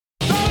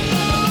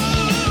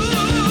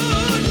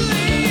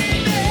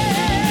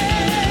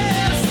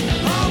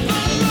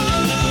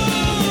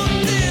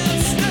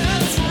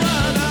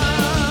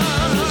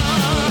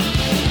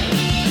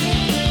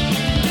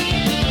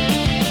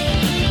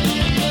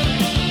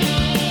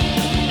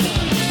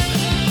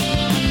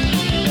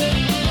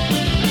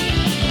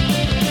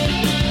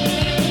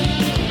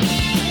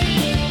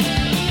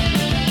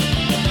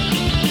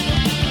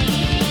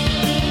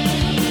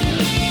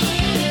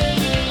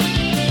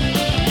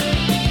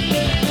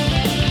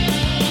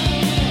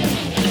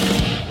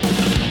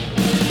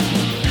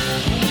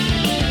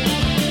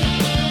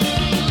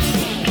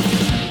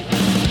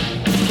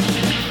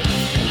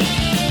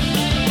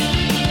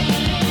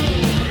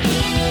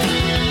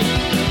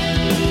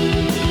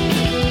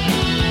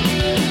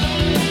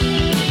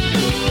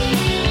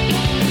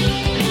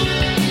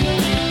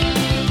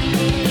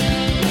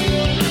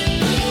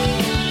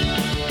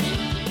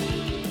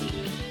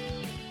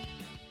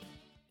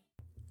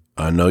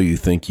I know you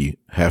think you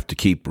have to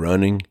keep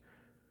running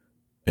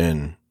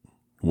and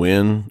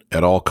win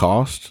at all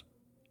costs,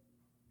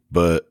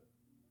 but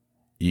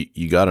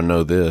you got to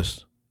know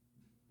this.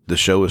 The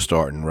show is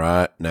starting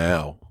right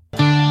now.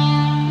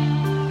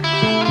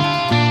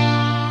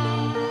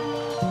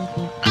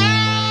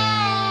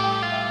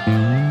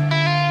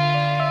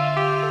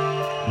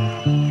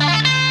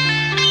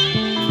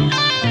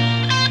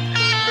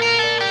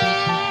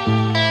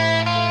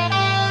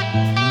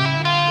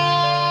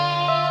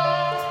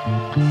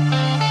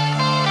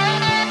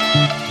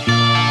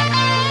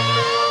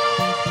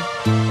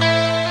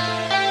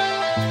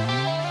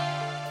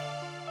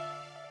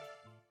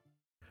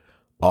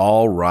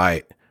 All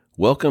right.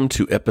 Welcome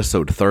to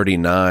episode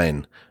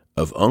 39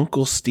 of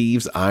Uncle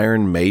Steve's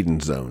Iron Maiden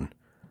Zone.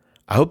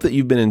 I hope that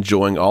you've been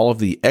enjoying all of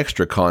the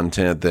extra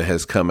content that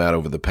has come out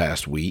over the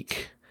past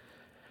week.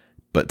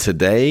 But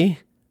today,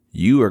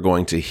 you are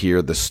going to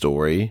hear the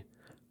story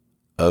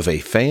of a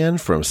fan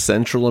from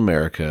Central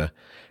America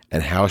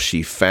and how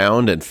she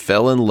found and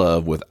fell in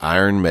love with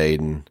Iron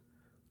Maiden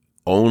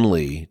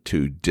only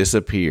to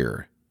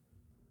disappear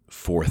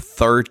for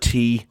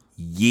 30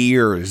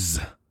 years.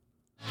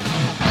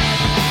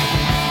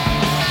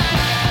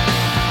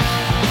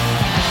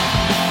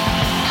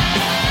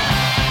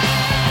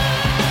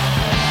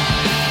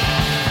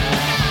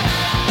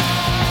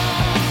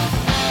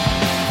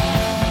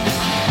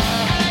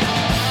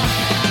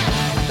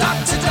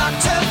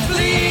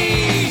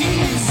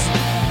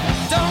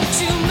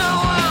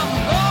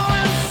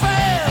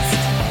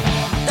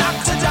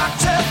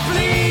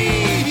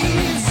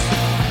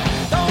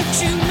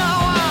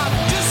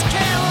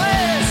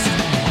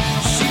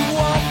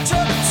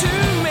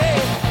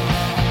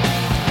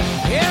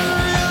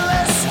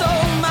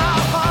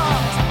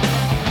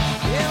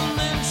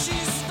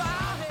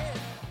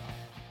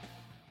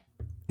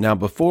 Now,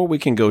 before we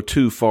can go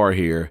too far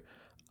here,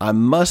 I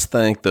must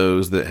thank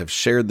those that have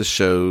shared the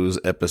show's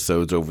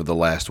episodes over the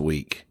last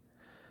week.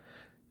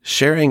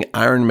 Sharing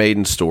Iron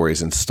Maiden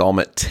Stories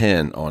Installment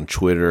 10 on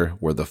Twitter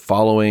were the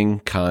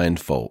following kind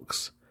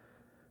folks: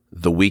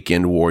 The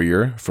Weekend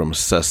Warrior from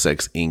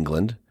Sussex,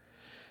 England,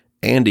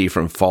 Andy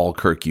from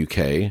Falkirk,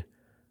 UK,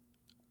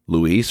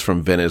 Luis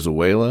from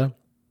Venezuela,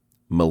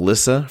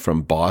 Melissa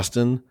from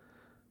Boston,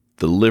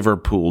 the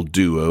Liverpool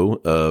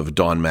duo of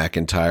Don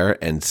McIntyre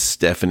and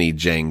Stephanie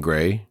Jane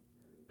Grey,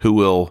 who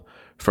will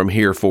from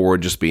here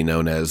forward just be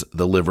known as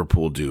the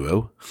Liverpool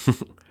duo,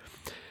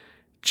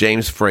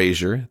 James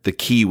Fraser, the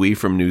Kiwi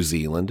from New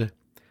Zealand,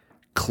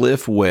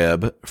 Cliff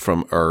Webb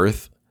from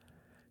Earth,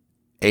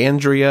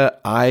 Andrea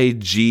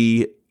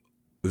IGV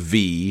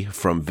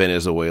from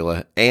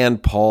Venezuela,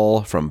 and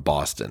Paul from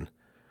Boston.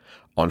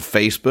 On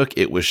Facebook,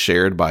 it was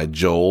shared by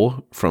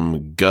Joel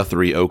from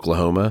Guthrie,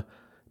 Oklahoma,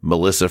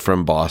 Melissa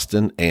from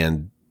Boston,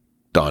 and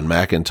Don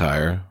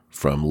McIntyre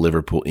from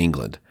Liverpool,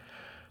 England.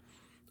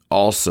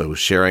 Also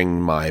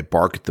sharing my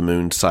Bark at the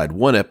Moon Side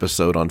 1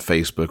 episode on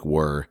Facebook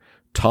were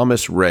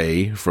Thomas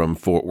Ray from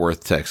Fort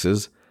Worth,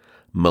 Texas,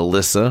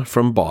 Melissa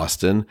from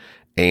Boston,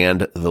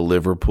 and the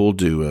Liverpool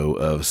duo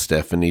of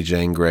Stephanie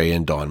Jane Grey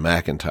and Don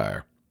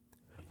McIntyre.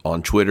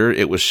 On Twitter,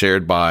 it was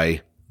shared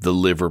by the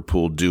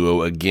Liverpool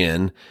duo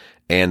again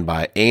and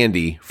by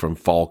Andy from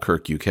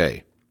Falkirk,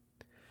 UK.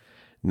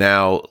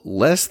 Now,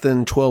 less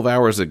than 12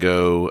 hours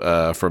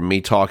ago, from me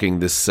talking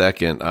this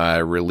second, I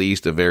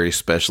released a very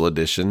special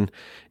edition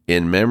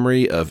in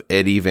memory of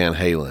Eddie Van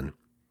Halen.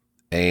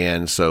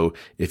 And so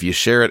if you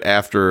share it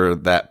after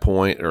that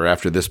point or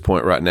after this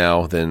point right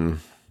now, then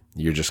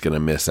you're just going to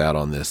miss out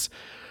on this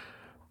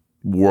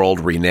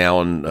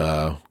world-renowned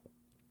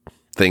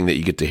thing that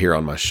you get to hear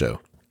on my show.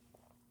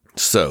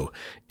 So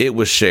it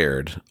was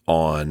shared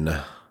on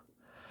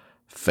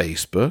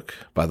Facebook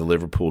by the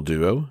Liverpool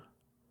duo.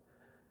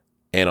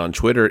 And on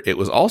Twitter, it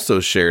was also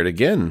shared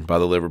again by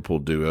the Liverpool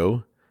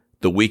duo,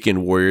 the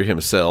Weekend Warrior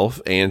himself,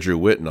 Andrew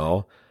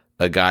Whitnall,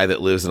 a guy that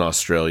lives in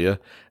Australia,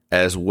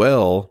 as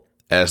well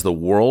as the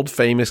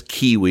world-famous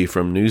Kiwi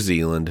from New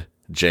Zealand,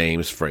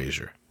 James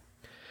Fraser.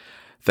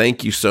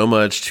 Thank you so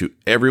much to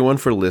everyone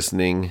for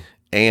listening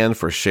and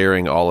for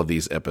sharing all of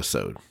these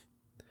episodes.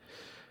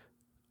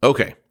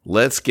 Okay,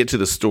 let's get to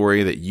the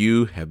story that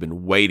you have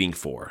been waiting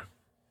for.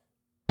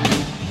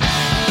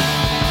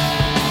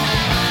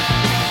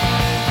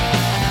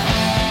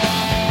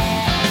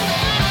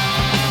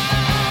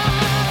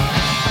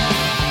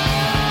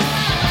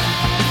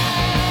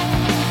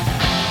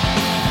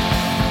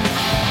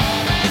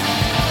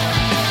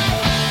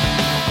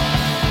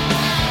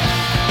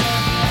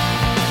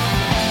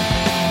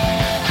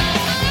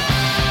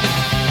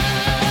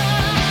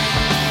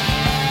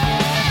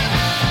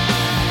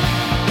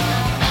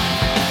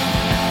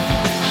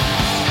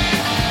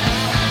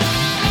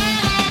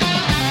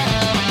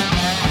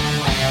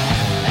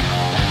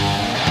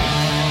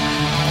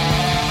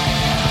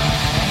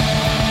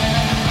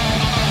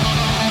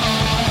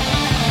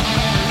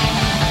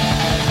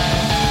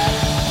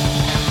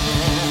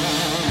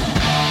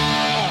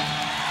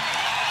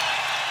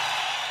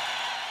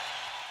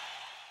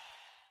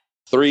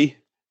 Three,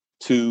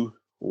 two,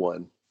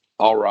 one.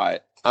 All right.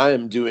 I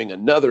am doing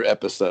another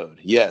episode.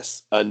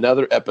 Yes,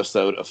 another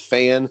episode of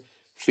fan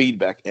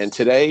feedback. And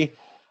today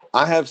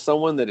I have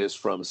someone that is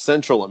from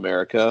Central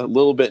America, a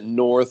little bit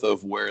north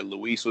of where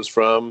Luis was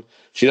from.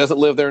 She doesn't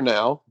live there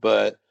now,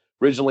 but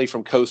originally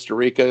from Costa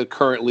Rica,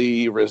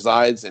 currently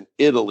resides in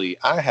Italy.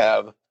 I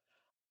have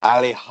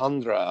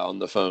Alejandra on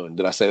the phone.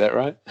 Did I say that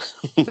right?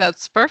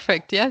 That's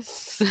perfect.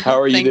 Yes. How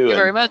are you Thank you doing?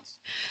 very much.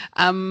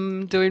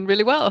 I'm doing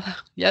really well.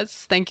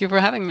 Yes. Thank you for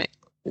having me.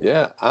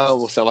 Yeah, I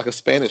almost sound like a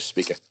Spanish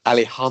speaker.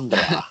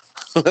 Alejandra.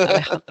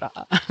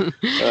 Alejandra.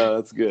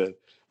 That's good.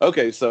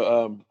 Okay,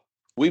 so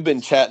we've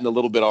been chatting a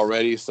little bit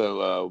already,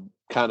 so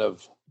kind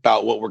of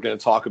about what we're going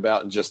to talk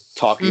about, and just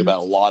talking Mhm.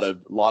 about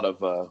a lot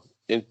of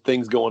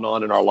things going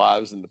on in our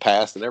lives in the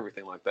past and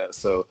everything like that.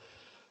 So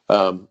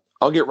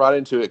I'll get right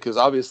into it, because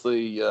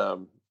obviously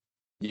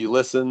you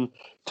listen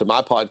to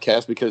my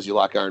podcast because you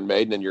like Iron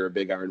Maiden and you're a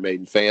big Iron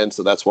Maiden fan,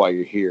 so that's why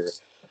you're here.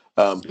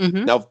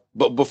 Mhm. Now,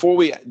 but before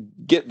we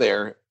get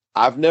there,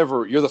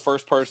 you're the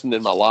first person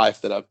in my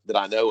life that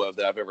I know of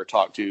that I've ever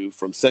talked to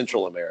from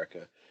Central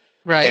America.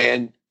 Right.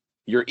 And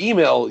your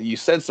email, you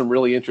said some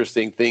really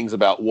interesting things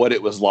about what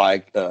it was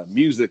like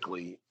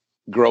musically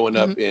growing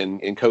Mhm. up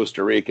in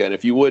Costa Rica. And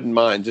if you wouldn't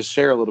mind, just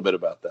share a little bit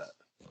about that.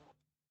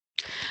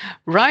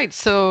 Right.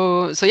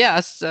 So yeah,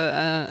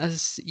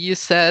 as you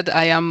said,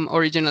 I am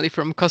originally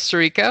from Costa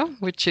Rica,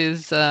 which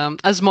is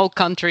a small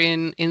country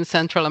in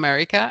Central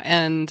America,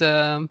 and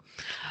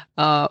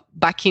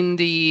back in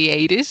the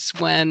 80s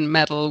when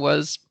metal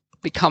was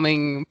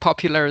becoming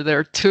popular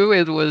there too,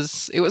 it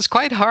was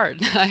quite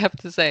hard, I have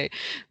to say,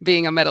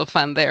 being a metal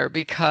fan there,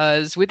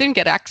 because we didn't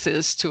get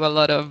access to a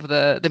lot of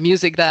the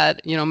music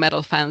that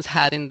metal fans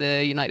had in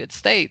the United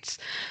States.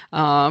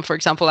 For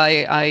example,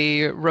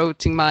 I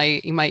wrote in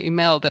my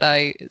email that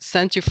I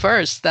sent you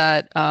first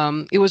that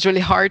it was really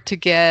hard to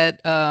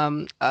get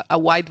a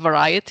wide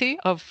variety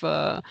of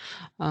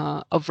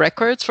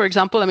records. For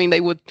example, I mean, they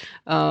would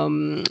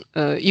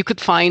you could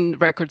find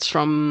records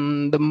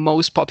from the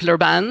most popular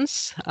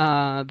bands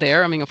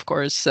there. I mean, of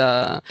course,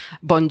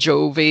 Bon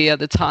Jovi at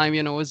the time,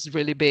 was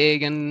really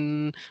big,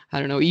 and I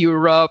don't know,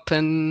 Europe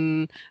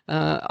and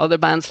other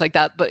bands like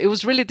that. But it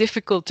was really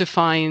difficult to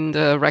find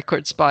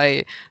records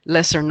by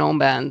lesser known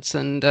bands.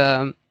 And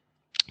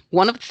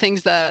one of the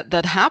things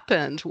that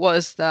happened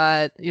was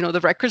that the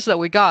records that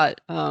we got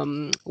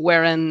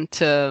weren't,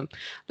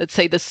 let's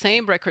say, the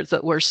same records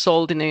that were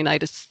sold in the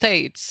United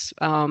States.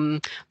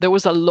 There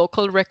was a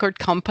local record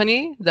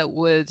company that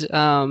would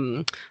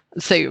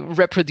say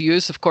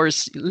reproduce, of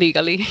course,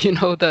 legally,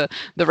 the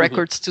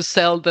records to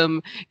sell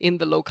them in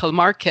the local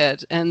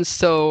market. And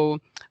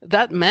so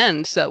that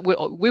meant that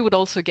we would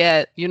also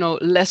get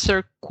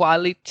lesser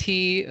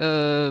quality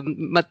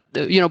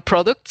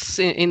products,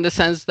 in the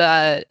sense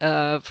that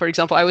for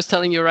example, I was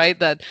telling you, right,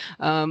 that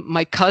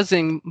my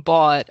cousin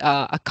bought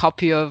a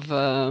copy of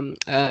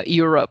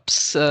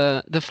Europe's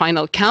The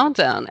Final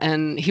Countdown,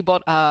 and he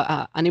bought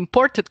an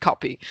imported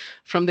copy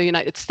from the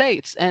United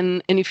States,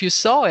 and if you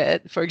saw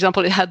it, for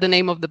example, it had the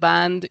name of the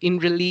band in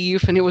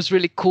relief, and it was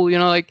really cool,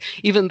 like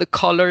even the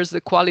colors, the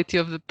quality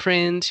of the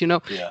print, Yeah.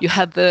 you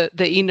had the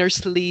inner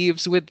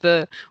sleeves with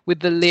the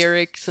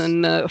lyrics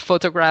and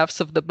photographs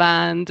of the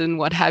band and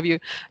what have you.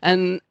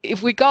 And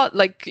if we got,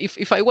 like,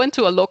 if I went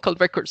to a local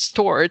record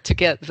store to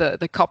get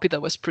the copy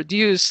that was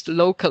produced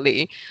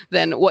locally,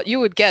 then what you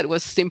would get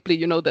was simply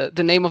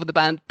the name of the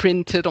band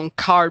printed on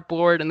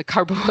cardboard, and the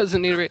cardboard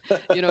wasn't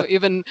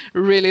even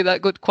really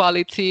that good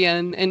quality,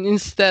 and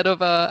instead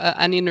of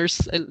an inner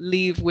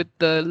sleeve with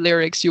the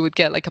lyrics, you would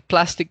get like a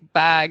plastic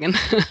bag and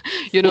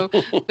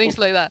things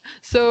like that.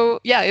 So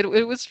yeah,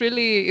 it was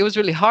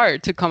really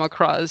hard to come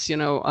across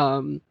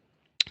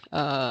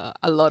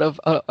a lot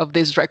of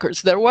these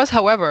records. There was,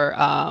 however,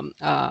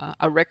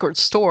 a record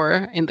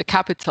store in the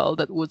capital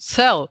that would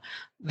sell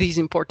these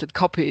imported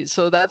copies.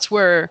 So that's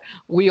where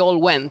we all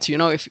went.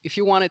 If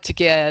you wanted to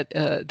get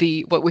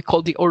the what we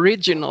call the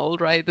original,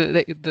 right,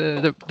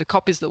 the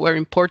copies that were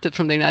imported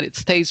from the United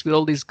States with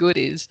all these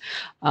goodies,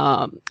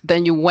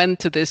 then you went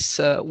to this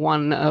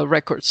one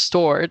record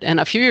store, and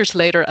a few years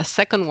later, a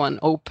second one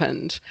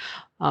opened.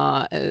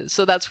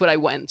 So that's what I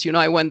went.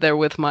 I went there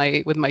with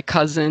my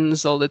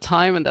cousins all the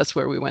time, and that's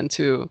where we went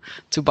to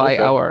buy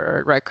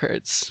our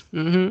records.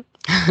 Mm-hmm.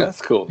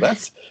 That's cool.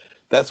 That's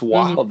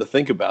wild to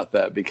think about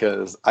that,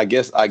 because I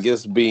guess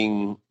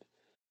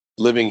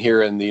living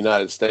here in the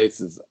United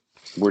States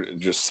we're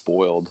just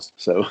spoiled.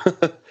 So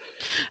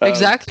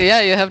Exactly.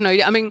 Yeah, you have no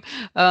idea. I mean,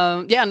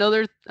 yeah.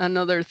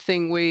 Another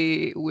thing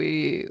we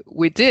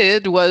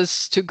did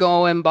was to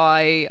go and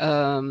buy.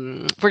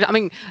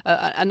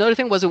 Another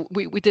thing was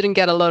we didn't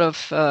get a lot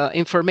of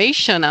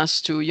information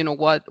as to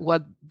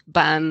what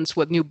bands,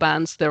 what new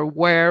bands there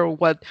were,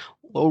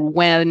 or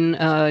when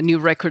new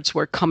records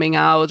were coming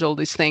out. All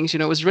these things.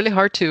 It was really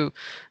hard to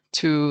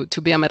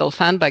be a metal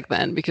fan back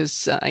then,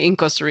 because in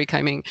Costa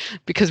Rica,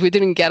 because we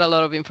didn't get a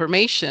lot of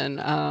information.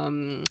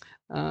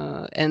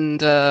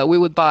 And we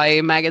would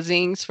buy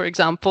magazines, for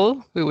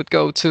example. We would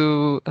go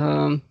to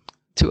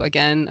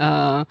again,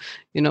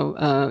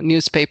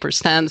 newspaper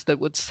stands that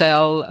would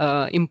sell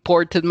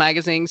imported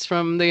magazines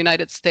from the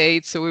United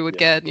States. So we would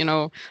get,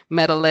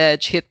 Metal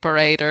Edge, Hit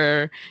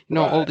Parader,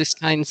 all these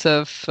kinds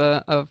of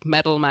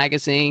metal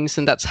magazines,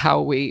 and that's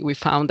how we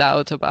found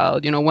out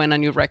about, when a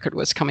new record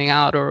was coming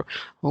out, or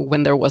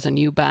when there was a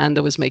new band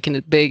that was making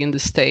it big in the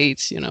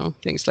States,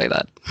 things like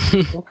that.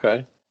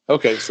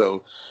 Okay.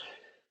 So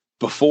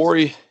before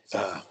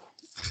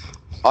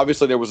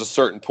obviously there was a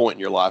certain point in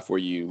your life where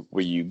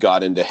you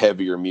got into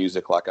heavier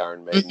music like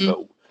Iron Maiden,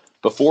 but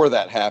before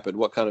that happened,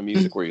 what kind of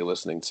music were you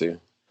listening to?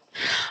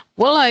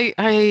 Well,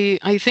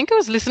 I think I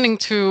was listening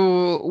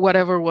to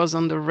whatever was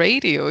on the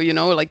radio,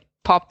 like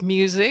pop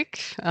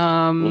music.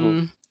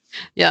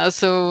 Yeah,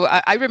 so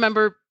I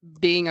remember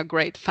being a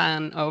great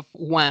fan of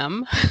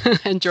Wham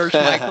and George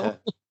Michael.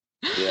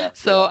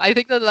 So I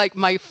think that like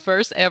my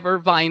first ever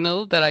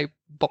vinyl that I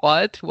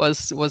bought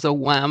was a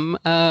Wham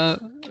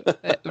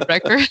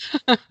record.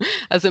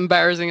 As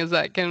embarrassing as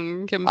that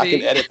can be. I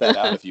can edit that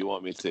out if you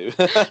want me to.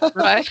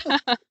 Right.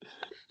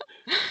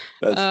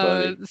 That's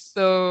funny.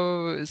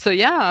 So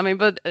yeah, I mean,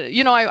 but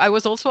I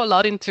was also a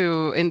lot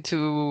into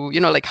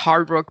like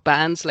hard rock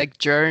bands like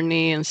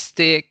Journey and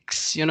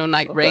Styx,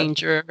 Night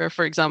Ranger,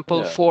 for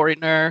example,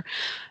 Foreigner,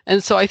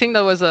 and so I think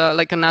that was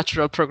a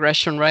natural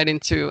progression right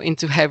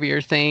into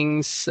heavier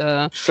things.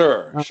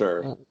 Sure.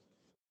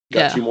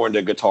 Got you more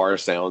into guitar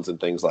sounds and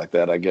things like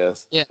that, I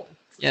guess. Yeah.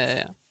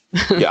 Yeah,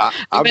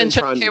 I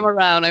eventually came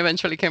around.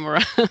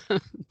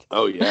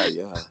 Oh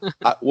yeah.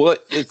 Well,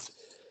 it's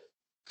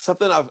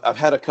something I've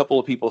had a couple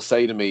of people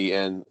say to me,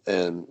 and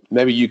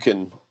maybe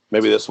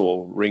this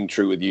will ring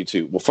true with you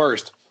too. Well,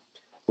 first,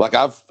 like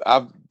I've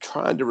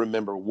trying to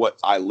remember what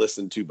I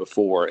listened to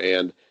before,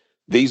 and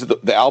these are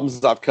the albums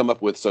that I've come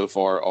up with so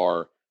far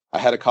are, I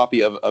had a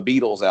copy of a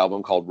Beatles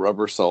album called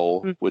Rubber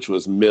Soul, which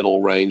was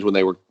middle range when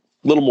they were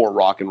a little more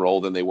rock and roll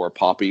than they were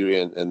poppy,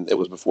 and it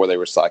was before they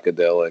were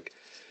psychedelic.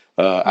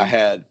 I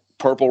had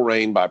Purple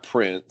Rain by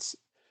Prince.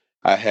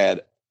 I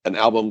had an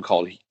album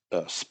called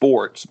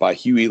Sports by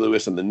Huey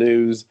Lewis and the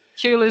News.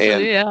 Huey Lewis,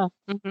 yeah.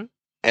 Mm-hmm.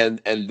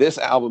 And this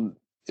album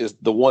is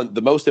the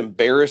most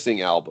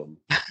embarrassing album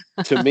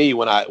to me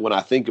when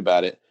I think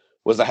about it.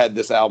 Was I had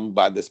this album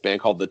by this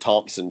band called the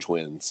Thompson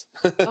Twins.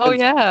 Oh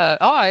yeah.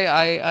 Oh,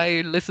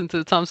 I listened to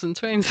the Thompson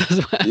Twins as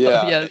well.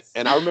 Yeah. Yes.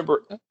 And I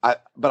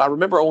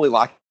remember only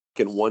liking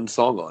one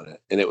song on it,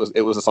 and it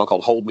was a song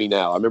called "Hold Me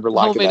Now." I remember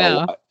liking that a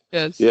lot.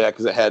 Yes. Yeah,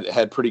 because it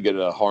had pretty good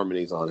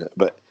harmonies on it.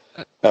 But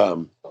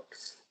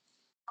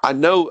I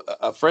know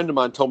a friend of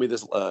mine told me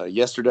this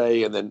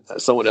yesterday, and then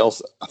someone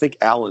else, I think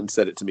Alan,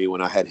 said it to me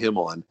when I had him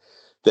on,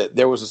 that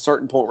there was a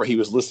certain point where he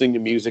was listening to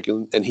music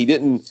and he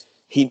didn't.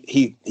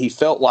 He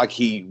felt like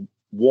he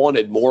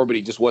wanted more, but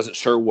he just wasn't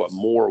sure what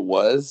more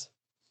was.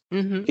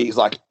 Mm-hmm.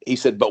 He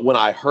said, but when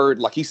I heard,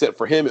 like he said,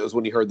 for him, it was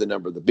when he heard the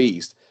Number of the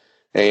Beast.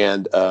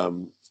 And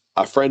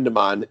a friend of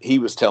mine, he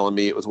was telling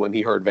me it was when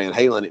he heard Van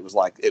Halen,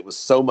 it was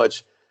so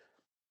much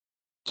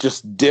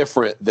just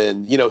different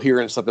than,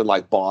 hearing something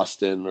like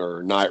Boston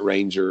or Night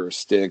Ranger or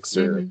Styx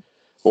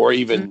or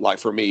even like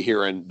for me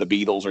hearing the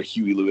Beatles or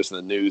Huey Lewis and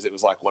the News. It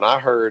was like when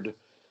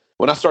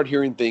I started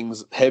hearing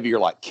things heavier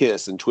like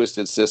Kiss and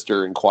Twisted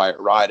Sister and Quiet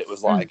Riot, it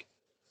was like,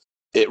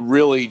 it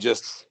really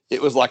just,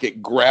 it was like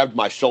it grabbed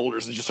my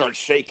shoulders and just started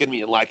shaking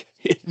me and like,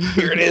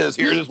 here it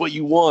is what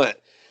you want.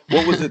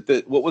 What was it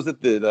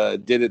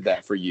that did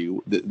that for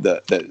you,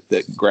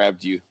 that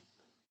grabbed you?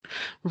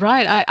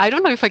 Right. I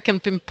don't know if I can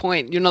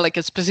pinpoint, like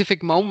a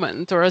specific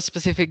moment or a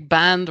specific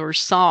band or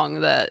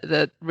song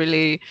that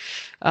really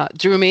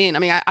drew me in. I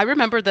mean, I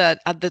remember that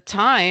at the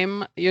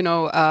time,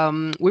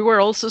 we were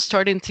also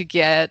starting to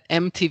get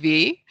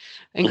MTV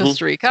in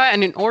Costa Rica.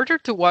 And in order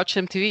to watch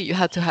MTV, you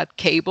had to have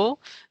cable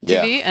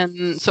TV. Yeah.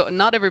 And so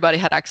not everybody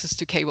had access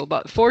to cable.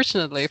 But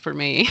fortunately for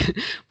me,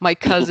 my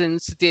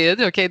cousins did.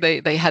 Okay,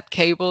 they had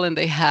cable and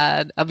they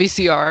had a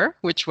VCR,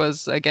 which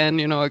was, again,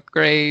 a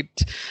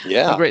great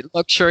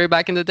luxury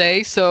back in the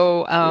day.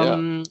 So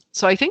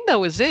so I think that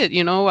was it.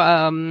 I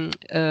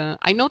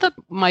know that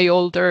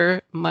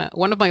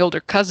one of my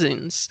older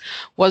cousins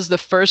was the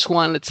first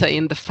one, let's say,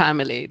 in the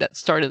family that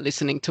started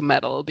listening to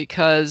metal,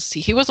 because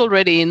he was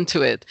already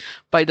into it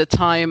by the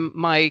time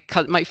my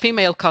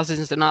female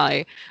cousins and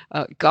I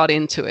got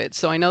into it.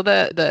 So I know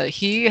that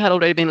he had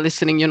already been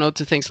listening,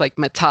 to things like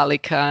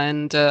Metallica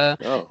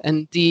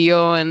and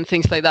Dio and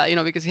things like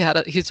that, because he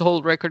had his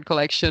whole record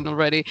collection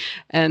already.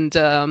 And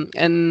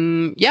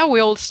yeah, we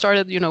all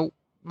started,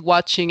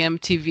 watching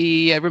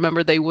MTV. I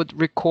remember they would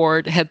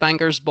record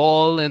Headbangers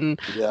Ball, and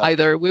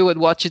either we would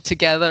watch it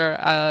together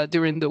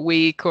during the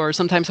week, or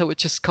sometimes I would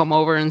just come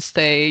over and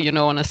stay,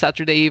 on a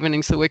Saturday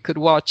evening so we could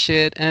watch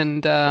it.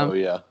 And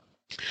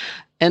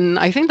and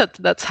I think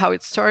that's how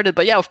it started.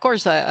 But yeah, of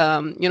course,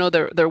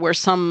 there were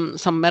some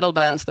metal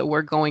bands that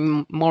were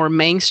going more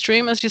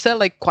mainstream, as you said,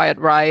 like Quiet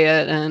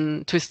Riot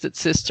and Twisted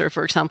Sister,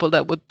 for example,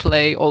 that would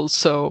play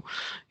also,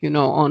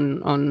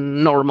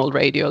 on normal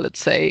radio, let's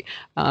say,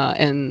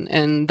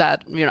 and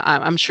that,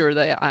 I'm sure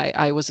that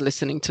I was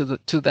listening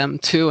to them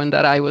too, and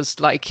that I was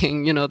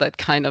liking, that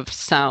kind of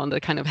sound,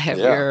 that kind of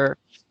heavier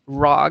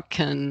rock,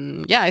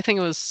 and yeah, I think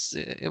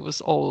it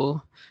was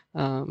all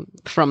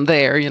from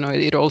there.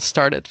 It all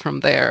started from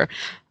there.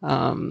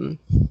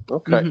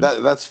 Okay,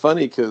 that's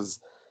funny because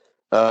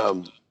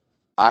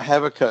I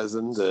have a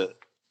cousin that,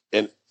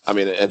 and I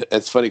mean,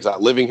 it's funny because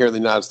living here in the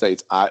United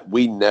States,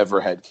 we never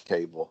had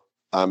cable.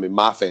 I mean,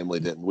 my family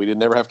didn't. We didn't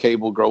never have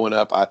cable growing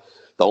up.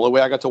 The only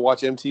way I got to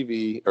watch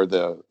MTV or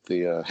the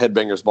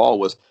Headbangers Ball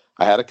was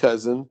I had a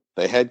cousin.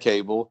 They had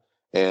cable,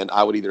 and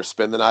I would either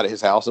spend the night at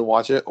his house and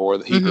watch it,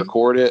 or he'd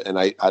record it, and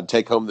I'd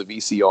take home the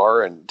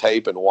VCR and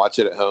tape and watch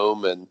it at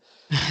home. And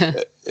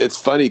it's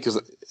funny because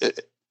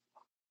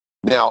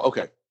now,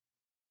 okay,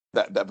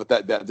 that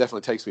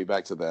definitely takes me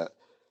back to that.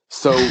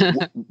 So,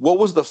 what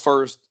was the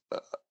first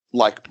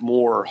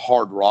more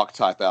hard rock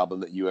type album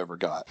that you ever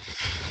got?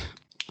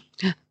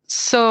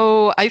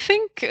 So I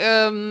think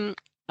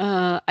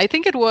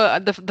it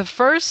was the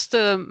first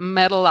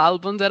metal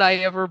album that I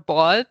ever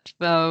bought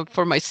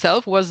for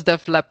myself was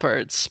Def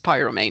Leppard's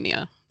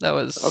Pyromania. That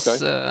was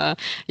okay.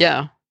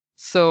 Yeah.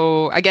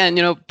 So again,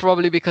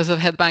 probably because of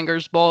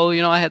Headbangers Ball,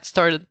 I had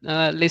started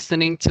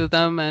listening to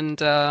them, and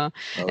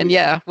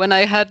when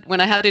I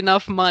had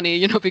enough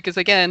money, because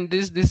again,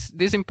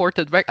 this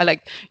imported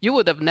you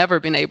would have never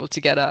been able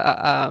to get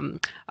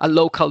a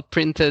local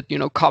printed,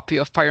 copy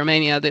of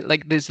Pyromania.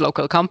 That, this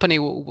local company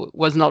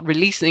was not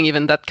releasing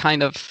even that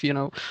kind of,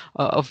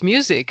 of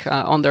music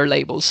on their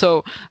label.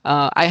 So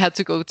I had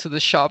to go to the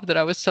shop that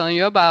I was telling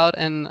you about,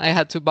 and I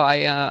had to buy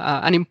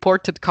an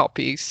imported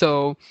copy.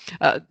 So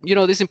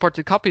these imported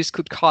copies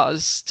could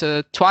cost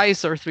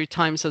twice or three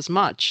times as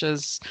much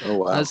as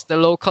the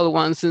local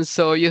ones, and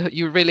so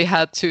you really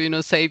had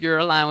to save your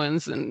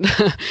allowance, and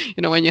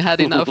when you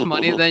had enough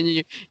money,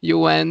 then you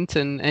went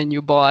and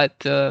you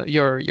bought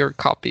your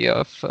copy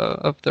of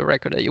the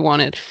record that you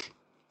wanted.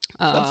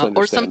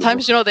 Or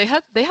sometimes they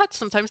had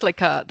sometimes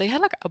they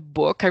had a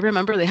book. I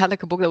remember they had a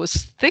book that was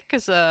thick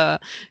as a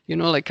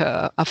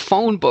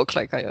phone book,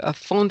 like a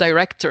phone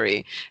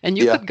directory, and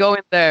you could go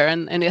in there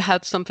and it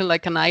had something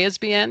like an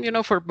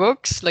ISBN for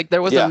books. Like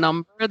there was a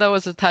number that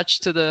was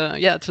attached to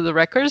the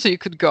record, so you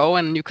could go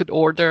and you could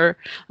order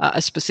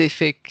a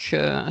specific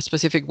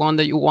one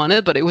that you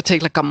wanted, but it would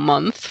take like a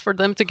month for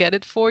them to get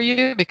it for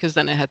you, because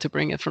then I had to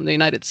bring it from the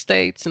United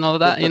States and all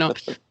that.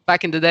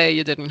 Back in the day,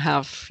 you didn't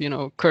have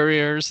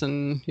couriers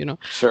and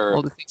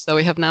all the things that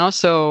we have now.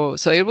 So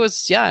it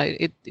was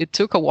it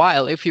took a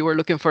while if you were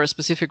looking for a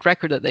specific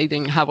record that they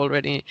didn't have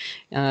already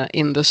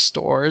in the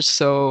stores.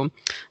 So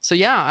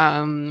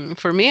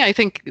for me, I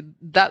think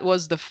that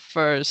was the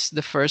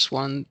first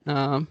one,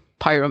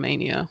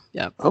 Pyromania.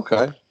 Yeah.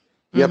 Okay.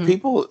 Yeah,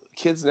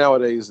 kids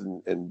nowadays,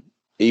 and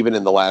even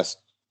in the last,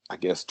 I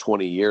guess,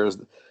 20 years,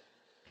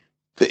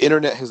 the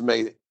internet has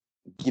made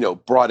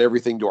brought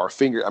everything to our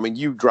finger. I mean,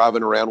 you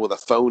driving around with a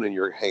phone in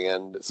your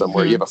hand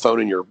somewhere, you have a phone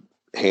in your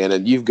hand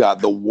and you've got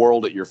the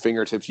world at your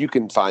fingertips. You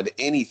can find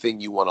anything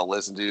you want to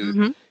listen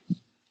to.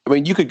 I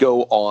mean, you could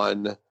go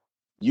on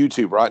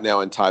YouTube right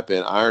now and type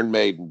in Iron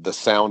Maiden, the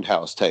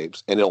Soundhouse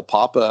tapes, and it'll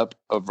pop up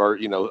a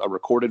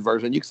recorded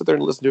version. You can sit there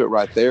and listen to it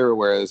right there.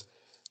 Whereas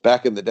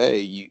back in the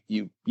day,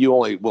 you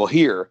only will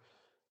hear.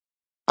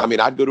 I mean,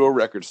 I'd go to a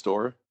record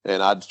store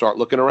and I'd start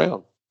looking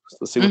around.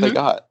 Let's see what they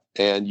got.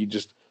 And you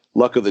just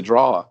luck of the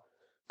draw.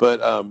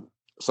 But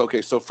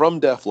so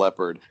from Def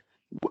Leppard,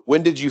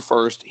 when did you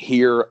first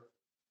hear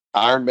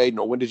Iron Maiden,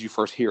 or when did you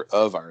first hear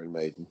of Iron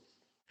Maiden?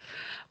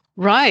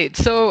 Right.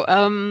 So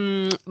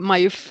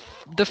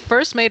the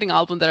first Maiden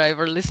album that I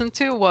ever listened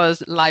to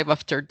was Live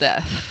After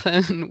Death,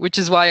 and which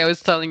is why I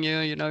was telling you,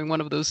 in one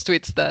of those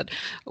tweets that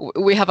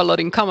we have a lot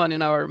in common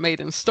in our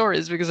Maiden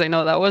stories, because I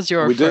know that was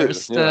your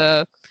first.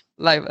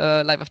 Live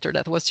After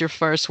Death was your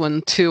first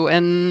one too,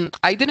 and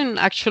I didn't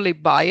actually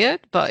buy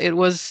it, but it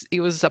was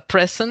a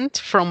present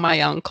from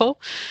my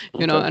uncle,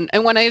 and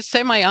when I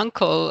say my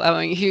uncle,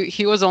 I mean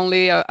he was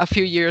only a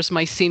few years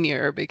my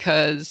senior,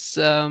 because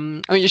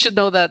you should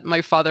know that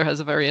my father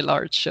has a very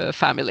large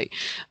family.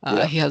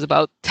 He has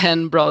about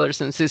 10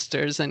 brothers and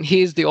sisters, and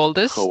he's the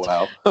oldest. Oh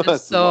wow.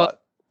 That's a lot.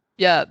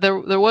 Yeah,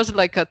 there was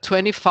like a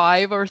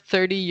 25 or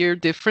 30 year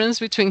difference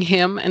between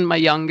him and my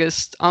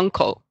youngest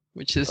uncle,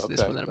 which is this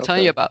one that I'm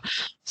telling you about.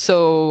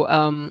 So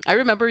I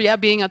remember,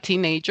 being a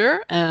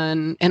teenager,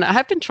 and I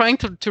have been trying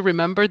to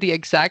remember the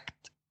exact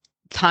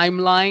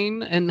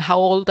timeline and how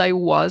old I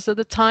was at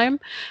the time,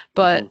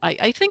 but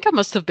I think I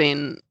must have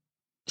been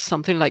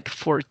something like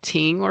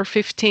 14 or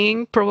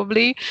 15,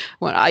 probably,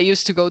 when I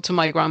used to go to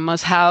my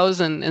grandma's house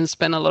and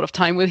spend a lot of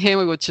time with him.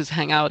 We would just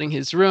hang out in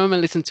his room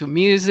and listen to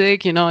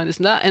music, and it's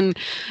not. And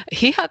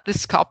he had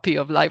this copy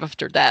of Life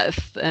After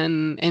Death,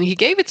 and he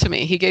gave it to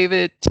me. He gave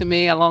it to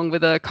me along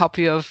with a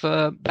copy of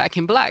Back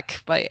in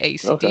Black by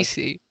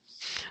AC/DC. Okay.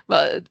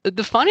 But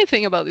the funny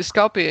thing about this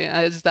copy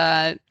is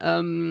that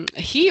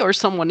he or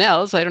someone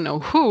else, I don't know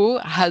who,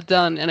 had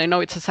done, and I know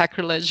it's a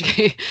sacrilege,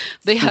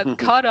 they had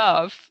cut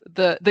off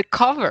the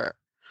cover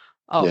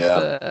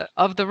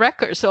of the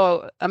record.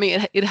 So I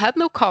mean, it had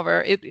no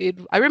cover.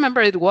 I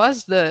remember it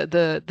was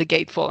the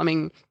gatefold. I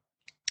mean,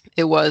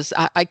 it was.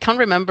 I can't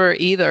remember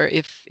either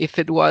if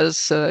it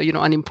was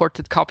an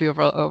imported copy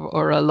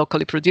or a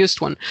locally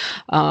produced one,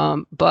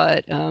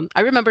 but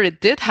I remember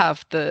it did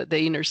have the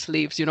inner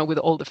sleeves, with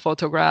all the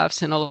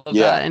photographs and all of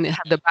that, and it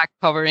had the back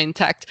cover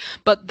intact.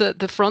 But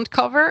the front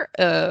cover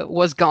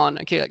was gone.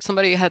 Okay, like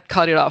somebody had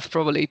cut it off,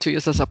 probably to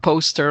use as a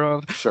poster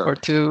or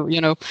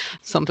to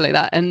something like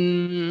that.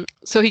 And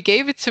so he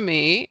gave it to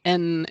me,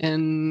 and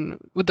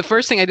the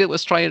first thing I did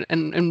was try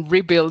and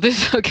rebuild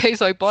it. Okay,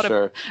 so I bought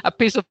a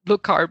piece of blue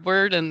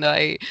cardboard, and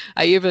I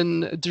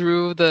even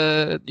drew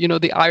the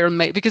Iron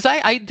Maiden, because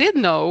I did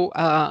know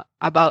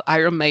about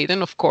Iron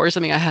Maiden, of course. I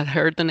mean, I had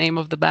heard the name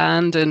of the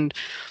band, and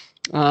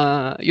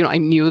I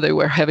knew they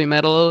were heavy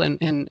metal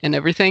and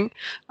everything,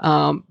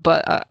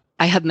 but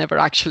I had never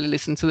actually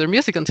listened to their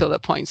music until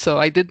that point. So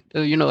I did,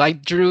 I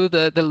drew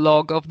the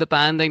logo of the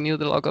band. I knew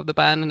the logo of the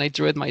band, and I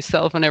drew it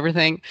myself and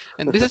everything.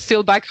 And this is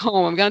still back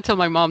home. I'm gonna tell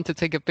my mom to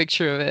take a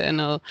picture of it, and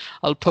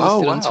I'll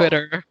post it on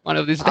Twitter one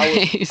of these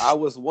days. I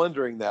was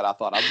wondering that. I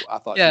thought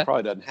she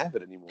probably doesn't have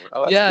it anymore.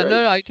 Oh, that's great.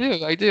 No,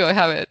 I do. I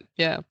have it.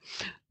 Yeah.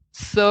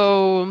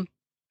 So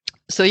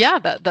yeah,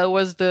 that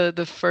was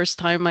the first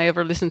time I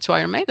ever listened to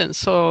Iron Maiden.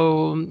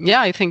 So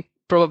yeah, I think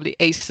probably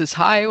Aces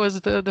High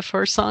was the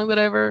first song that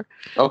I ever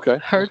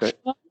heard. Okay.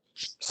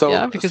 So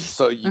yeah,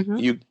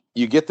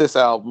 you get this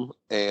album,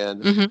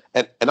 and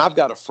I've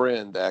got a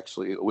friend,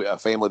 actually, a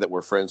family that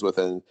we're friends with,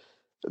 and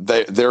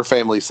their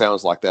family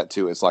sounds like that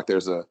too. It's like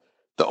there's the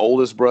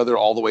oldest brother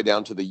all the way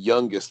down to the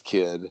youngest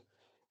kid,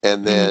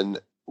 and then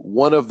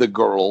one of the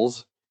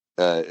girls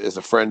is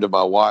a friend of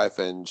my wife,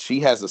 and she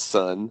has a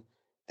son,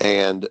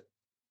 and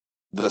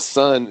the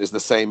son is the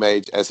same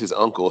age as his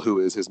uncle, who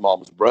is his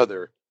mom's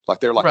brother. Like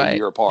they're like a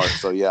year apart.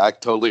 So yeah, I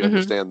totally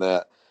understand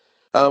that.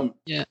 Now,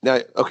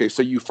 okay,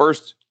 so you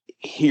first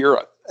hear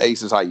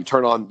Aces High, you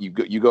turn on, you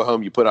go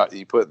home, you put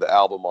the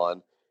album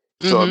on.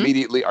 So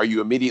are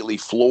you immediately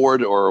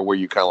floored, or were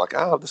you kind of like,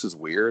 oh, this is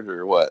weird,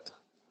 or what?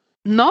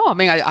 No, I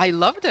mean, I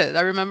loved it.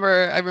 I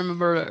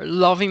remember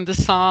loving the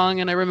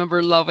song, and I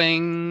remember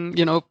loving,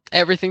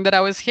 everything that I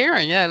was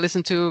hearing. Yeah, I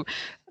listened to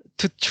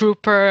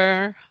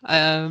Trooper,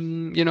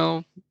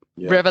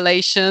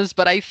 Revelations,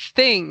 but I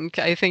think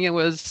it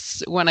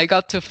was when I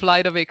got to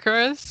Flight of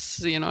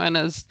Icarus, and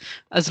as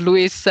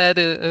Luis said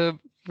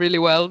really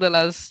well the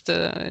last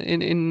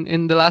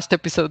in the last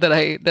episode that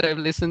I've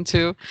listened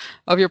to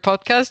of your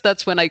podcast,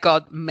 that's when I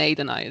got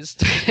Maidenized.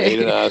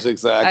 Maidenized,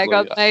 exactly. I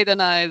got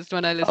Maidenized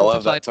when I listened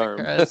to Flight of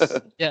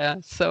Icarus. Yeah,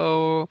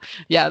 so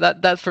yeah,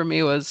 that for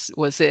me was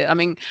it. I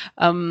mean,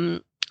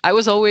 I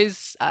was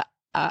always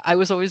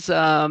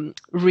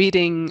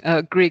reading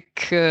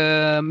Greek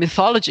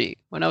mythology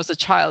when I was a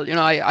child.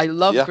 I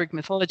love Greek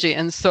mythology,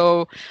 and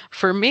so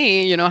for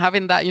me,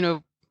 having that,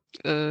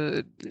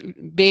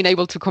 being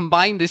able to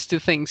combine these two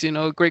things,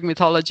 Greek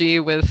mythology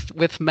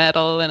with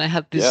metal, and I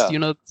had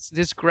this,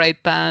 this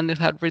great band that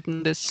had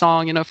written this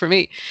song. For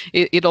me,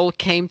 it all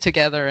came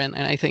together, and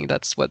I think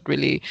that's what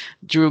really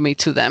drew me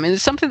to them. And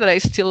it's something that I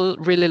still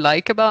really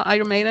like about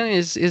Iron Maiden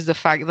is the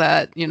fact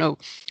that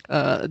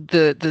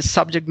the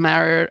subject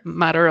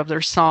matter of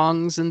their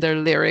songs and their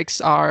lyrics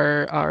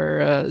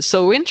are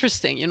so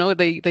interesting.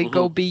 They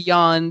go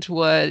beyond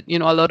what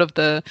a lot of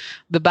the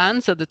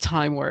bands at the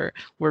time were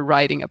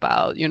writing about.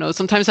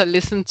 Sometimes I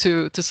listen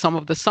to some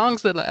of the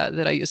songs that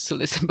I used to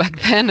listen back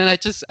then, and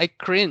I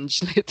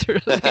cringe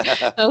literally.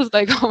 I was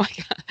like, oh my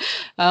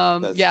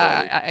god,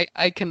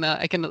 I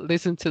cannot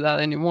listen to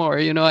that anymore.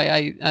 A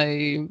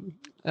few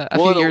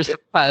years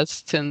have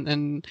passed,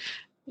 and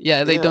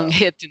they don't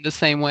hit in the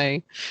same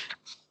way.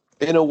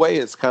 In a way,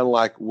 it's kind of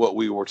like what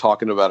we were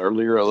talking about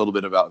earlier, a little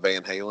bit about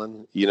Van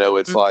Halen.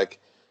 It's like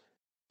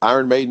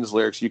Iron Maiden's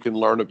lyrics. You can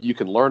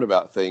learn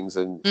about things,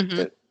 and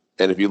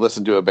if you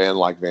listen to a band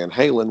like Van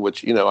Halen,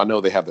 which I know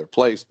they have their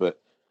place, but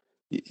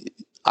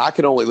I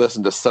can only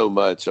listen to so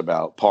much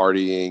about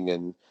partying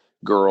and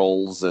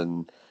girls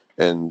and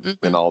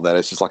all that.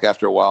 It's just like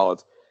after a while,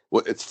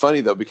 it's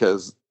funny though,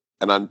 because,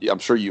 and I'm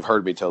sure you've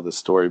heard me tell this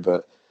story,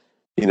 but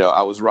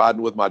I was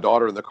riding with my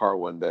daughter in the car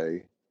one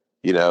day,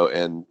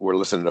 and we're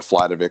listening to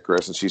Flight of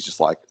Icarus, and she's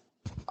just like,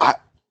 I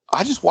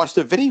just watched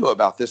a video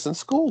about this in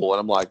school. And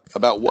I'm like,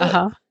 about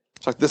what?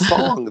 It's like this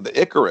song,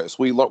 the Icarus.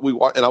 We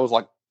watched, and I was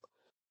like,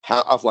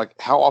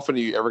 how often are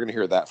you ever going to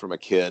hear that from a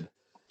kid?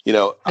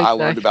 Exactly, I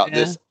learned about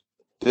this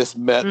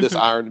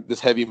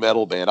heavy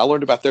metal band. I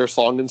learned about their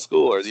song in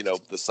school, or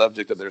the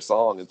subject of their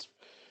song. It's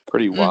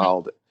pretty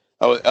wild.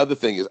 Oh, the other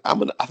thing is,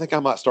 I think I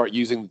might start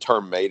using the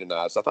term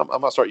maidenized. I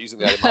might start using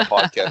that in my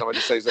podcast. I might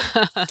just say,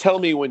 "Tell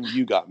me when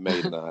you got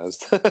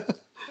maidenized."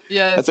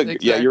 Yes,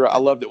 Yeah, you're right. I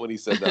exactly. loved it when he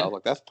said that. I was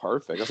like, "That's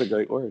perfect. That's a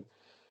great word."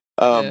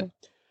 Yeah. Um,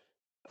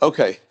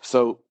 okay,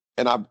 so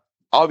and I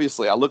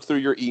looked through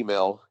your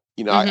email.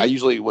 I Hmm.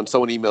 usually when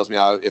someone emails me,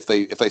 if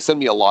they send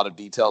me a lot of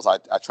details, I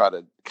try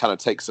to kind of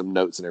take some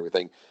notes and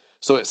everything.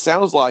 So it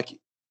sounds like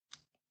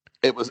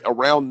it was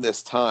around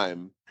this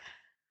time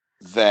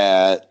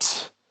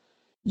that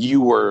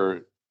you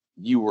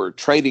were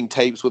trading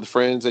tapes with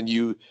friends, and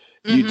you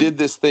Hmm. did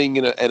this thing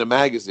in a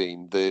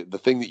magazine. The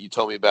thing that you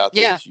told me about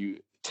Yeah. this, you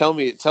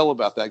tell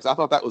about that, because I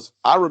thought that was,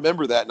 I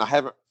remember that, and I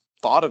haven't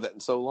thought of it in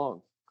so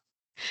long.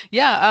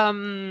 Yeah,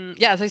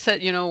 yeah, as I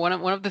said,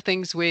 one of the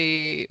things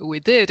we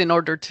did in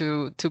order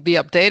to be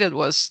updated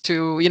was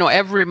to,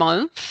 every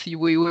month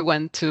we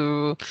went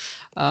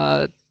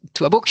uh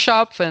to a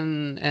bookshop,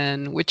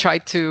 and we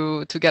tried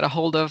to get a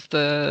hold of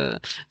the,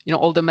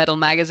 all the metal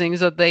magazines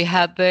that they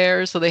had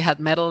there. So they had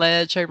Metal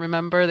Edge, I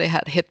remember. They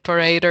had Hit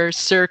Parader,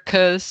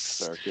 Circus,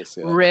 Circus,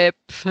 yeah. Rip.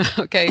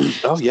 Okay.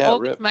 Oh So yeah, all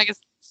these Rip.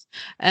 magazines.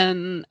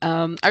 And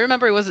I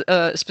remember it was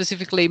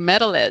specifically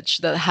Metal Edge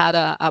that had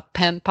a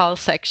pen pal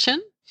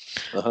section.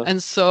 Uh-huh.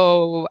 And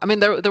so, I mean,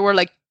 there were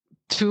like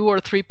 2 or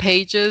 3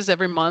 pages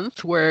every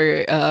month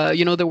where,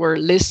 there were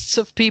lists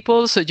of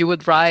people. So you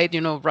would write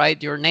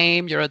your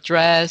name, your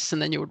address,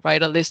 and then you would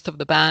write a list of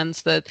the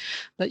bands that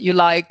you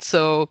liked.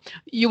 So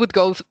you would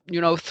go,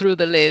 through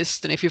the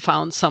list, and if you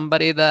found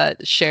somebody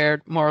that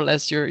shared more or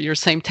less your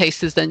same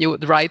tastes, then you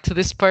would write to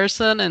this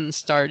person and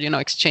start,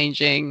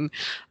 exchanging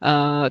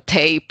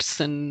tapes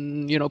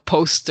and,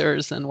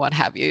 posters and what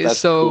have you. That's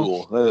So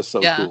cool. That is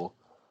so yeah. cool.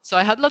 So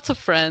I had lots of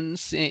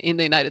friends in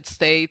the United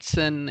States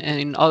and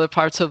in other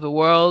parts of the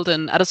world.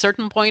 And at a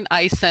certain point,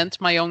 I sent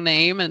my own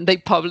name and they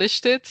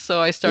published it. So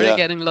I started Yeah.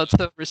 getting lots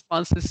of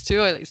responses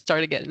too. I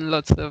started getting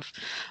lots of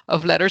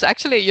letters.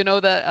 Actually,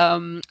 that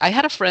I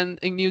had a friend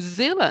in New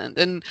Zealand,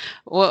 and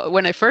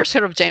when I first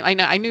heard of James,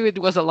 I knew it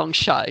was a long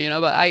shot,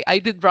 but I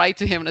did write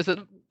to him and I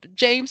said,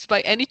 James,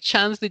 by any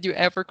chance did you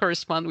ever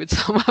correspond with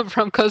someone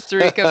from Costa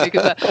Rica?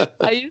 Because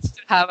I used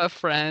to have a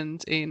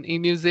friend in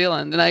New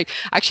Zealand, and I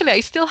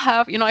still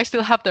have, I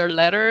still have their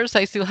letters.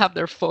 I still have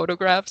their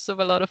photographs of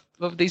a lot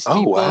of these Oh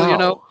people,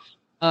 wow.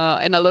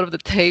 and a lot of the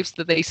tapes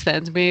that they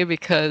sent me,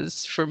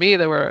 because for me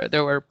they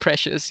were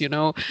precious.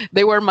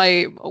 They were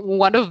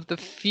one of the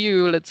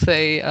few, let's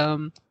say,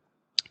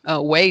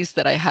 ways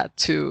that I had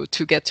to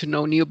get to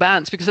know new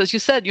bands. Because as you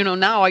said,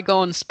 now I go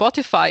on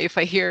Spotify, if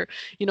I hear,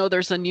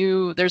 there's a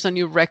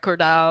new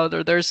record out,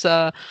 or there's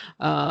a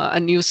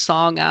new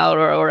song out,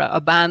 or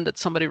a band that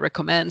somebody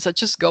recommends, I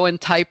just go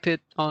and type it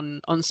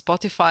on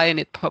Spotify and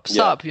it pops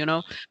Yeah. up.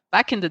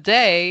 Back in the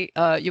day,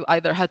 you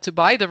either had to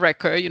buy the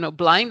record,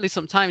 blindly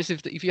sometimes,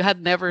 if you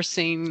had never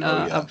seen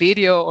Oh yeah. a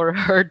video or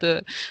heard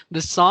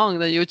the song,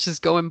 then you would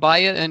just go and buy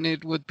it, and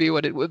it would be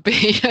what it would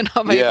be.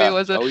 Maybe it Yeah.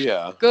 was a Oh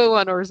yeah. good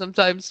one, or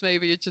sometimes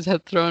maybe you just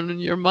had thrown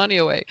your money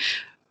away.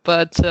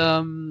 But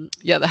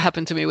yeah, that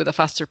happened to me with a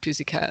Faster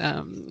Pussycat You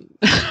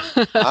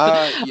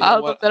know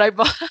album what? that I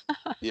bought.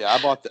 Yeah, I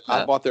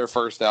Uh, bought their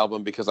first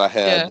album because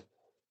yeah.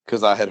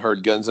 I had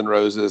heard Guns N'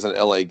 Roses and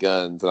L.A.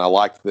 Guns, and I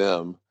liked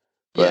them,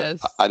 but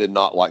Yes. I did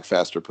not like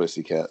Faster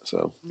Pussycat.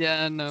 So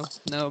Yeah. No.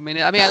 No.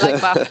 I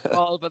like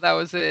basketball, but that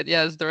was it.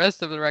 Yes, the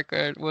rest of the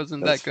record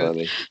wasn't that's that good.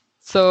 funny.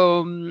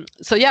 So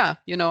yeah,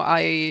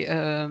 I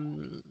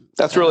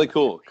That's really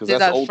cool because did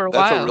that's that old. for a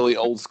That's a while. really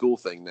old school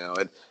thing now.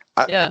 And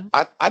I, Yeah.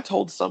 I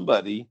told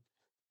somebody,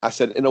 I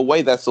said, in a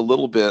way, that's a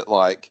little bit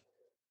like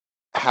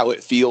how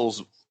it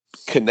feels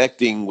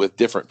connecting with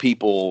different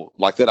people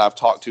like that I've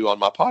talked to on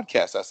my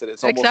podcast. I said,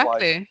 it's almost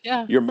like Exactly.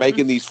 Yeah. you're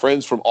making these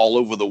friends from all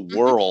over the Hmm.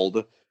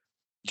 world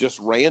just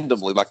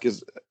randomly. Like,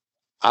 cause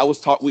I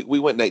was we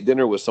went and ate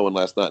dinner with someone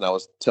last night, and I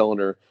was telling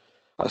her,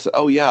 I said,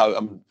 "Oh yeah,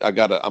 I'm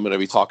going to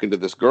be talking to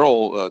this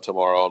girl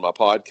tomorrow on my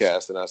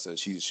podcast." And I said,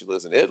 "She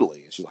lives in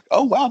Italy." And she's like,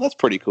 "Oh wow, that's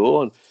pretty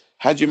cool." And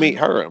how'd you meet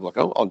Hmm. her? I'm like,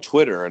 "Oh, on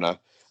Twitter." And I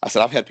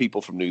said, "I've had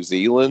people from New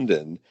Zealand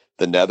and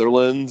the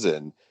Netherlands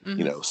and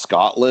Hmm.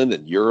 Scotland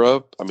and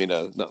Europe. I mean,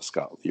 not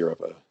Scotland,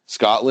 Europe,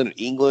 Scotland and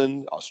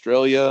England,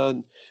 Australia,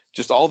 and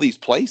just all these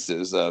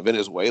places,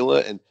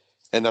 Venezuela."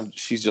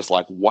 She's just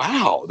like,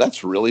 "Wow,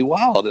 that's really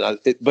wild."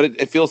 But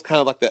it feels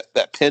kind of like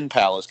that pen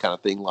palace kind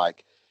of thing,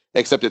 like,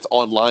 except it's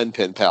online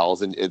pen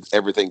pals and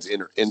everything's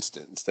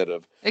instant instead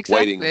of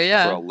waiting Exactly. for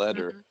Yeah. a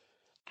letter. Hmm.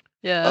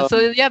 Yeah. So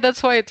Um, yeah,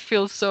 that's why it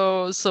feels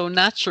so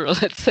natural.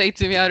 Let's say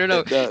to me, I don't know.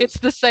 it does. It's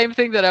the same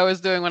thing that I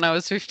was doing when I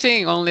was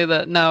 15, only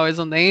that now is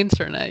on the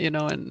internet,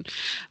 and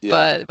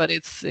Yeah, but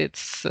it's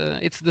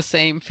the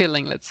same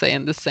feeling, let's say,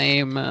 and the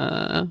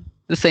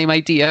same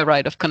idea,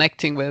 right, of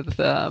connecting with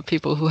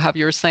people who have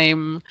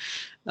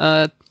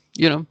uh,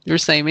 your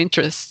same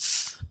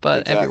interests,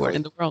 but everywhere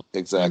in exactly. the world. Hmm.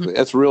 Exactly.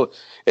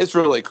 It's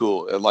really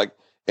cool. And like,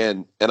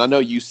 and I know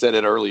you said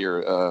it earlier,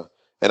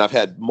 and I've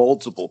had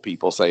multiple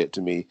people say it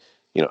to me.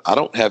 I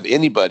don't have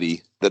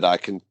anybody that I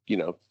can,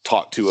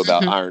 talk to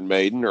about Hmm. Iron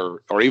Maiden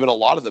or even a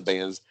lot of the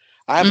bands.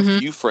 I have a Hmm.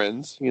 few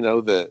friends,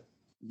 that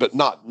but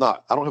not.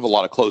 I don't have a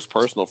lot of close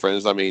personal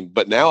friends. I mean,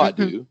 but now I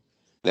Mm-hmm. do.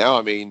 Now,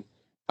 I mean,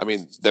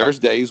 there's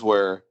days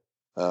where,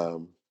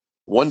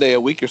 one day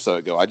a week or so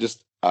ago,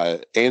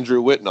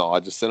 Andrew Whitnall, I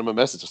just sent him a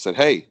message. I said,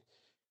 hey,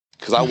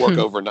 because I work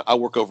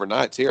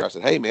overnights here. I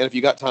said, hey man, if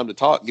you got time to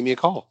talk, give me a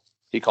call.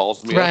 He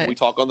calls me up. Right. We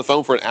talk on the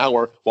phone for an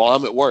hour while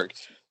I'm at work.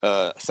 Same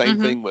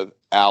Mm-hmm. thing with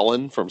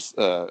Alan from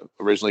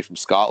originally from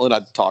Scotland.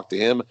 I talk to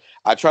him.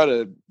 I try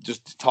to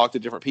just talk to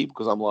different people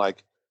because I'm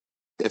like,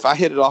 if I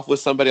hit it off with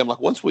somebody, I'm like,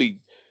 once we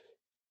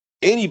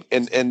and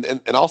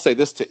I'll say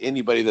this to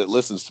anybody that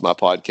listens to my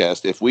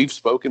podcast: if we've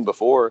spoken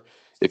before,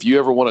 if you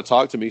ever want to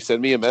talk to me,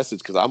 send me a message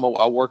because I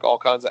work all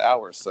kinds of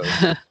hours. So,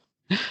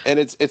 and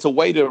it's a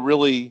way to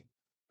really.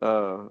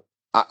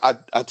 I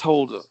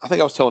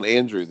think I was telling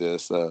Andrew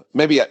this.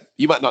 Maybe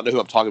you might not know who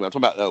I'm talking about.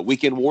 I'm talking about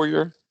Weekend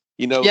Warrior.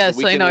 You know, Yes, I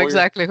Weekend know Warrior?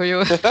 exactly who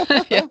you.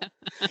 Yeah.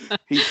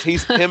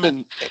 He's him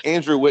and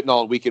Andrew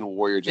Whitnall and Weekend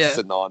Warrior just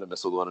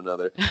synonymous with one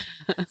another.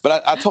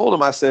 But I told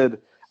him, I said,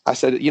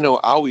 you know,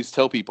 I always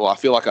tell people I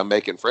feel like I'm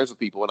making friends with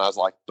people, and I was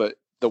like, but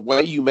the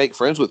way you make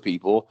friends with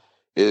people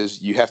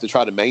is you have to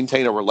try to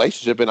maintain a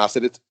relationship. And I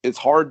said it's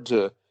hard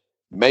to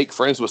make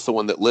friends with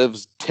someone that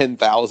lives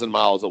 10,000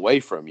 miles away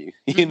from you.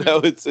 You know,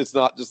 it's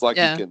not just like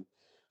you can.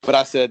 But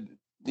I said,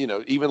 you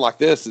know, even like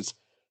this,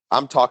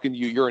 I'm talking to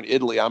you. You're in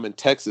Italy. I'm in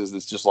Texas.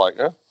 It's just like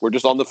we're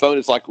just on the phone.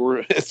 It's like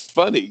it's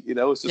funny. You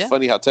know, it's just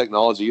funny how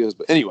technology is.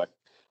 But anyway,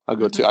 I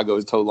go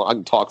total. I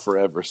can talk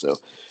forever. So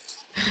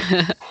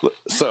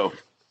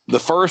the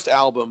first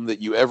album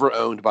that you ever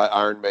owned by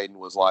Iron Maiden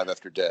was Live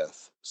After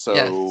Death.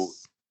 So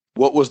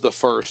what was the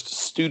first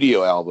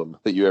studio album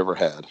that you ever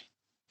had?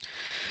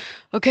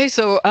 Okay,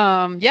 so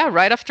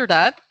right after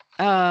that,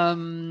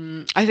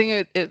 I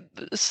think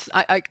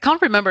I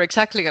can't remember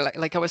exactly,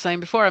 like I was saying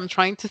before. I'm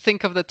trying to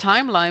think of the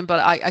timeline, but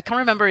I can't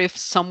remember if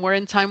Somewhere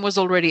in Time was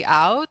already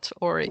out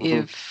or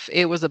if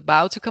it was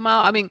about to come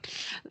out. I mean,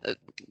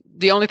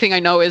 the only thing I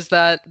know is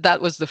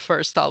that was the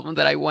first album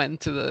that I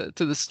went to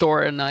the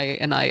store and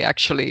I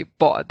actually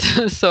bought.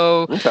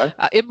 So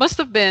it must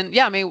have been,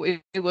 I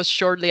mean, it was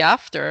shortly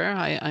after.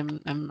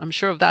 I'm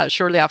sure of that.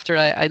 Shortly after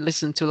I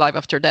listened to Live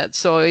After Death.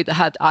 So it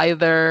had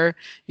either,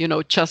 you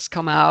know, just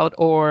come out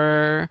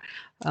or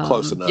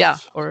close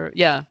enough. So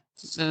yeah.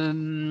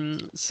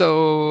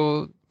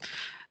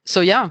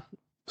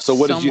 So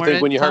what did you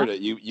think when you heard it?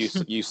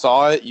 You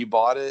saw it, you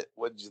bought it.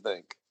 What did you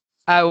think?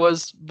 I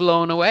was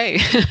blown away.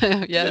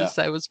 Yes,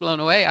 I was blown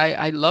away.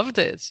 I loved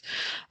it.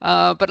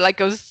 But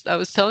like I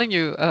was telling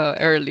you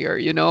earlier,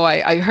 you know,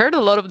 I heard a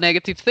lot of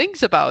negative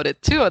things about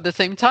it too at the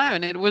same time.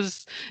 And it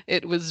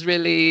was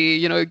really,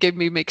 you know, it gave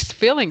me mixed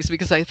feelings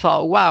because I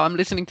thought, wow, I'm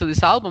listening to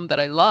this album that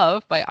I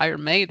love by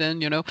Iron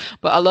Maiden, you know,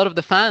 but a lot of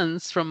the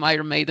fans from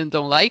Iron Maiden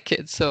don't like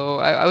it. So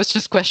I was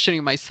just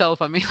questioning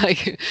myself. I mean,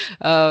 like,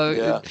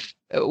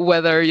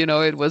 whether, you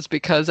know, it was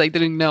because I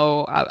didn't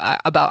know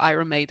about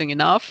Iron Maiden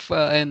enough,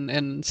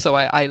 and so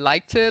I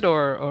liked it,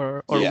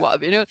 or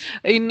what, you know,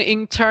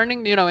 in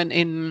turning, you know,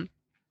 in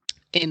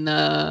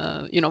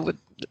you know,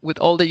 with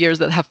all the years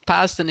that have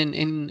passed, and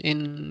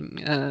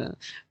in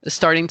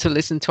starting to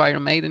listen to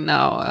Iron Maiden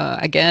now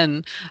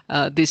again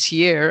this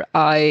year,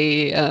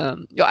 I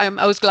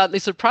was gladly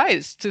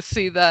surprised to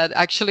see that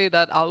actually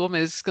that album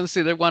is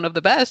considered one of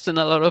the best, and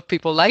a lot of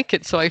people like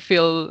it. So I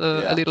feel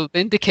a little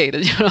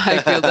vindicated. You know, I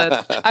feel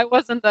that I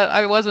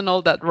wasn't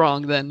all that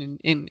wrong then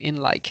in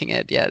liking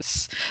it.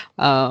 Yes,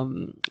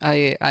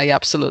 I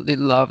absolutely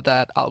love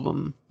that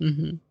album.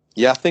 Mm-hmm.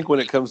 Yeah, I think when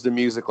it comes to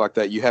music like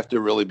that, you have to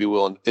really be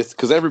willing. It's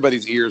because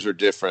everybody's ears are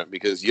different.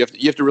 Because you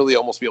have to really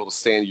almost be able to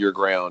stand your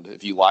ground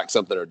if you like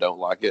something or don't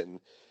like it,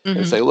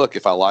 and say, look,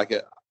 if I like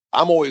it,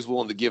 I'm always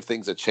willing to give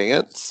things a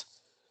chance.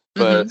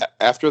 But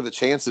after the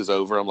chance is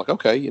over, I'm like,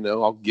 okay, you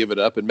know, I'll give it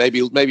up, and maybe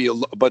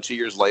a bunch of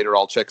years later,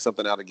 I'll check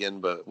something out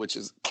again. But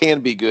can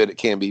be good, it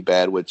can be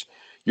bad, which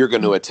you're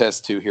going to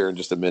attest to here in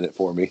just a minute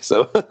for me.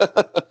 So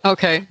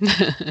okay.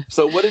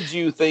 So what did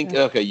you think?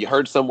 Okay, you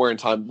heard Somewhere in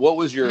Time. What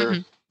was your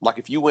like,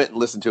 if you went and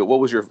listened to it, what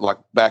was your, like,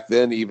 back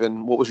then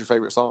even, what was your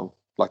favorite song?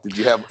 Like, did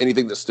you have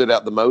anything that stood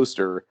out the most,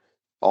 or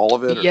all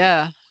of it? Or?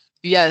 Yeah.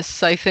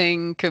 Yes, I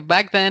think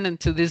back then and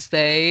to this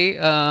day,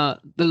 The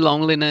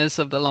Loneliness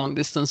of the Long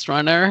Distance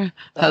Runner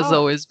has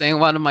always been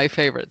one of my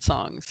favorite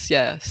songs.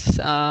 Yes.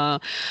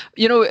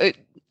 You know,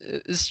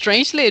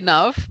 strangely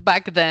enough,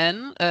 back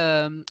then,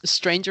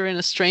 Stranger in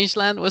a Strange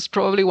Land was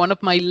probably one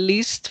of my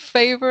least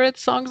favorite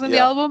songs in the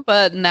album,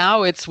 but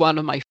now it's one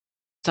of my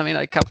I mean,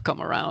 like, I've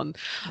come around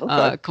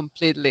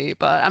completely,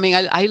 but I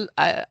mean,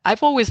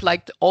 I've always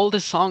liked all the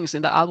songs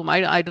in the album.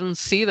 I don't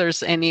see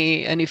there's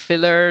any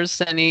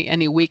fillers,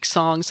 any weak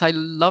songs. I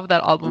love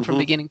that album from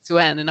beginning to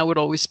end, and I would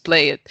always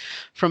play it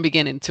from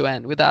beginning to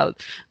end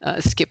without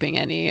skipping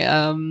any.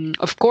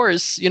 Of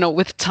course, you know,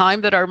 with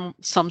time, there are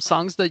some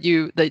songs that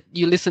you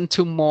listen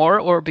to more,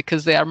 or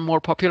because they are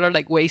more popular,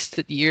 like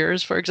Wasted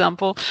Years, for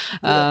example.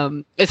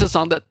 It's a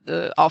song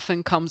that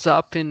often comes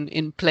up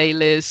in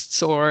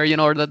playlists, or, you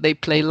know, or that they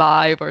play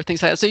live or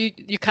things like that. So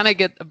you kind of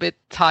get a bit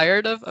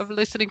tired of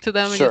listening to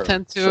them, and you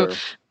tend to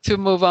to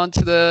move on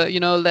to the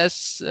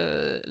less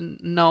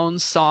known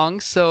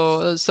songs.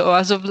 So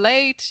as of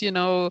late,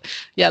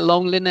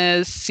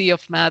 Loneliness, Sea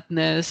of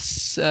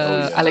Madness,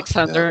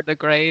 Alexander the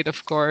Great,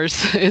 of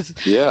course,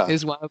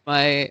 is one of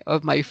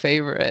my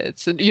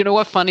favorites. And you know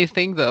what? Funny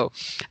thing though,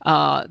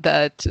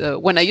 that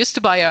when I used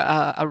to buy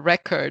a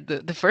record,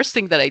 the first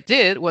thing that I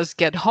did was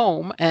get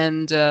home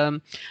and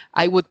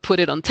I would put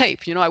it on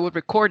tape. I would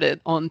record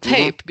it on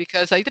tape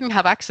because I didn't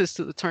have access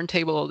to the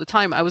turntable all the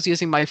time. I was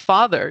using my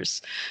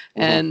father's.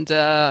 And,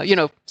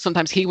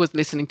 sometimes he was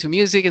listening to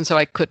music and so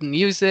I couldn't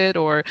use it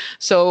or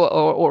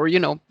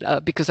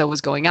because I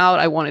was going out,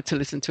 I wanted to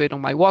listen to it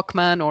on my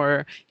Walkman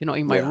or,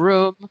 in my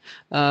room.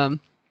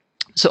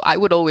 So I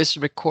would always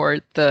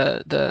record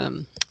the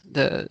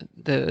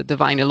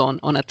vinyl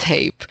on a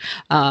tape,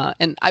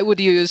 and I would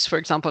use, for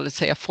example, let's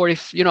say a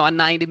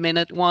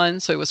 90-minute one,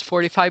 so it was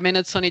 45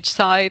 minutes on each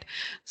side.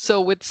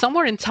 So with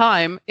Somewhere in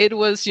Time, it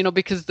was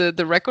because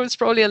the record's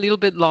probably a little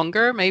bit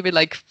longer, maybe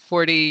like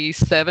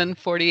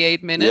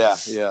 48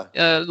 minutes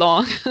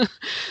long.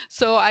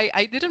 So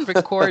I didn't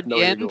record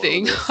the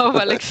ending of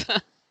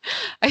Alexander.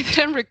 I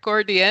didn't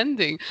record the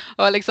ending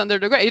of Alexander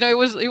the Great. It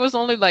was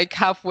only like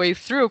halfway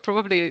through,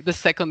 probably the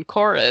second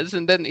chorus,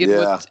 and then it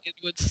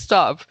would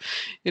stop.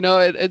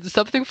 It's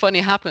something funny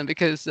happened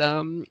because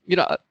I'm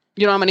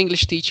an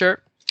English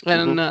teacher.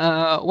 And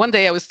one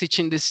day I was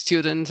teaching this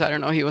student. I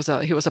don't know. He was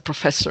a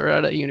professor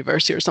at a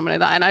university or something like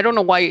that. And I don't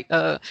know why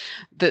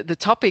the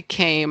topic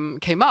came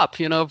up,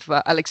 of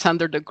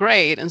Alexander the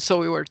Great. And so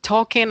we were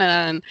talking,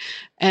 and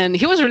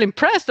he was really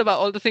impressed about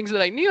all the things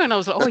that I knew. And I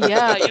was like, oh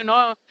yeah,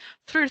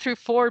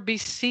 334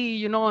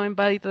 BC, and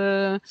by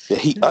the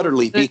he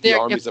utterly beat the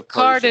armies of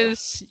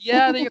Persia.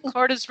 The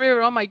Eucrates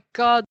River. Oh my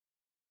God.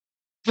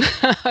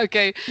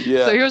 Okay.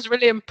 Yeah. So he was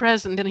really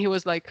impressed, and then he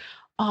was like,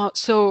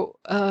 but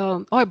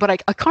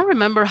I can't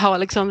remember how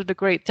Alexander the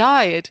Great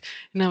died.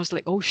 And I was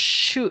like, oh,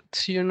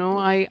 shoot,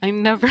 I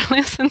never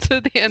listened to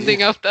the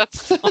ending of that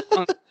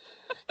song.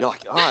 You're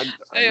like, I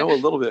know a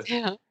little bit.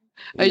 Yeah,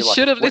 I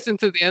should have listened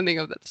to the ending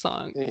of that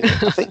song.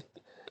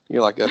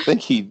 Yeah, I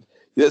think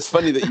it's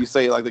funny that you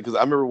say it like that, because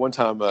I remember one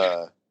time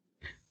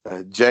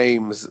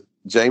James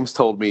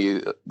told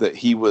me that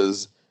he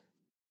was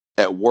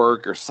at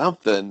work or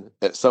something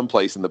at some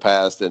place in the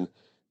past, and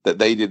that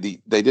they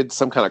did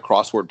some kind of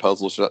crossword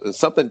puzzle.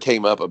 Something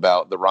came up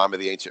about the Rime of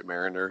the Ancient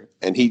Mariner,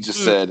 and he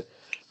just said,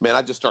 "Man,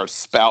 I just started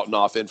spouting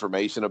off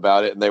information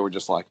about it," and they were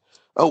just like,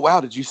 "Oh wow,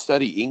 did you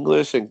study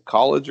English in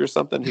college or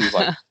something?" He was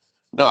like,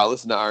 "No, I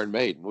listened to Iron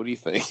Maiden. What do you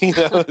think?"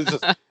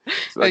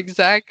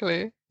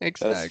 Exactly. I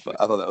thought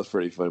that was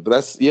pretty funny. But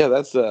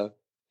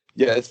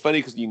it's funny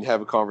because you can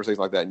have a conversation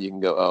like that, and you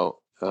can go,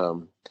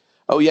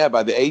 "Oh yeah,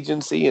 by the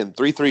agency in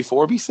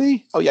 334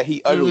 BC. Oh yeah,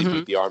 he utterly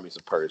beat the armies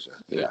of Persia."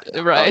 Yeah,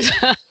 right.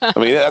 I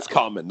mean, that's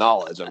common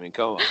knowledge. I mean,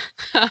 come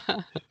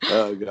on.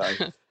 Oh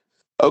god.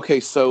 Okay,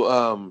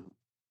 so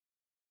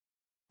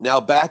now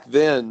back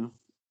then,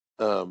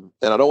 and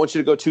I don't want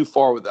you to go too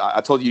far with.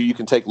 I told you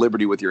can take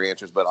liberty with your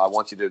answers, but I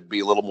want you to be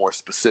a little more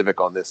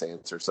specific on this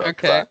answer. So,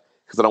 okay,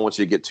 because I don't want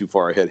you to get too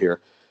far ahead here.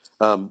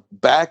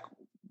 Back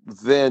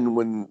then,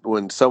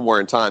 when Somewhere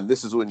in Time,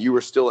 this is when you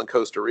were still in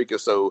Costa Rica,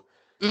 so.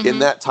 In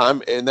that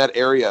time, in that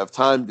area of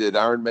time, did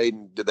Iron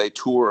Maiden, did they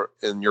tour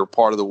in your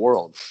part of the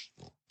world?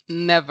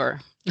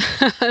 Never.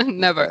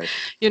 Never. Okay.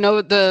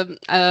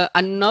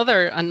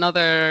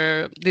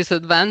 Another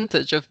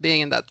disadvantage of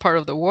being in that part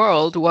of the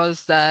world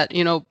was that,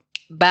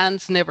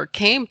 bands never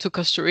came to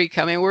Costa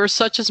Rica. I mean, we're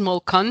such a small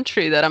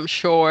country that I'm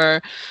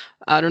sure,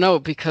 I don't know,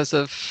 because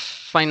of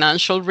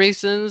financial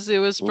reasons, it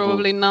was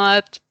probably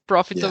not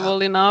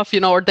profitable enough,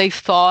 or they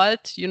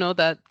thought,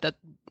 that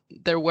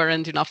there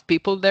weren't enough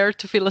people there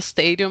to fill a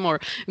stadium, or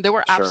they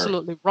were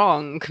absolutely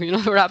wrong. They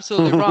were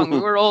absolutely wrong. We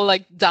were all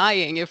like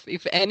dying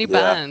if any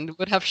band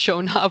would have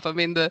shown up. I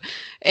mean,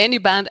 any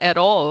band at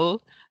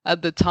all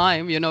at the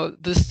time,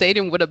 the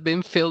stadium would have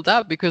been filled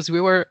up because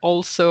we were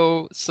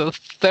also so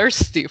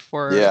thirsty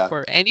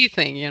for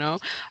anything,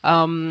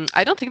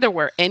 I don't think there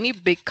were any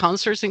big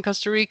concerts in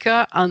Costa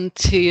Rica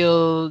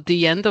until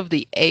the end of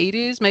the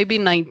 80s, maybe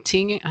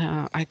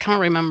I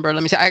can't remember.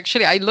 Let me see.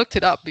 Actually, I looked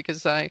it up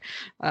because I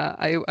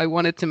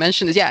wanted to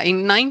mention this. Yeah,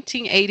 in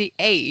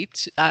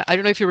 1988, I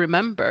don't know if you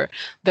remember,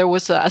 there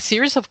was a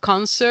series of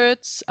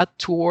concerts, a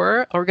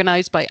tour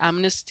organized by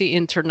Amnesty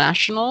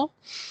International.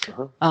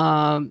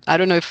 I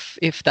don't know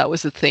if that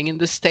was a thing in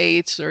the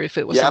States or if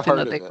it was something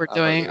that they were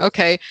doing.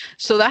 Okay,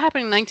 so that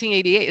happened in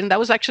 1988, and that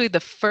was actually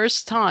the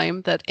first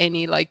time that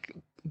any like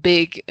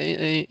big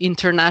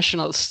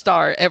international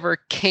star ever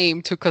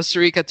came to Costa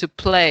Rica to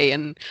play.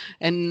 And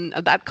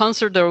at that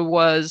concert there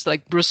was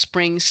like Bruce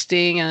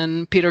Springsteen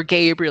and Peter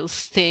Gabriel,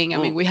 Sting. I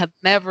mean, we had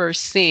never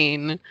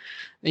seen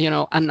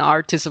an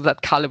artist of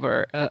that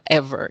caliber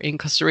ever in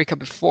Costa Rica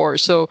before.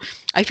 So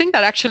I think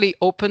that actually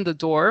opened the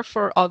door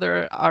for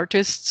other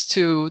artists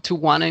to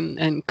want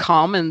and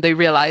come, and they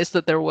realized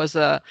that there was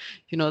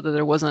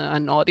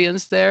an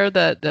audience there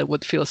that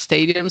would fill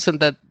stadiums and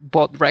that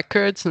bought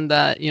records and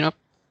that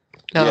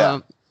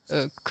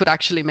could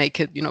actually make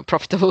it,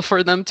 profitable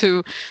for them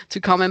to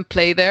come and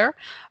play there.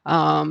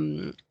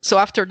 So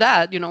after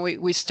that,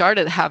 we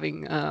started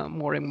having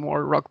more and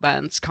more rock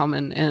bands come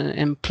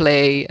and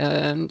play.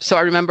 So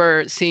I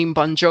remember seeing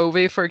Bon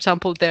Jovi, for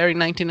example, there in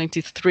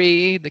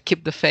 1993, the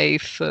Keep the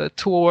Faith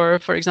tour,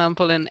 for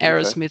example, and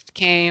Aerosmith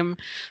came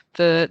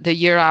the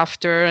year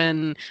after,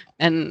 and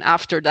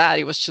after that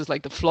it was just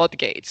like the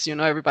floodgates.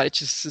 Everybody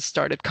just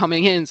started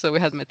coming in. So we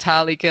had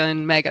Metallica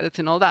and Megadeth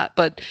and all that,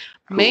 but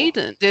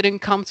Maiden didn't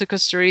come to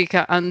Costa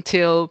Rica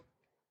until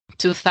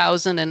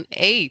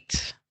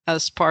 2008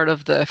 as part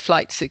of the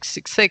Flight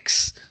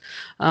 666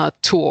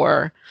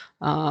 tour.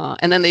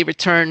 And then they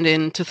returned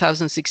in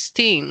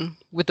 2016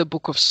 with the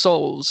Book of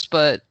Souls.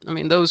 But I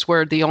mean, those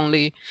were the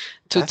only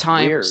two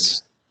times. Weird.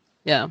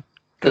 Yeah.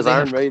 Because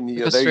Iron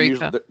Maiden,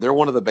 they're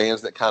one of the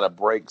bands that kind of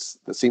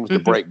seems to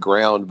break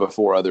ground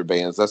before other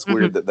bands. That's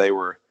weird that they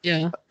were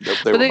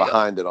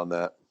behind it on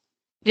that.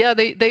 Yeah,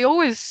 they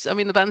always, I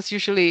mean, the bands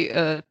usually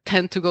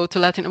tend to go to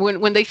Latin.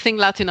 When they think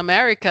Latin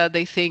America,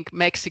 they think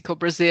Mexico,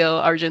 Brazil,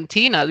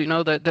 Argentina,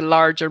 the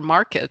larger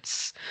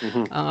markets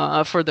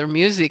for their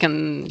music.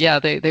 And yeah,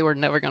 they were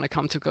never going to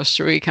come to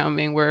Costa Rica. I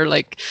mean, we're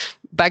like,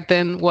 back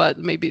then,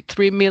 maybe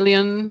 3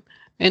 million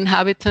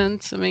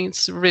inhabitants. I mean,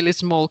 it's a really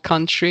small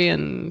country,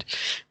 and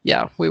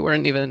yeah, we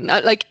weren't even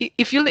like,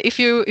 if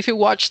you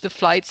watch the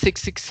Flight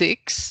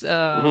 666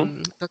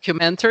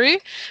 documentary,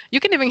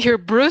 you can even hear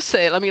Bruce.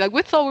 I mean, like,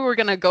 we thought we were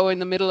gonna go in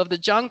the middle of the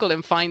jungle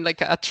and find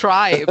like a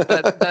tribe,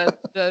 but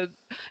it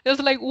was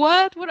like,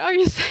 what are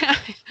you saying?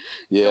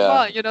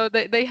 Yeah. Come on,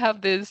 they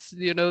have this,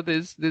 this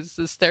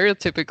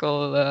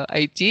stereotypical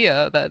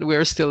idea that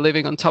we're still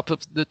living on top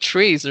of the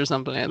trees or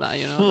something like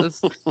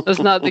that. That's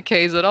not the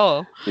case at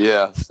all.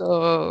 Yeah.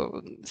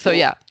 So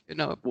yeah,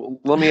 Well,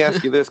 let me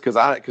ask you this,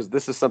 because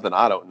this is something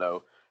I don't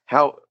know.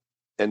 I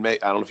don't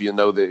know if you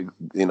know the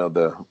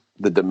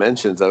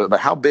dimensions of it, but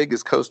how big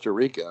is Costa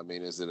Rica? I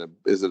mean,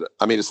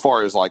 I mean, as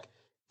far as like,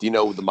 do you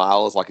know the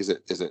miles? Like, is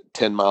it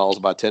 10 miles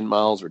by 10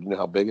 miles, or do you know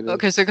how big it is?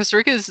 Okay, so Costa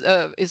Rica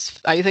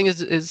is I think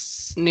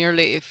is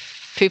nearly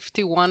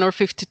 51 or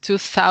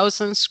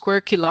 52,000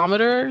 square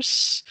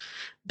kilometers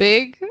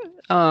big.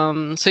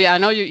 So yeah, I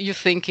know you're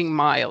thinking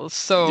miles.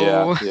 So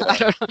yeah.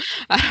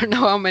 I don't know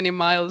how many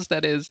miles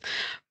that is,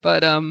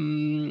 but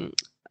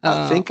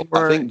I think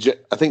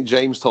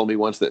James told me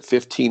once that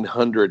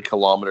 1,500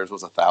 kilometers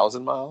was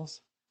 1,000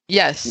 miles.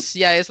 Yes,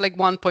 yeah, it's like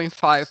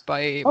 1.5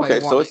 by okay, by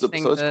so one. it's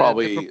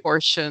probably the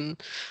proportion.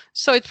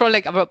 So it's probably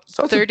like about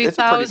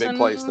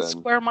 30,000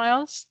 square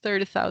miles.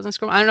 30,000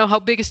 square. I don't know, how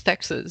big is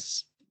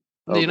Texas.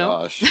 Do you know?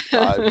 Gosh,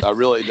 I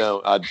really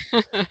don't.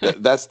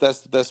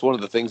 That's one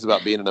of the things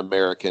about being an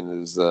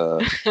American is,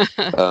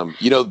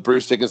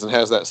 Bruce Dickinson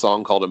has that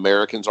song called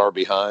 "Americans Are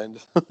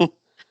Behind."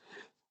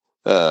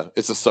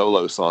 It's a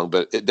solo song,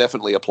 but it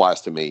definitely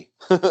applies to me.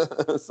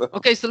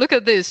 Okay, so look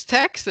at this.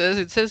 Texas,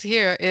 it says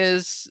here,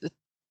 is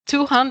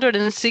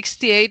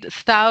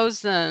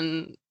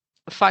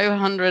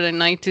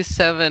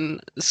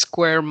 268,597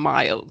 square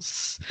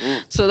miles.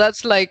 So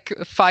that's like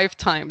 5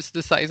 times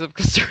the size of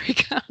Costa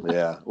Rica.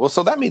 Yeah. Well,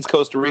 so that means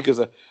Costa Rica is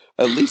at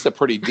least a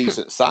pretty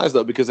decent size,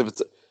 though, because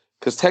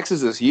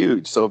Texas is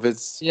huge. So if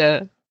it's,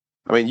 I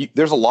mean,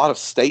 there's a lot of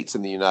states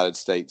in the United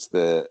States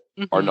that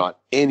are not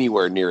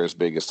anywhere near as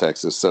big as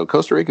Texas. So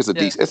Costa Rica is a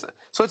decent.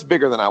 So it's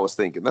bigger than I was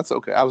thinking. That's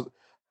okay.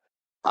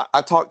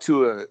 I talked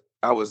to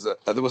there was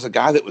a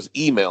guy that was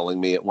emailing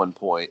me at one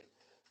point,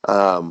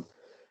 and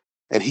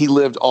he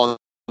lived on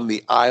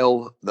the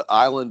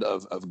island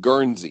of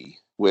Guernsey,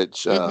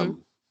 which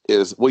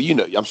is, well,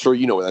 I'm sure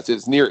you know where that's.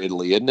 It's near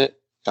Italy, isn't it?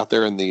 Out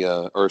there in the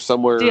or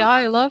somewhere. The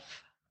Isle of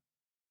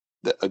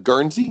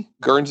Guernsey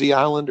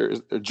Island or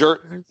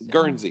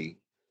Guernsey.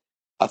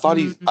 I thought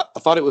I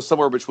thought it was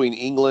somewhere between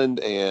England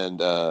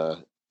and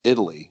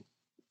Italy.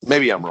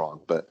 Maybe I'm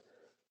wrong, but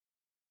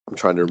I'm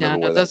trying to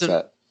remember where that's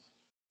at.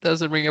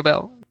 Doesn't ring a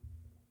bell.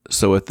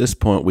 So at this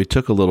point, we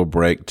took a little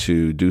break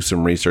to do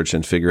some research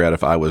and figure out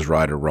if I was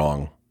right or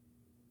wrong.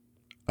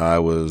 I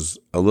was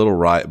a little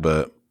right,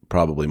 but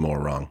probably more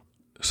wrong.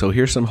 So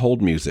here's some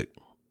hold music.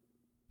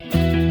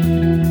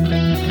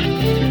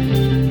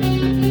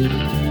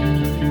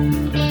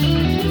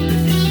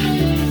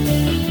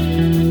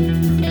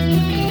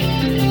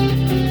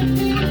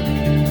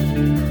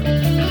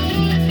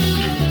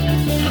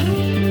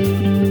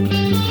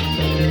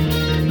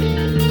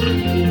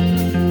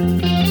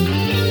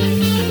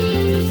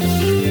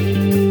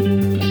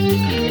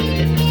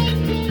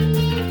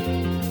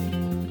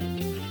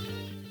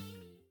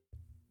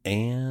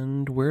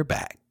 And we're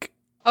back.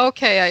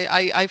 Okay,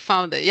 I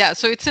found it. Yeah,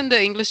 so it's in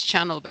the English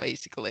Channel,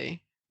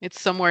 basically. It's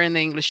somewhere in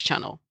the English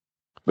Channel.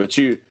 But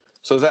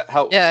so is that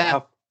how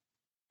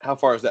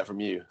far is that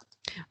from you?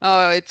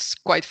 Oh, it's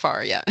quite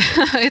far. Yeah,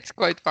 it's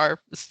quite far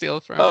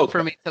still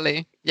from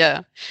Italy.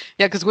 Yeah,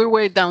 because we're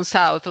way down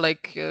south,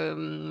 like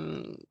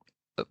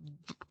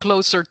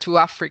closer to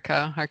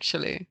Africa,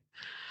 actually.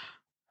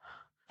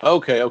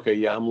 Okay,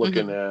 yeah, I'm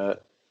looking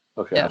at.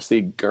 Okay, I Yeah.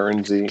 see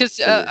Guernsey.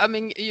 Because I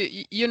mean,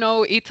 you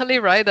know Italy,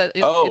 right? That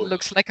it Oh,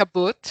 looks like a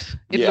boot.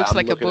 It yeah, looks I'm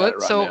like a looking at it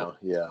boot. right So now.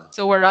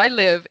 Yeah. where I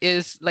live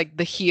is like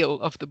the heel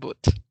of the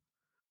boot,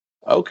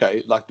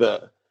 Okay, like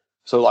the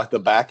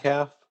back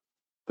half,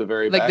 the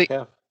very like back the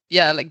half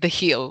yeah, like the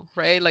heel,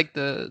 right? Like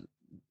the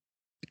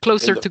in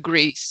closer the. to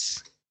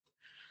Greece.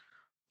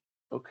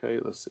 Okay,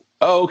 let's see.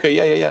 Oh, okay,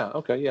 yeah.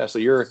 Okay, yeah. So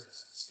you're,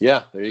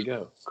 yeah. There you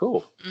go.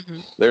 Cool. Hmm.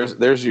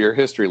 There's your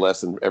history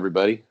lesson,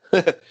 everybody.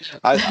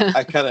 I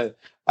Yeah. kind of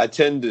I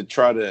tend to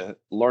try to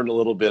learn a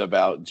little bit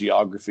about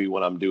geography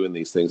when I'm doing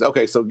these things.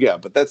 Okay, so yeah,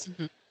 but that's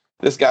Mhm.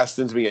 this guy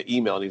sends me an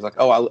email and he's like,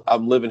 "Oh,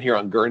 I'm living here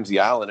on Guernsey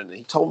Island," and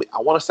he told me, I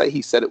want to say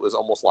he said it was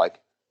almost like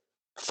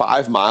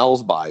 5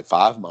 miles by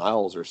 5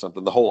 miles or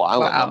something, the whole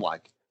island. I'm Wow.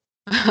 like,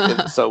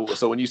 and so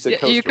when you said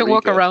Yeah, you Costa can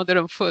walk Rica, around it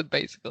on foot,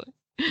 basically.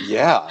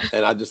 yeah,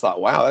 and I just thought,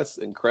 wow, that's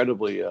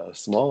incredibly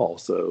small.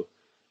 So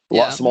a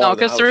lot Yeah. smaller No,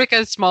 than I Costa was. Rica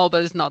is small,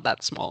 but it's not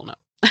that small, no.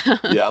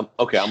 Yeah,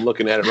 okay, I'm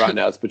looking at it right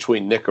now. It's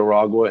between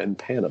Nicaragua and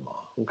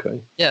Panama.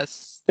 Okay,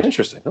 Yes.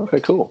 interesting. Okay,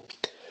 cool.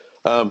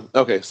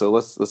 Okay, so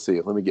let's see.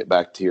 Let me get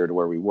back to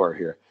where we were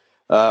here.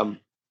 Um,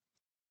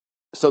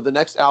 so the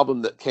next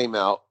album that came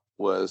out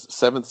was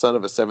Seventh Son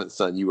of a Seventh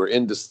Son. You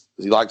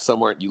liked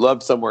somewhere, you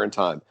loved Somewhere in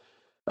Time.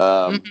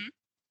 Um, Mhm.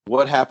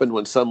 what happened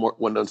when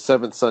the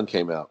Seventh Son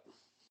came out?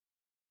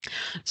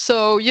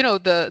 So, you know,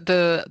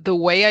 the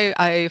way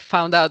I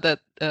found out that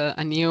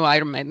a new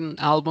Iron Maiden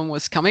album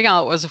was coming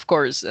out was, of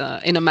course,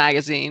 in a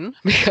magazine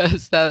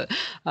because Yeah.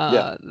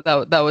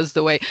 that was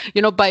the way.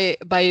 You know, by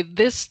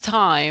this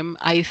time,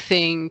 I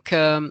think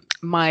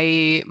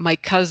my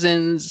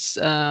cousins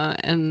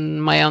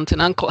and my aunt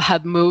and uncle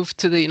had moved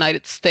to the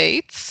United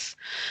States,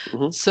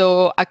 Hmm.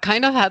 so I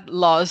kind of had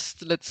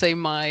lost, let's say,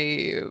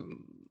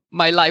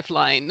 my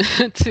lifeline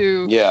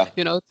to Yeah.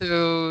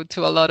 to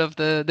a lot of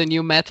the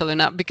new metal and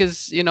that,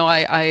 because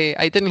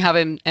I didn't have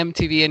an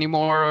MTV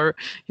anymore, or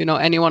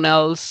anyone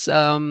else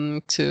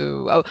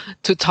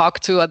to talk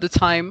to at the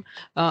time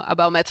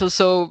about metal.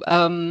 So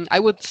I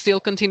would still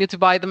continue to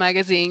buy the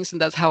magazines, and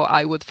that's how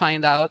I would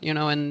find out,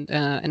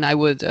 and I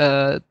would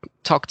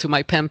talk to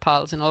my pen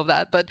pals and all of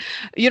that. But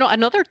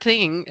another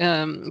thing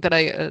that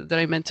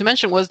I meant to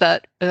mention was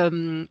that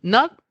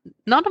not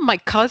none of my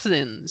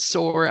cousins,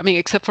 or I mean,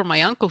 except for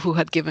my uncle who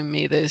had given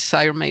me this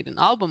Iron Maiden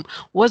album,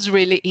 was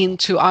really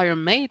into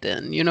Iron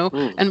Maiden,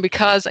 Mm. and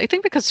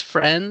because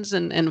friends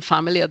and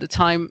family at the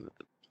time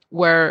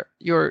were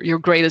your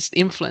greatest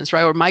influence,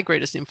 right? Or my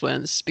greatest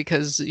influence,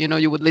 because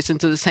you would listen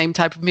to the same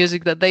type of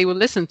music that they would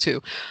listen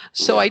to.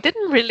 So Yeah. I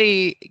didn't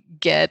really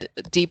get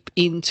deep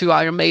into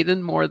Iron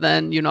Maiden more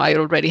than I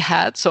already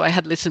had. So I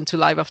had listened to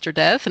Live After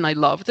Death and I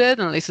loved it,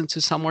 and I listened to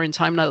Somewhere in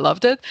Time and I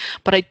loved it,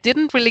 but I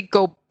didn't really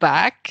go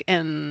back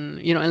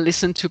and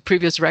listen to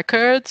previous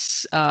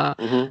records.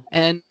 Hmm.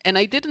 And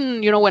I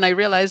didn't, when I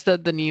realized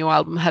that the new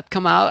album had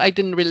come out, I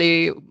didn't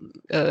really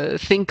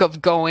think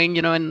of going,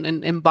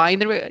 and buying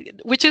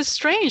which is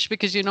strange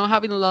because,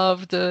 having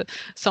loved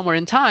Somewhere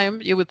in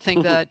Time, you would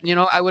think that,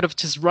 I would have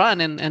just run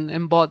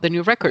and bought the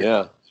new record.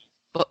 Yeah.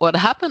 But what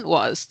happened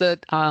was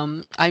that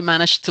I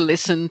managed to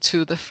listen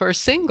to the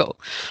first single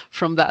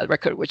from that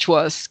record, which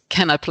was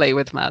 "Can I Play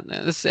with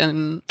Madness?"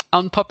 And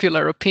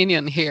unpopular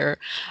opinion here,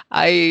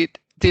 I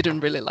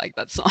didn't really like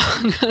that song.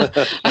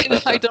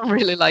 I don't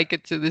really like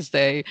it to this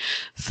day.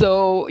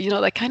 So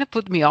that kind of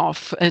put me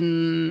off,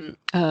 and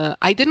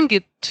I didn't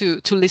get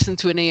to listen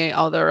to any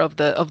other of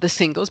the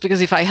singles,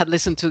 because if I had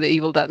listened to "The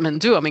Evil That Men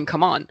Do," I mean,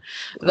 come on,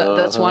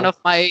 that's one Uh-huh.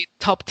 of my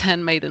top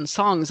 10 Maiden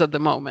songs at the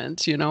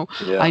moment. I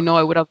Yeah. know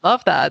I would have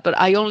loved that, but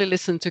I only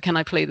listened to "Can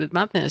I Play with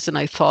Madness?" and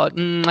I thought,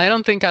 I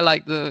don't think I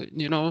like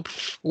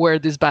where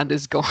this band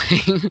is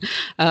going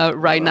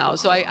right now.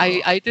 So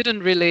I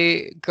didn't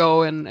really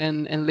go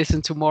and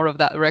listen to more of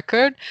that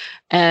record.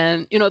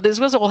 And this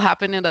was all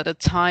happening at a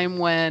time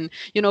when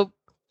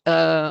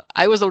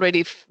I was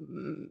already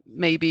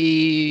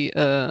maybe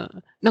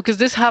no, because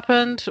this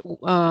happened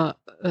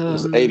It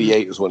was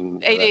 88 is when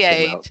that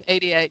came out.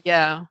 88,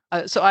 yeah.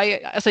 So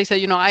as I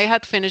said, I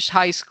had finished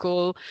high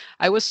school.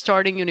 I was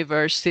starting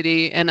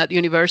university, and at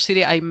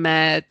university I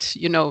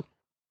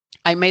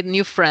made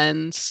new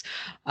friends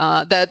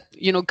that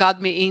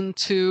got me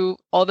into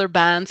other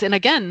bands, and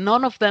again,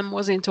 none of them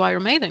was into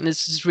Iron Maiden.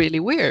 This is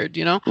really weird.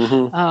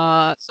 Hmm.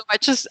 So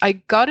I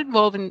got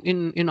involved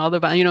in other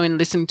bands, in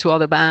listening to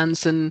other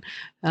bands, and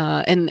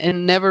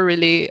never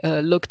really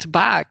looked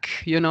back.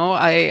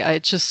 I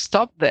just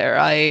stopped there.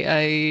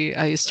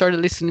 I started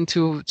listening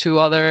to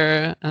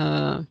other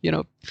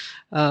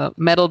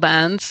metal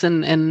bands,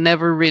 and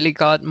never really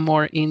got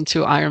more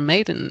into Iron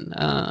Maiden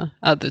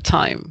at the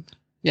time.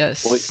 Well,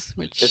 Yes, it's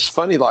which.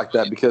 funny like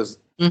that because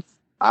Mm.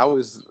 I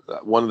was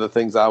one of the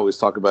things I always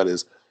talk about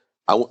is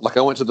I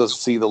went to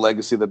see the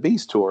Legacy of the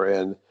Beast tour,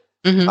 and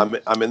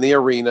Mhm. I'm in the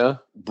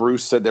arena.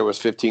 Bruce said there was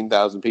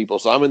 15,000 people,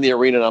 so I'm in the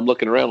arena and I'm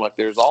looking around like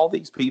there's all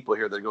these people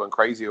here that are going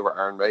crazy over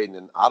Iron Maiden,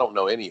 and I don't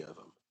know any of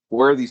them.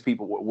 Where are these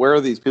people? Where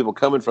are these people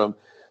coming from?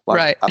 Like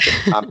Right.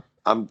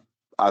 I'm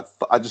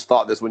I just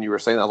thought this when you were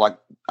saying that. I was like,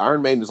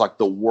 Iron Maiden is like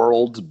the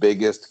world's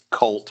biggest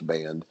cult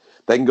band.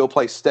 They can go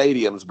play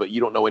stadiums, but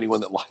you don't know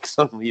anyone that likes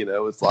them. You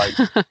know, it's like,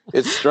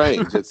 it's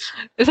strange. It's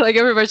like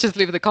everybody just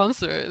leaves the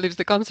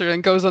concert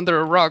and goes under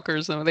a rock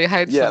or something. They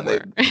hide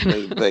somewhere.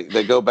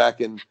 They go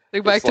back and they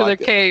go back to their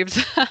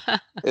caves.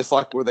 It's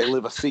like where they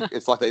live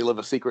it's like they live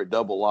a secret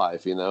double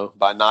life, you know,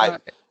 by night.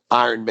 Right.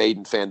 Iron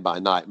Maiden fan by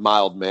night,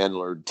 mild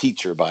mannered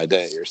teacher by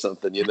day, or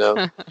something, you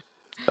know.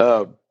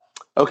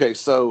 Okay,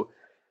 so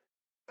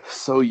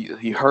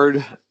you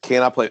heard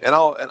 "Can I Play?" and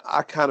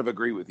I kind of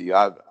agree with you.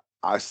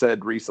 I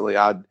said recently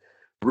I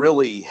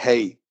really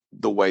hate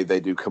the way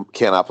they do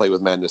 "Can I Play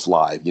with Madness"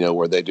 live. You know,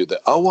 where they do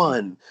the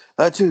 1,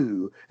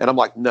 2, and I'm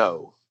like,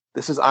 no,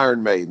 this is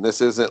Iron Maiden.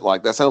 This isn't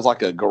like that. Sounds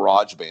like a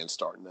garage band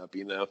starting up,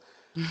 you know.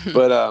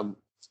 But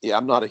yeah,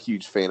 I'm not a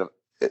huge fan of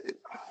it.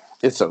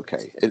 It's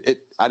okay.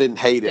 I didn't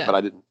hate it,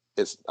 but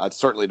I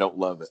certainly don't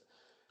love it.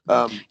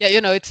 Yeah, you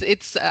know,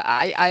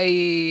 I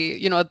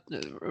you know,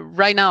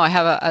 right now I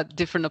have a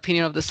different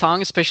opinion of the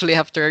song, especially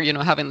after, you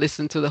know, having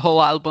listened to the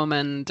whole album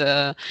and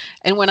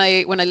when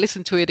I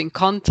listen to it in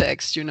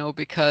context, you know,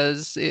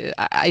 because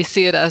I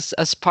see it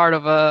as part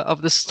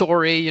of the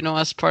story, you know,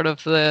 as part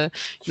of the,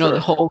 you know,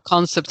 the whole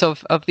concept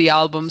of the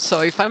album.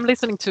 So if I'm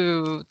listening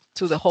to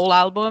the whole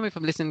album, if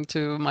I'm listening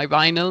to my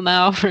vinyl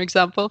now, for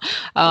example,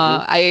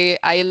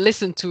 I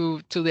listen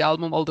to the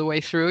album all the way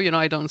through. You know,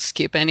 I don't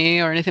skip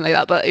any or anything like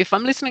that. But if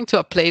I'm listening to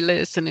a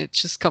playlist and it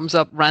just comes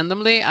up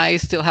randomly, I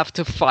still have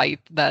to fight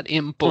that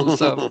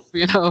impulse of,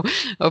 you know,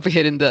 of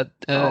hitting that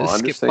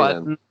skip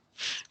button.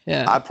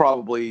 Yeah, I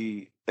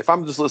probably, if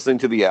I'm just listening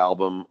to the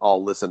album,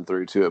 I'll listen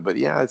through to it. But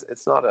yeah,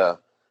 it's not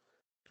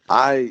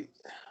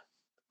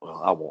well,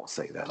 I won't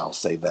say that. I'll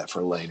save that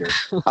for later.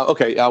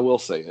 Okay, I will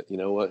say it. You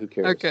know what? Who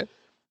cares? Okay.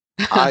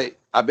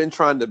 I've been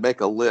trying to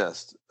make a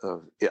list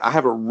of. I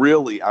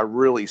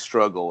really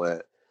struggle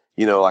at,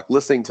 you know, like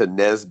listening to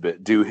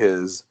Nesbitt do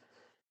his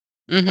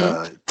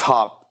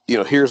top. You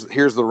know, here's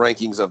the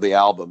rankings of the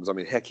albums. I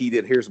mean, heck, he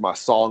did. Here's my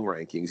song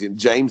rankings, and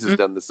James has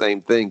done the same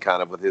thing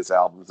kind of with his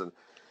albums. And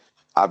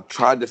I've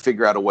tried to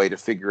figure out a way to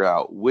figure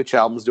out which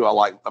albums do I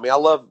like. I mean, I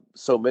love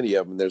so many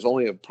of them. There's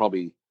only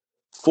probably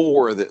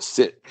 4 that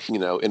sit, you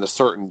know, in a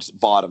certain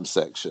bottom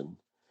section,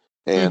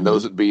 and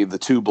those would be the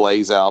 2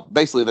 Blaze out,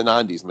 basically the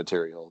 90s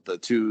material, the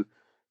 2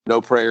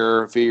 No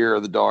Prayer, Fear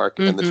of the Dark,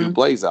 and the 2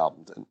 Blaze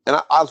albums. And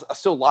I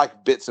still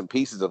like bits and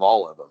pieces of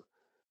all of them,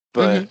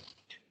 but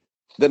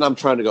then I'm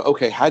trying to go,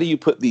 okay, how do you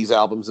put these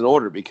albums in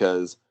order?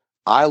 Because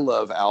I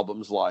love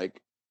albums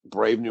like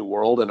Brave New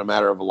World and A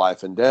Matter of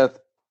Life and Death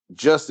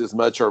just as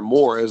much or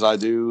more as I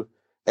do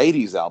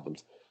 80s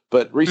albums.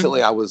 But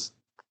recently I was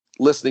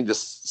listening to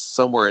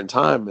Somewhere in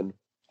Time, and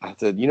I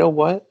said, you know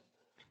what?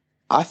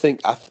 I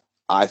think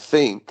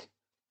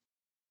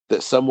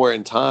that Somewhere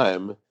in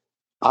Time,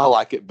 I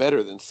like it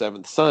better than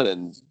Seventh Son.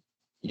 And,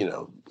 you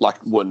know, like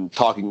when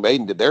Talking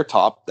Maiden did their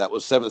top, that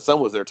was Seventh Son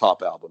was their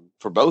top album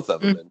for both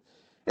of them.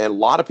 And a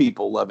lot of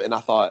people love it. And I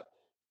thought,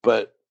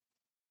 but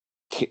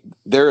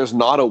there is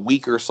not a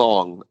weaker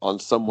song on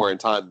Somewhere in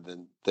Time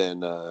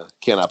than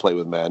Can I Play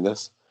with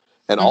Madness?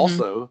 And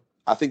also,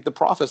 I think The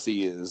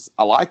Prophecy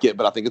I like it,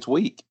 but I think it's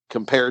weak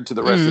compared to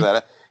the rest of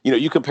that. You know,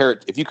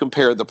 if you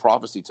compare The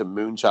Prophecy to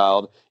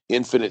Moonchild,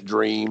 Infinite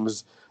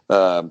Dreams,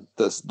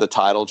 the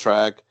title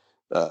track,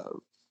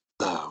 what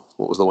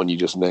was the one you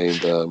just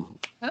named?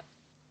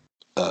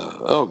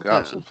 Oh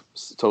gosh,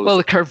 totally. Well,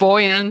 the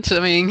Clairvoyant. I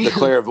mean, the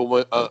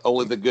Clairvoyant.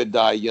 Only the Good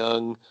Die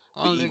Young.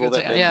 The Evil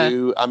That Men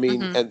Do. I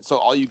mean, and so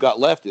all you got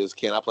left is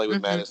Can I Play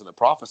with Madness and The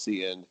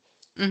Prophecy, and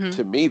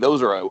to me,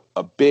 those are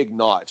a big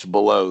notch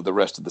below the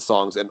rest of the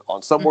songs. And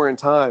on Somewhere in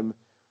Time,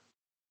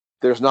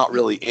 there's not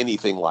really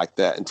anything like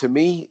that. And to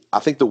me, I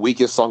think the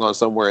weakest song on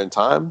Somewhere in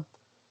Time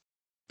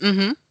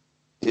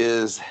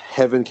is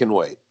Heaven Can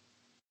Wait.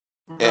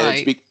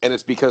 Right. And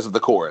it's because of the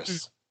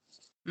chorus.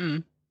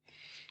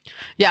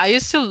 Yeah, I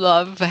used to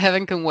love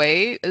Heaven Can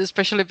Wait,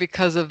 especially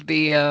because of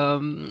the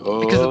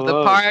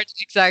part,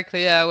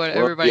 exactly, where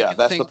everybody can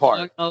that's sing the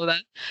part. All of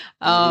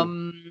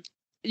that.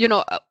 You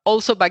know,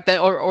 also back then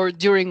or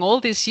during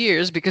all these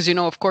years, because, you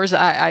know, of course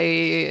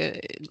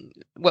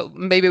well,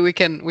 maybe we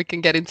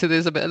can get into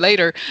this a bit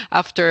later.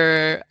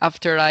 After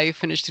I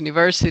finished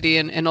university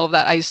and all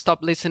that, I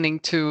stopped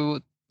listening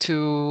to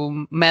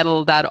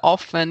metal that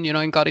often, you know,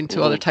 and got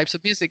into other types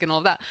of music and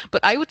all that.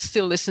 But I would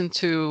still listen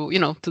to, you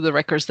know, to the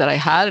records that I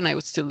had, and I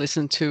would still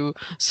listen to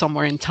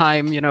Somewhere in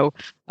Time, you know,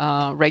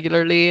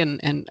 regularly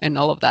and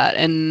all of that.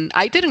 And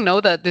I didn't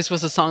know that this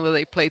was a song that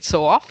they played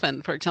so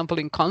often, for example,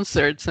 in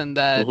concerts, and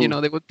that, you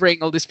know, they would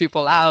bring all these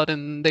people out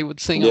and they would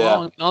sing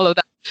along and all of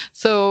that.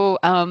 So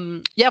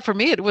for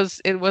me, it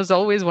was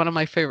always one of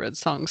my favorite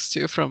songs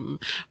too, from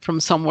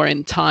Somewhere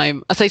in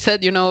Time. As I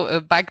said, you know,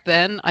 back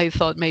then I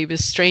thought maybe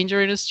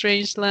Stranger in a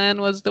Strange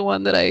Land was the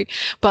one that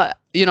but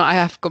you know, I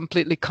have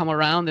completely come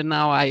around, and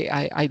now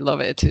I love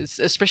it.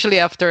 Especially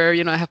after,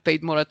 you know, I have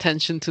paid more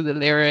attention to the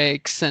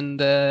lyrics and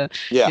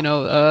you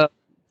know,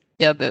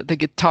 the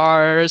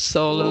guitar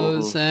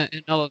solos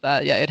and all of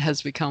that. Yeah, it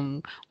has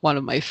become one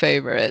of my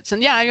favorites.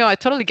 And yeah, I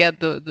totally get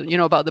the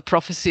about the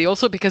Prophecy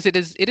also, because it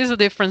is a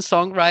different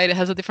song, right? It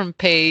has a different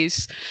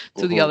pace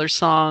to the other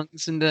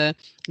songs in the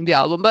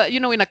album. But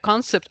in a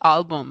concept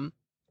album,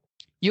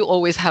 you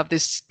always have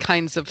these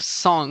kinds of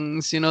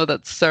songs,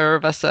 that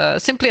serve as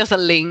simply as a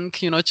link,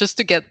 just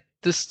to get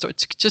the story,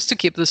 just to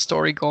keep the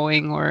story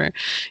going, or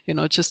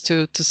just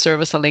to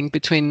serve as a link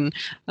between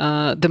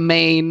the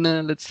main,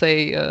 let's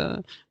say,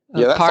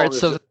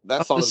 parts of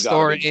that song the has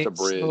story. Got to be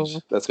just a bridge.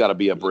 That's got to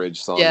be a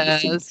bridge song. Yeah,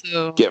 just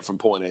to get from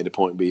point A to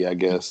point B, I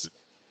guess.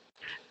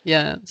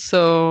 Yeah.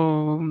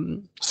 So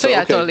yeah, okay.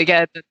 I totally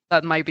get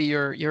that might be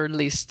your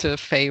least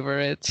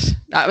favorite.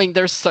 I mean,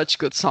 there's such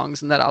good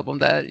songs in that album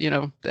that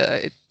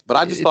but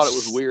I just thought it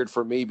was weird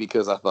for me,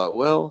 because I thought,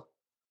 well,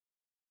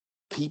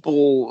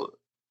 people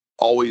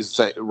always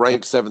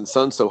rank Seventh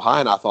Son so high,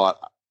 and I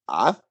thought,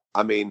 I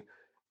mean,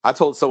 I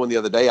told someone the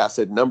other day, I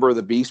said, Number of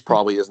the Beast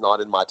probably is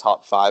not in my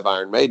top 5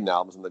 Iron Maiden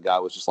albums, and the guy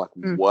was just like,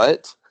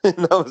 what?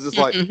 And I was just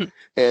like,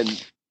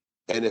 and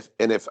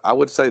if I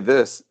would say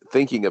this,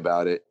 thinking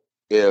about it,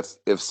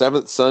 if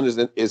Seventh Son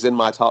is in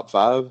my top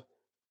 5,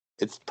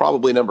 it's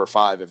probably number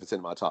 5 if it's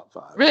in my top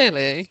 5.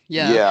 Really?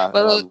 Yeah. Yeah.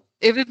 Well,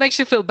 if it makes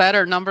you feel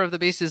better, Number of the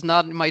Beast is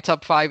not in my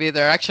top 5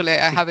 either. Actually,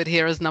 I have it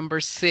here as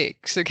number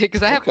 6. Okay,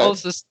 because I have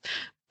also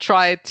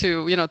tried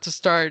to to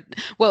start.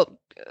 Well,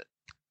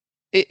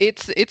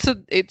 it's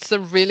a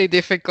really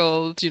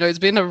difficult, it's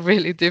been a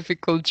really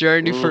difficult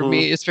journey for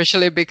me,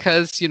 especially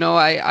because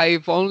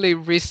I've only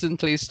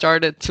recently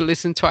started to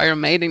listen to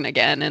Iron Maiden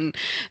again, and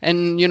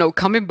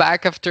coming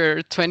back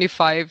after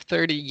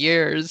 25-30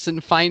 years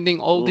and finding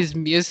all this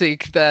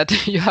music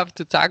that you have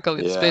to tackle,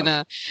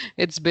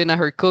 it's been a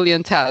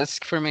Herculean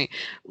task for me.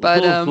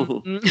 But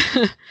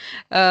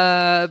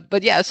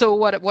but yeah, so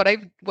what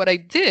I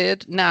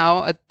did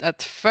now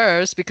at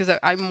first, because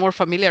I'm more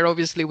familiar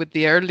obviously with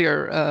the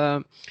earlier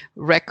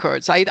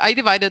records. I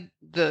divided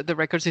the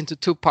records into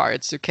 2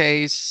 parts.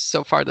 Okay,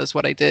 so far that's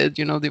what I did.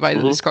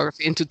 Divided the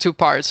discography into 2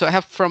 parts. So I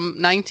have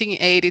from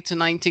 1980 to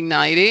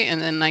 1990,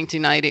 and then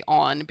 1990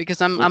 on,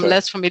 because I'm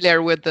less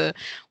familiar with the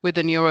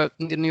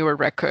newer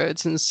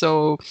records. And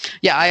so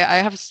yeah, I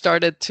have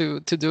started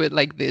to do it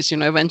like this.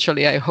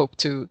 Eventually I hope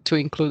to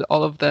include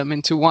all of them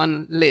into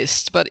one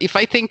list. But if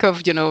I think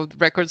of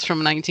records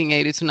from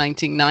 1980 to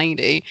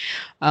 1990,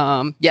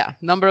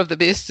 Number of the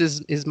Beast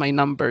is my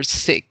number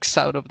 6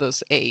 out of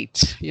those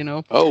 8.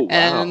 Oh, wow.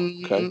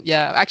 And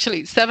yeah,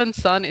 actually, Seventh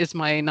Son is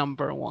my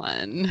number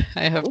 1.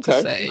 I have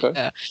to say.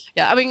 Okay.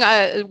 Yeah. I mean,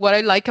 what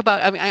I like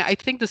about, I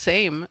think the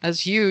same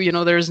as you.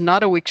 There's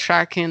not a weak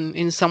track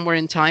in Somewhere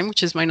in Time,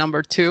 which is my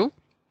number 2.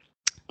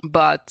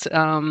 But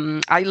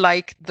I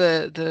like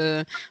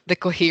the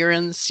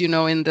coherence, in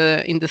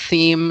the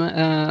theme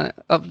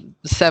of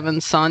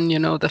Seventh Son.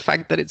 The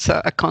fact that it's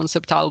a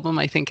concept album.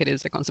 I think it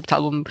is a concept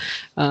album,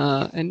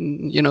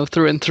 and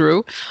through and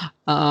through.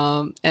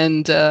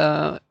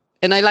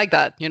 And I like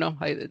that.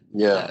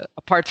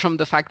 Apart from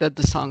the fact that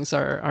the songs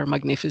are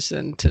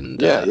magnificent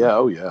and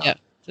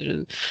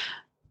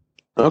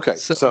Okay,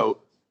 so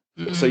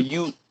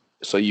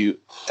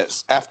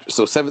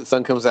Seventh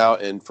Son comes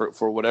out, and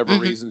for whatever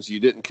reasons you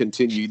didn't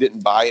continue, you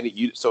didn't buy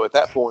any. So at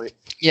that point,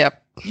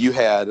 you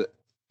had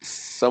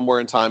Somewhere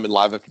in Time and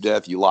Live After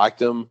Death. You liked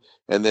them,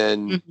 and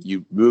then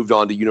you moved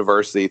on to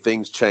university.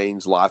 Things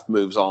changed, life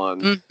moves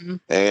on,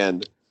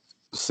 and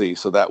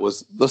so that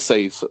was, let's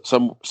say,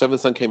 some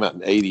Seventh Son came out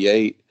in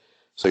 88.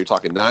 So you're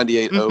talking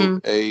 98,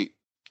 08.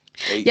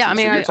 18. Yeah, I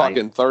mean, so you're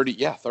talking 30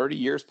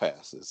 years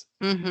passes.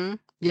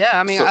 Yeah,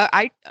 I mean, so,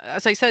 I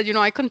as I said,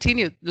 I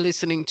continued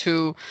listening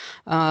to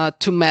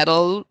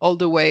metal all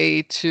the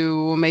way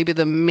to maybe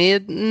the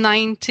mid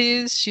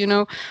 90s,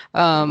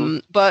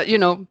 but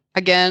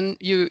again,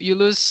 you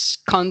lose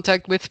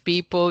contact with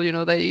people,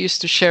 that you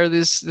used to share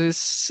this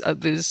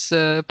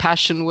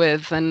passion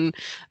with, and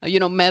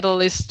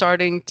metal is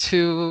starting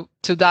to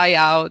die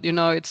out.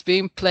 It's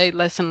being played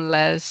less and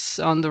less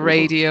on the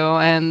radio,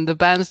 and the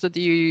bands that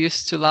you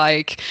used to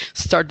like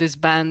start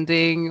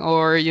disbanding,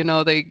 or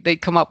they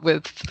come up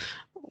with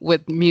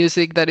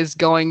music that is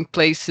going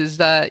places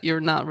that you're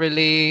not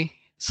really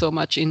so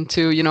much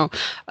into,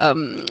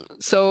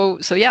 so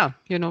yeah,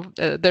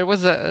 there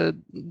was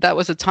that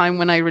was a time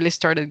when I really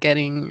started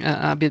getting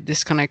a bit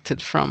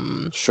disconnected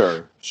from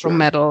from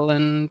metal,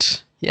 and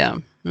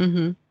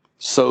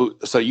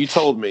So you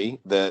told me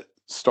that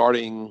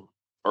starting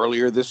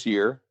earlier this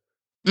year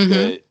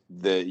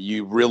that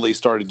you really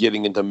started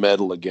getting into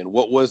metal again.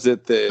 What was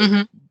it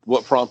that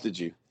what prompted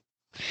you?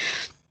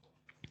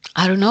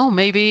 I don't know,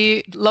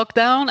 maybe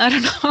lockdown. I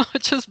don't know,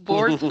 just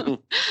bored.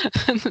 Well,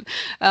 it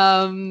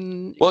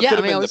could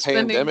have been the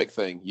pandemic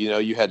thing.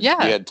 You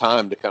had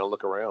time to kind of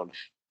look around.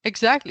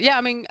 Exactly. Yeah.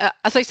 I mean,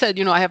 as I said,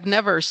 I have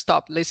never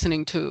stopped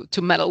listening to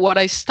metal. What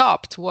I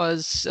stopped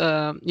was,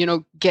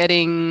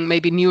 getting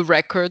maybe new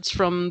records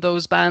from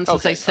those bands,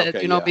 as I Okay. said,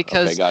 Okay. Yeah. Okay.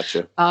 because,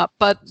 Gotcha.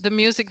 but the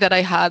music that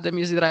I had, the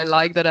music that I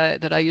like,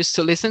 that I used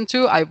to listen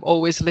to, I've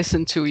always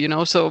listened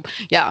to. So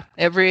yeah,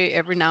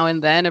 every now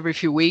and then, every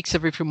few weeks,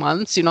 every few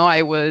months,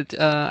 I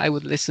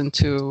would listen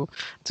to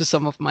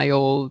some of my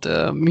old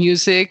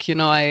music.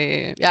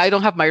 I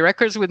don't have my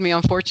records with me,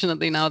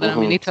 unfortunately. Now that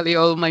I'm in Hmm. Italy,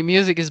 all my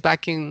music is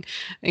back in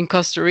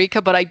Costa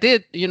Rica, but I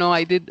did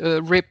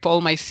rip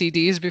all my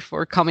CDs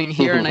before coming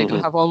here, and I do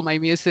have all my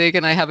music,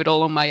 and I have it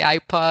all on my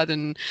iPod,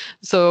 and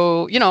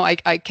so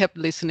I kept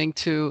listening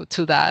to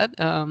that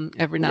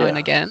every now and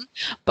Yeah. again.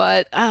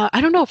 But I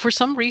don't know, for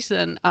some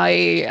reason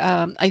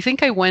I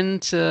think I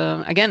went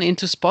again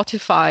into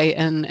Spotify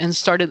and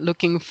started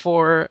looking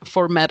for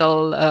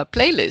metal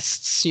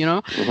playlists,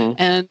 Hmm.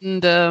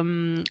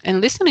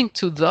 and listening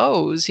to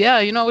those. Yeah,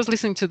 I was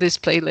listening to these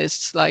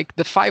playlists like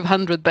the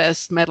 500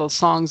 best metal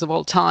songs of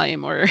all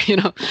time, or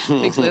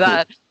things like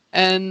that.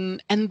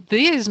 And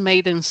these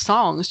Maiden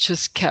songs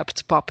just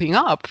kept popping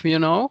up.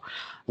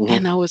 Hmm.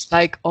 And I was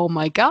like, oh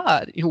my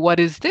God, what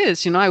is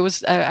this? I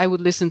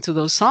would listen to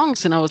those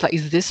songs and I was like,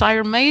 is this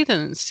Iron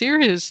Maiden?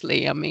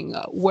 Seriously? I mean,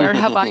 where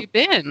have I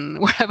been?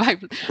 Where have I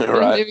been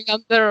Right. living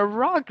under a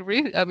rock?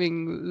 Really? I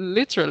mean,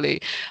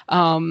 literally.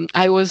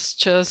 I was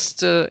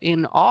just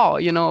in awe,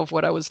 of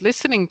what I was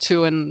listening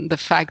to, and the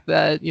fact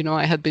that,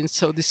 I had been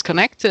so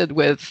disconnected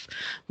with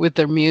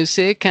their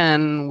music,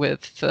 and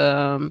with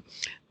the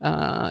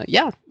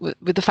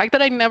fact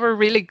that I never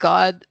really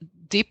got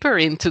deeper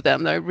into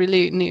them.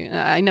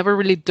 I never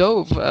really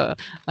dove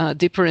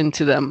deeper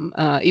into them,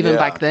 even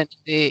back Yeah. then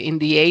in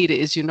the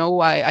 80s.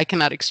 Why I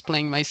cannot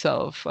explain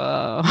myself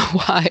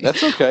why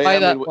That's okay. why I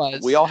that mean,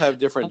 we was. all have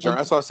different journeys. Um,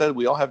 That's why I said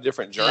we all have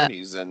different yeah.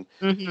 journeys, and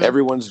Hmm.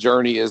 everyone's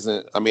journey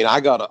isn't. I mean, I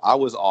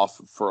was off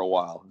for a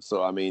while,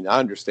 so I mean, I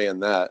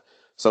understand that.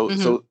 So, Hmm.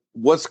 so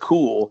what's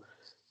cool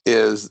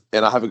is,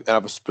 and I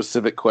have a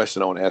specific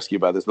question I want to ask you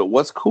about this. But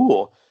what's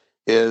cool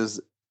is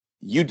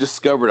you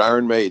discovered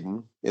Iron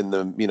Maiden in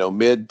the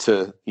mid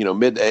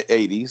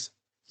 80s.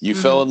 You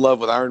fell Hmm. in love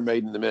with Iron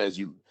Maiden in the mid. As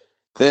you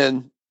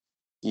then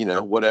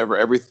whatever,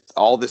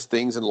 all these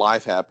things in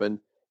life happen.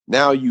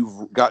 Now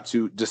you've got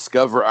to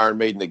discover Iron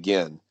Maiden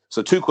again.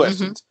 So two Hmm.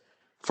 questions.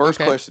 First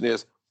Okay. question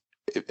is,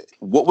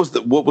 what was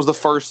the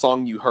first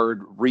song you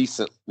heard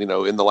recent,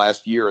 in the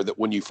last year, that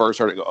when you first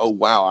heard it, go, oh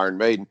wow, Iron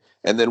Maiden?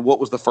 And then what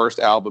was the first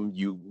album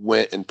you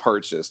went and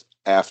purchased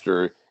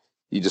after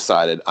you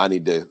decided I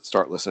need to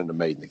start listening to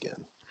Maiden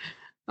again?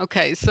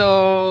 Okay,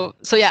 so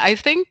yeah, I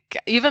think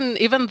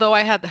even though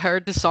I had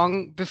heard the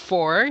song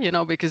before,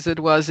 because it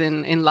was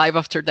in Live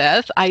After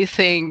Death, I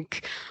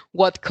think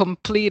what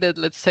completed,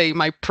 let's say,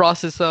 my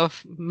process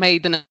of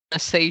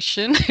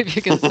Maidenization, if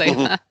you can say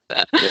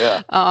that,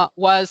 Yeah.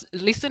 was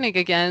listening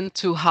again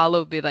to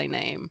 "Hallowed Be Thy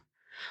Name."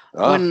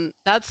 Ah. When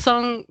that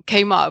song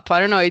came up, I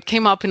don't know, it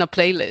came up in a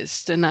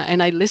playlist, and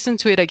I listened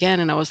to it again,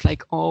 and I was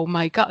like, oh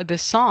my God,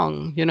 this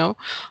song.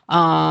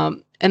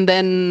 And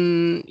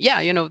then, yeah,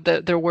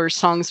 there were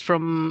songs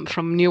from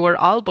newer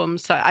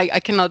albums. I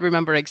cannot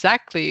remember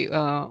exactly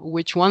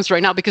which ones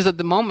right now, because at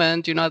the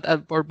moment,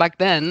 or back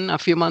then, a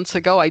few months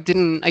ago, I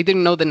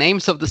didn't know the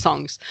names of the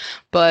songs,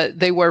 but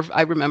they were,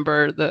 I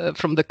remember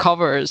from the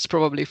covers,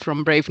 probably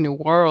from Brave New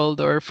World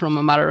or from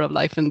A Matter of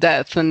Life and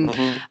Death, and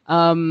Hmm.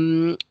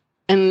 um,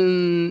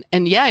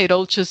 and yeah, it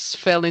all just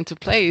fell into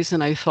place,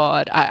 and I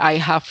thought I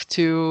have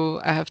to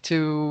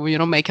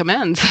make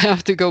amends. I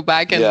have to go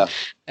back and Yeah.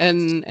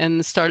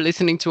 and start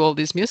listening to all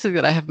this music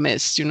that I have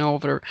missed,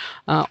 over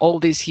all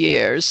these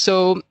years.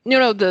 So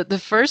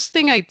the first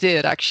thing I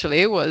did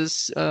actually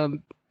was,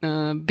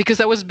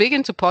 because I was big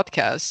into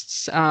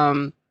podcasts.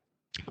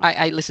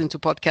 I listen to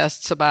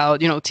podcasts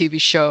about TV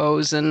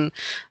shows and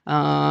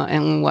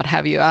what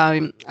have you.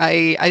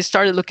 I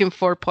started looking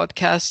for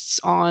podcasts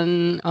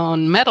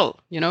on metal,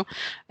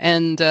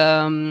 and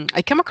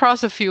I came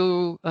across a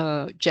few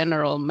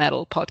general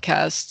metal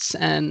podcasts,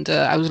 and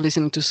I was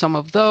listening to some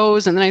of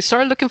those, and then I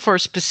started looking for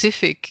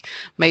specific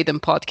Maiden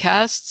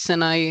podcasts,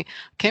 and I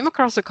came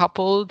across a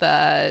couple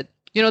that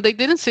they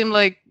didn't seem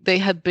like they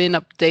had been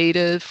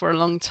updated for a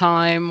long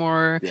time,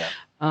 or Yeah.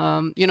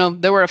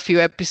 there were a few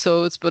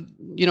episodes, but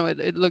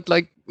it looked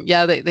like,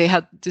 yeah, they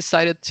had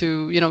decided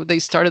to, they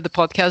started the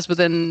podcast, but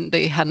then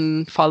they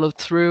hadn't followed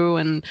through.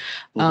 And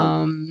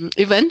Hmm.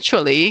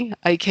 eventually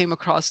I came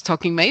across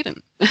Talking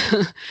Maiden.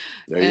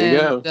 There you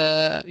And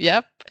go.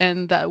 yep,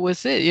 and that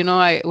was it.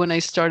 When I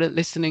started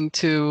listening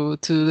to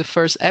the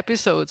first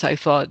episodes, I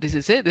thought, this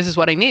is it. This is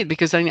what I need,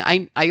 because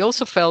I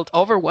also felt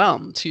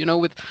overwhelmed,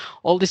 with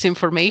all this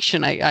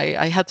information.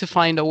 I had to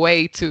find a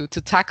way to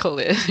tackle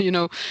it,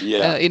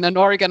 Yeah. in an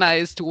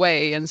organized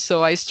way. And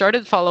so I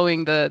started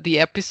following the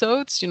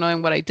episodes,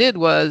 and what I did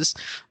was,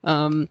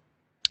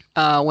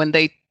 when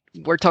they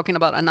were talking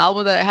about an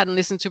album that I hadn't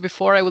listened to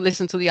before, I would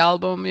listen to the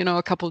album,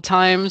 a couple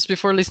times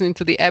before listening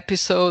to the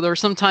episode. Or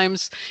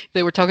sometimes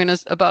they were talking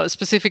about a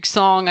specific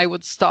song, I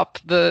would stop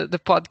the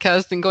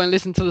podcast and go and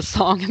listen to the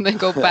song and then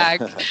go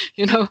back,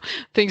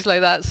 things like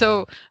that.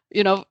 So,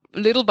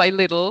 little by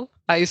little,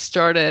 I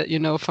started,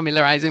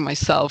 familiarizing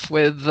myself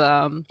with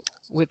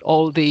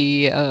all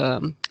the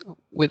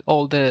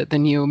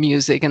new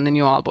music and the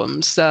new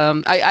albums.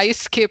 I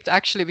skipped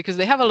actually because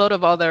they have a lot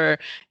of other,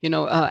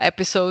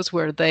 episodes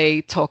where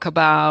they talk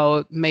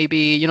about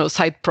maybe,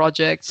 side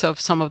projects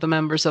of some of the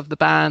members of the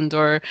band,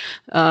 or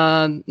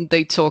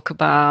they talk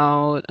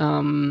about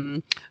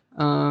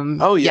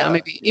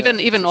maybe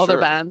even other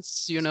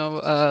bands,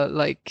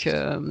 like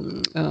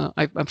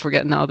I'm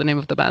forgetting now the name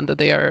of the band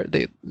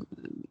that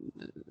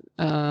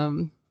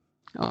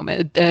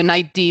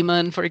Night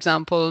Demon, for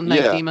example.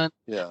 Demon.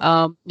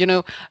 Yeah.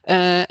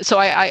 So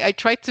I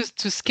tried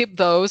to skip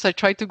those. I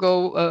tried to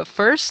go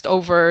first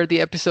over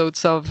the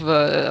episodes of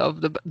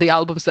the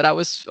albums that I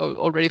was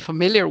already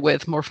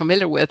more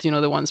familiar with.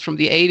 The ones from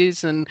the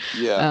 80s,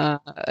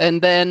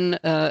 and then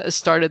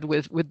started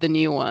with the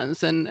new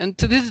ones. And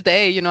to this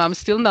day, I'm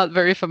still not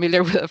very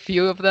familiar with a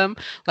few of them.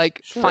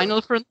 Like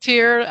Final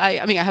Frontier,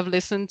 I mean, I have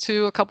listened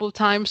to a couple of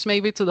times,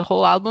 maybe to the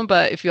whole album.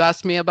 But if you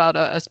ask me about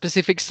a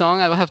specific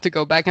song, I will have to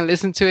go back and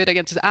listen to it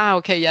again to say,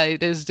 okay, yeah,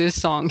 it is this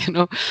song,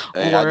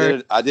 Hey,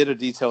 I did a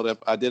detailed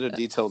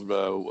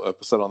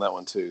episode on that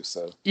one too.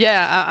 So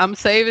yeah, I'm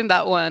saving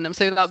that one. I'm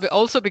saving that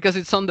also because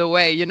it's on the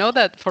way. You know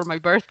that for my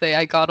birthday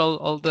I got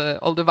all the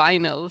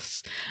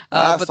vinyls.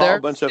 I but saw a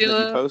bunch of them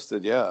that you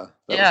posted. Yeah.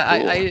 Cool.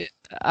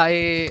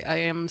 I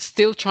am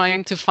still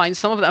trying to find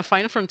some of that.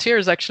 Final Frontier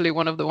is actually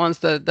one of the ones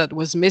that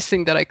was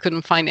missing, that I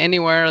couldn't find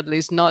anywhere, at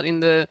least not in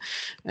the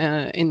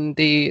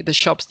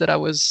shops that I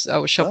was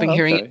shopping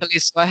here in Italy.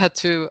 So I had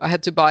to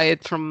buy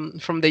it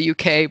from the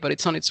UK, but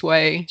it's on its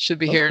way. Should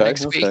be here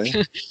next week.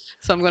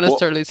 So I'm going to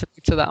start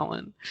listening to that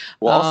one.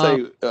 Well, I'll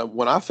say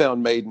when I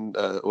found Maiden,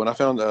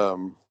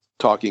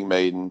 Talking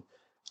Maiden,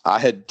 I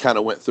had kind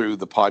of went through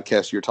the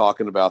podcast you're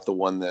talking about, the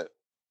one that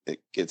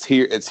it's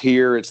here, it's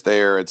there,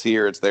 it's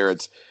here, it's there,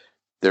 it's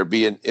there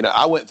being,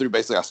 I went through,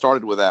 basically I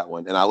started with that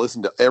one and I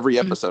listened to every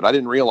episode. I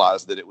didn't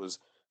realize that it was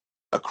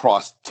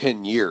across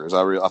 10 years.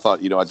 I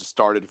thought, I just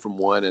started from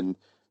one,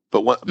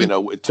 but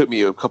it took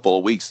me a couple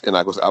of weeks and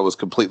I was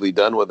completely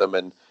done with them.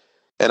 And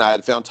I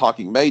had found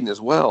Talking Maiden as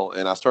well.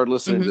 And I started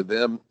listening to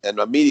them, and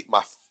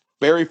my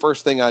very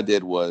first thing I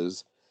did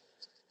was,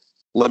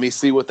 let me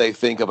see what they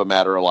think of A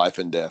Matter of Life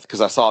and Death.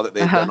 Cause I saw that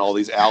they'd done all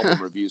these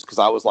album reviews. Cause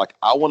I was like,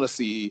 I want to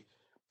see,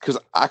 because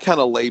I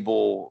kind of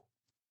label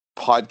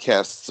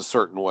podcasts a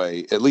certain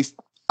way. At least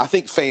I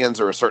think fans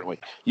are a certain way.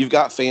 You've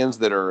got fans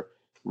that are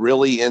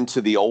really into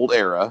the old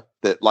era,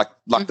 that like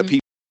the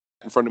people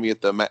in front of me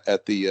at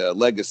the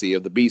Legacy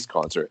of the Beast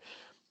concert.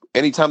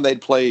 Anytime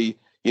they'd play,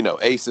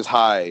 Aces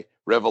High,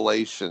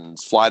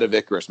 Revelations, Flight of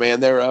Icarus,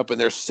 man, they're up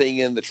and they're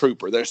singing The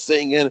Trooper. They're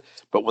singing,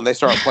 but when they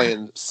start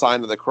playing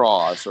Sign of the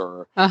Cross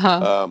or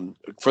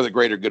For the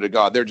Greater Good of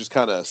God, they're just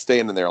kind of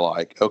standing there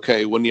like,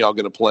 okay, when are y'all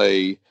going to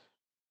play,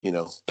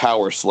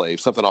 Power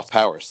Slave, something off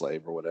Power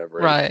Slave or whatever.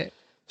 Right.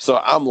 So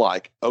I'm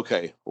like,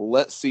 okay,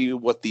 let's see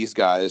what these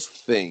guys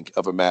think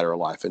of A Matter of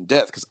Life and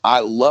Death, because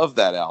I love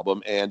that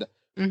album, and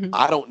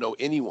I don't know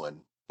anyone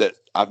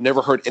I've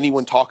never heard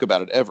anyone talk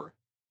about it ever,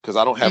 because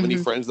I don't have any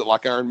friends that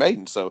like Iron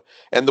Maiden. So,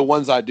 and the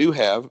ones I do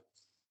have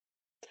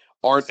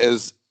aren't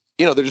as,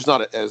 they're just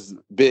not as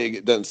big.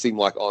 It doesn't seem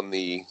like on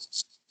the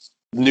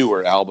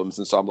newer albums.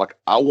 And so I'm like,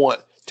 I want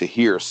to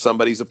hear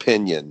somebody's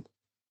opinion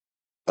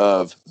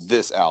of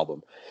this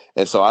album.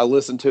 And so I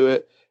listened to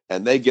it,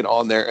 and they get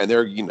on there, and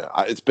they're,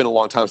 it's been a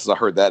long time since I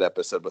heard that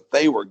episode, but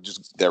they were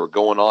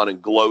going on and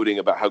gloating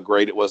about how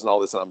great it was and all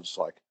this. And I'm just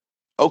like,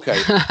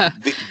 okay,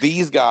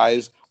 these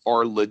guys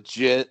are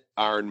legit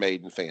Iron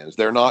Maiden fans.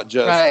 They're not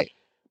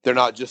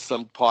just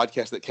some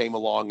podcast that came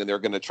along and they're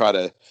going to try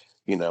to,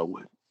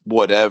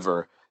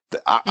 whatever.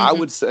 I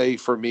would say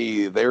for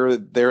me, they're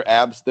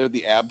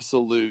the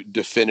absolute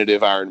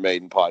definitive Iron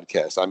Maiden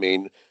podcast. I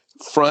mean,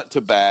 front to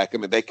back. I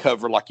mean, they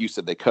cover, like you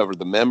said, they cover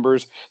the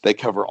members, they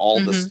cover all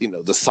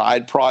the, the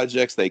side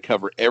projects, they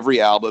cover every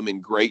album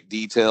in great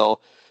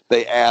detail.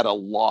 They add a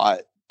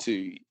lot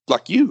to,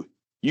 like you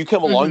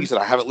come along, you said,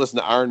 I haven't listened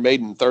to Iron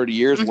Maiden in 30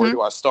 years. Where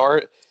do I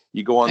start?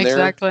 You go on there.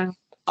 Exactly.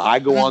 I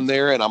go on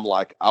there and I'm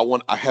like,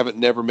 I haven't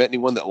never met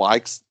anyone that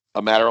likes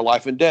A Matter of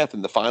Life and Death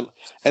and the final.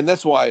 And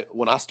that's why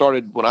when I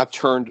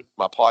turned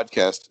my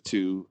podcast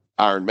to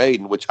Iron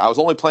Maiden, which I was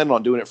only planning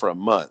on doing it for a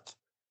month,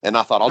 and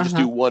I thought I'll just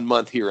do 1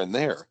 month here and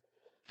there.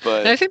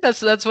 But I think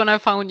that's when I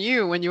found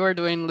you, when you were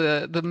doing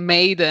the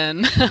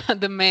Maiden,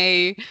 the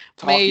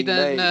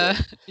Maiden.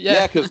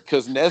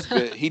 Because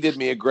Nesbitt, he did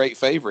me a great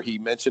favor. He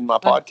mentioned my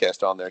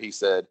podcast on there. He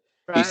said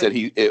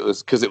it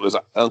was because it was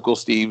Uncle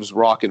Steve's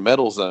Rock and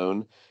Metal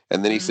Zone,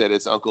 and then he said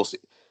it's Uncle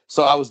Steve.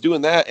 So I was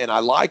doing that, and I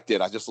liked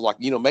it. I just like,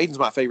 Maiden's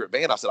my favorite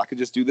band. I said I could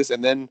just do this,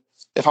 and then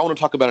if I want to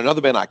talk about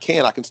another band, I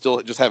can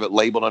still just have it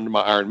labeled under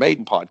my Iron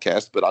Maiden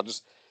podcast. But I'll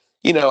just,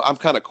 I'm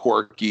kind of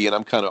quirky and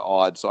I'm kind of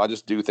odd, so I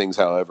just do things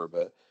however.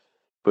 But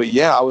But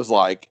yeah, I was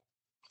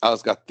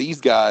got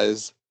these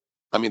guys.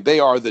 I mean, they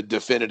are the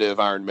definitive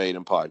Iron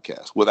Maiden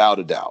podcast, without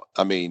a doubt.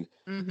 I mean,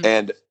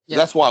 and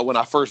that's why when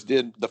I first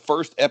did the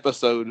first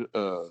episode,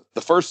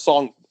 the first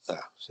song,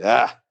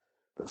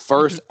 the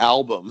first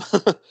album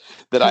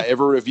that I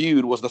ever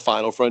reviewed was The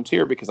Final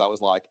Frontier, because I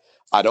was like,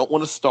 I don't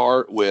want to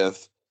start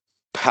with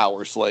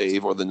Power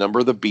Slave or The Number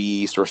of the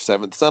Beast or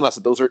Seventh Son. I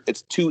said,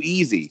 it's too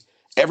easy.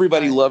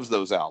 Everybody loves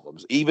those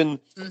albums. Even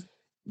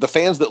the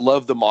fans that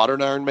love the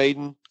modern Iron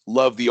Maiden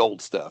love the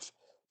old stuff.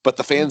 But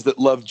the fans that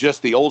love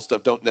just the old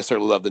stuff don't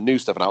necessarily love the new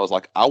stuff. And I was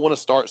like, I want to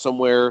start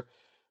somewhere,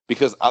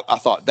 because I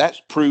thought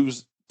that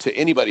proves to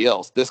anybody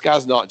else, this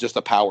guy's not just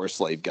a Power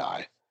Slave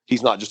guy.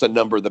 He's not just a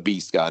Number of the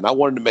Beast guy. And I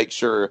wanted to make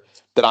sure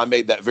that I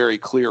made that very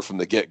clear from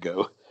the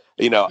get-go.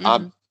 You know,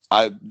 I'm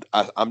a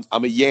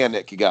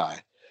Yannick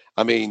guy.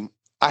 I mean,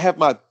 I have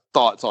my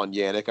thoughts on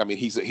Yannick. I mean,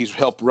 he's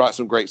helped write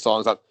some great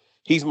songs.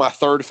 He's my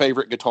third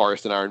favorite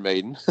guitarist in Iron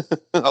Maiden.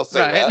 I'll say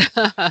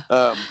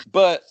that.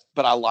 But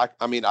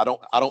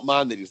I don't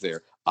mind that he's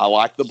there. I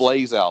like the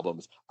Blaze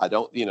albums. I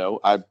did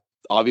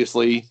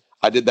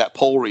that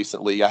poll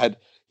recently. I had,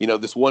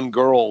 this one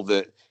girl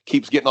that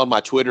keeps getting on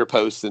my Twitter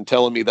posts and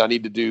telling me that I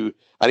need to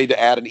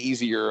add an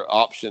easier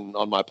option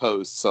on my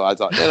posts. So I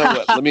thought,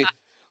 what,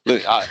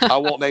 I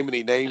won't name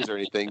any names or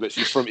anything, but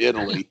she's from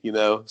Italy,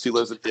 she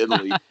lives in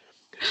Italy.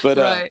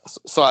 But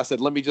so I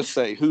said, let me just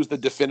say, who's the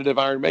definitive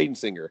Iron Maiden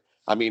singer?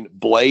 I mean,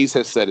 Blaze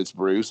has said it's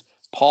Bruce.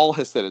 Paul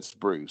has said it's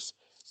Bruce.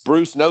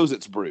 Bruce knows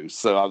it's Bruce.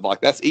 So I'm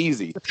like, that's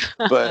easy.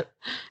 But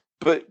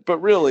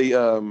really,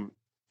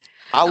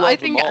 I love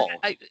them all.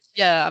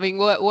 I mean,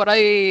 what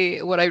I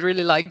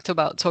really liked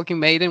about Talking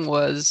Maiden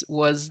was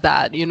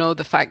that,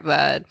 the fact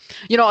that,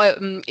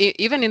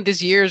 even in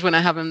these years when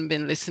I haven't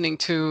been listening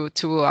to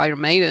Iron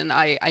Maiden,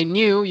 I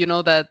knew,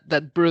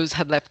 that Bruce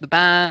had left the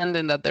band,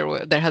 and that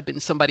there had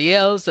been somebody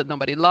else that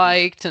nobody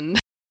liked, and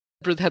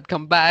Bruce had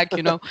come back,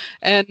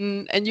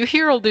 and you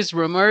hear all these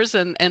rumors,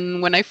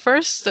 and when I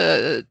first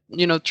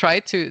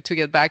tried to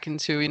get back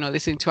into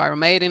listening to Iron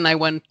Maiden, I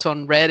went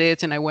on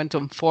Reddit and I went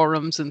on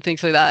forums and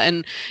things like that,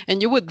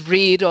 and you would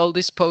read all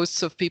these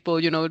posts of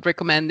people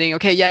recommending,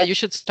 okay, yeah, you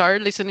should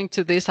start listening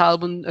to this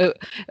album,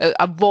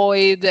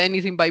 avoid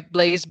anything by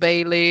Blaze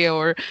Bayley,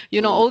 or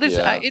all this.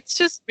 It's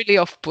just really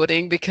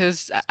off-putting,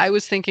 because I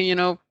was thinking,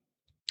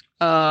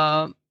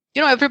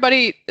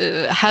 everybody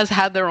has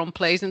had their own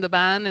place in the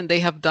band, and they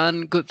have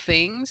done good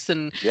things,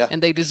 and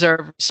they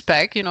deserve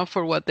respect,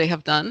 for what they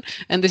have done.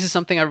 And this is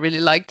something I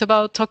really liked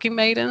about Talking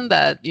Maiden,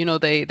 that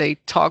they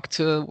talked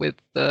with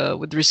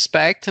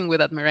respect and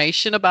with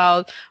admiration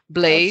about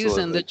Blaze.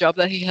 Absolutely. And the job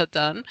that he had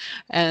done,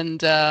 and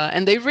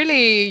they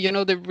really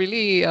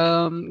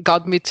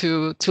got me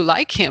to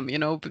like him.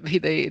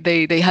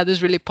 They had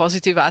this really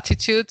positive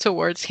attitude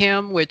towards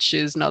him, which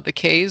is not the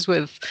case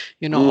with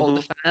all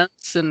the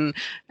fans, and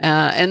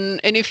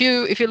if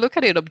you look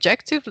at it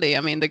objectively,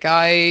 I mean, the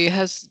guy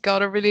has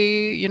got a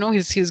really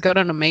he's got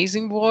an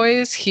amazing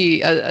voice.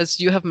 He, as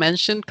you have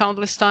mentioned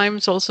countless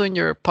times also in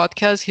your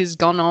podcast, he's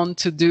gone on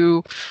to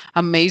do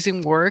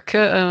amazing work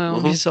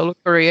on his solo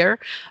career,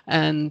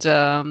 and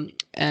I'm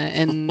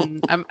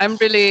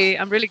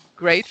really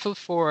grateful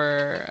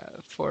for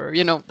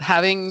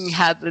having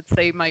had, let's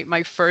say,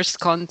 my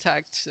first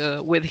contact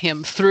with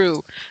him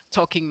through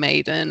Talking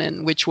Maiden,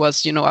 and which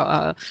was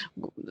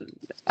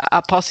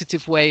a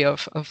positive way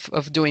of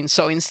doing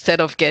so,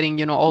 instead of getting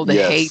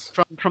the hate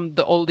from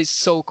all these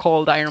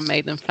so-called Iron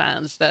Maiden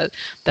fans that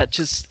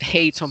just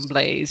hate on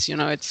Blaze.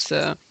 It's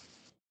the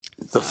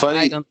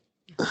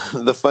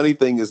funny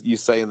thing is, you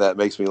saying that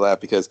makes me laugh,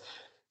 because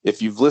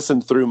if you've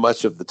listened through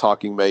much of the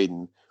Talking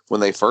Maiden, when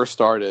they first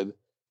started,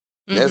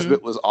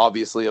 Nesbitt was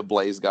obviously a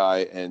Blaze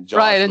guy, and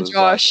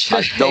Josh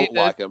I don't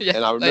like him.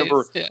 And I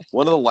remember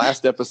one of the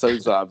last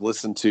episodes that I've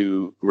listened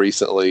to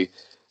recently,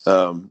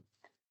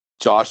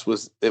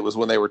 it was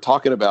when they were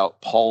talking about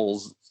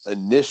Paul's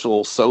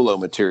initial solo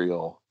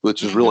material,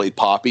 which is really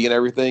poppy and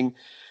everything.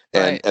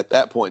 And at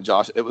that point,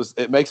 Josh,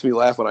 it makes me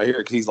laugh when I hear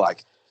it, because he's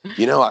like,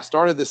 I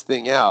started this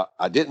thing out.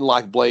 I didn't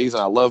like Blaze,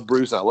 and I love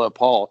Bruce, and I love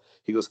Paul.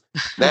 He goes,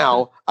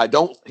 now I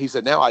don't. He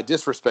said, now I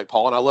disrespect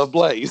Paul, and I love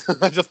Blaze.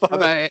 I just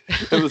thought I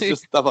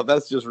thought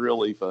that's just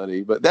really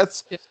funny. But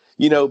that's,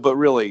 but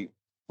really,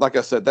 like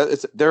I said,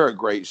 they're a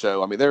great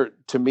show. I mean, they're,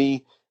 to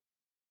me,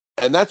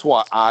 and that's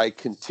why I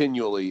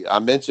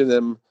mention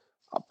them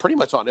pretty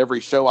much on every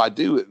show I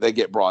do. They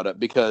get brought up,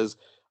 because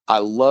I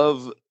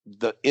love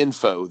the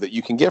info that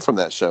you can get from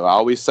that show. I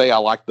always say I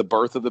like The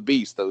Birth of the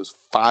Beast. Those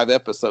 5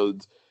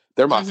 episodes,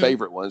 they're my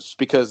favorite ones, just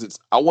because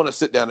I want to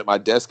sit down at my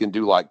desk and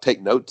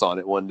take notes on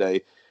it one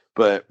day.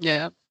 But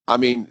I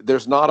mean,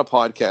 there's not a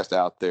podcast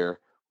out there.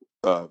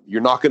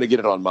 You're not going to get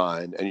it on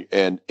mine,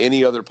 and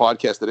any other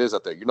podcast that is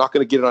out there, you're not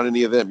going to get it on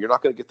any of them. You're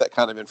not going to get that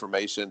kind of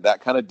information,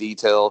 that kind of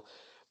detail.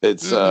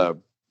 It's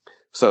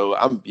so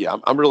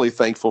I'm really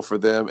thankful for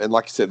them. And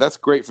like you said, that's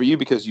great for you,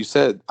 because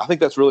I think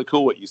that's really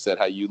cool what you said,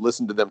 how you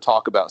listen to them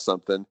talk about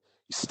something,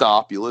 you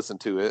stop, you listen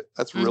to it.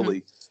 That's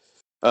really,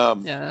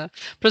 Yeah,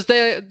 because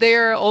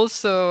they're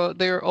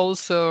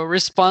also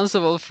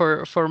responsible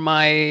for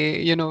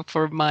my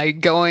for my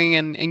going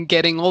and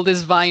getting all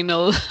this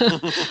vinyl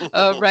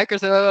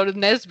records.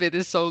 Nesbitt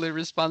is solely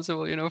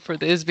responsible for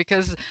this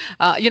because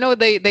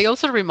they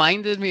also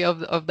reminded me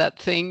of that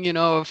thing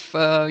of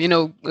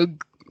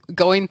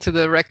going to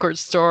the record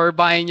store,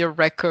 buying your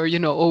record,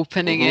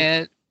 opening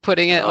Mhm. it,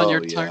 putting it on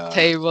your Oh yeah.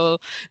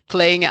 turntable,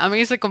 playing it. I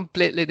mean, it's a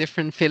completely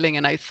different feeling.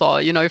 And I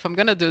thought, if I'm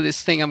gonna do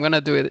this thing, I'm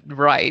gonna do it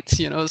right.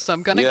 So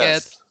I'm gonna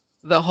get Yes.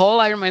 the whole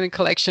Iron Maiden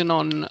collection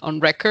on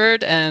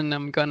record, and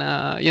I'm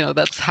gonna,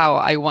 that's how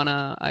I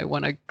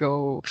wanna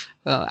go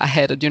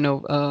ahead.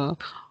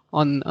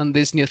 On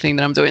this new thing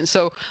that I'm doing.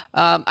 So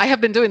I have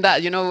been doing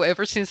that,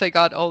 ever since I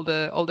got all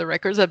the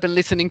records. I've been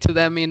listening to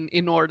them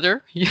in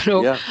order.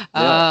 Yeah.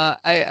 Yeah.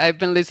 I've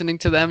been listening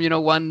to them.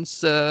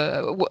 Once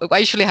I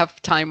usually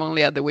have time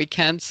only at the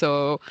weekend,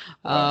 so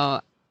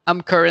Right.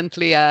 I'm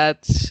currently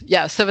at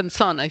Seventh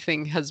Son. I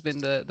think has been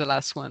the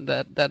last one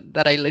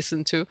that I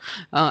listened to.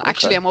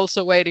 Actually, Okay. I'm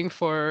also waiting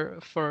for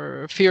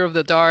Fear of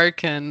the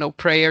Dark and No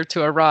Prayer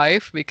to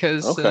arrive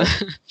because Okay.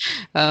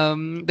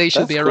 they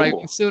should That's be arriving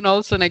cool. soon,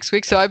 also next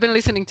week. So I've been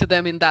listening to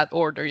them in that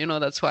order.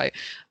 That's why.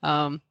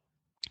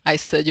 I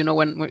said,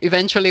 when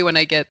eventually when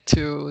I get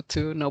to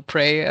No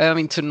Prey, I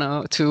mean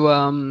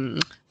to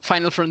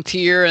Final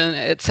Frontier and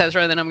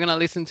etc., then I'm gonna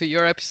listen to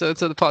your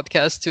episodes of the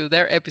podcast, to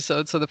their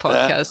episodes of the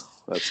podcast,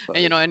 That's and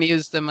funny. and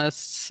use them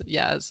as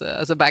a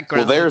Well,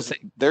 background, let's say.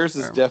 theirs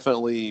is Or-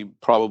 definitely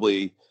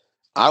probably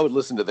I would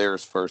listen to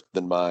theirs first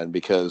than mine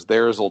because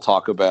theirs will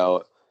talk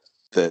about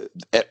the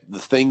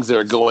things that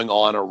are going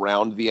on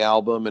around the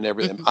album and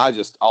everything.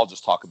 Mhm, I'll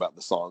just talk about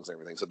the songs and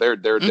everything. So they're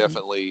mhm.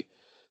 definitely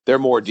they're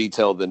more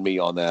detailed than me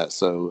on that.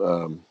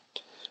 So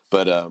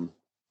but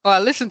Well, I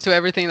listen to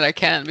everything that I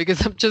can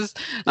because I'm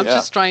yeah.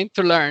 just trying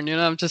to learn.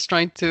 I'm just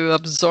trying to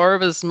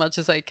absorb as much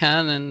as I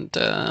can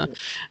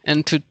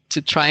and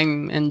to try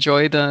and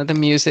enjoy the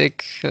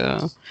music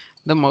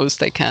the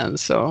most I can.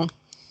 So.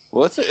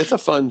 Well, it's a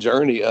fun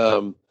journey.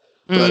 But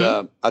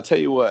Mhm, I tell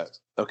you what.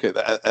 Okay,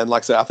 and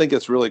like I said, I think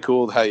it's really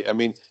cool. How I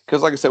mean,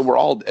 because like I said,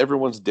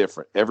 everyone's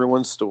different.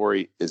 Everyone's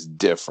story is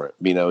different.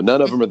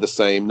 None of them are the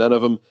same. None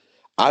of them.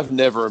 I've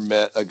never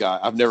met a guy.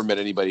 I've never met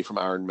anybody from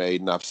Iron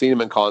Maiden. I've seen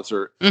him in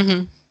concert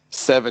mhm.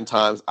 7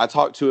 times. I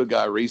talked to a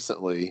guy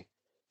recently,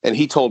 and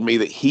he told me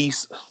that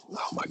he's.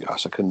 Oh my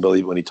gosh, I couldn't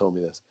believe it when he told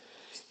me this.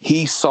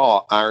 He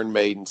saw Iron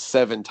Maiden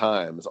 7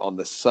 times on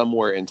the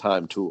Somewhere in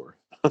Time tour.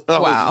 I was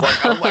Wow.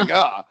 like, oh my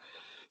god.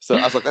 So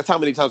I was like, that's how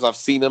many times I've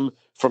seen him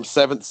from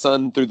Seventh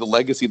Son through the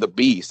Legacy of the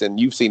Beast, and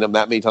you've seen him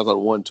that many times on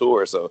one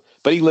tour. So,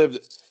 but he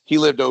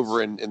lived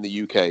over in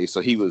the UK,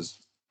 so he was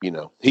in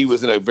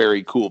a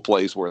very cool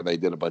place where they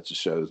did a bunch of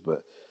shows.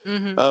 But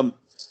Mhm. um,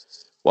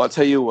 well, I'll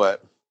tell you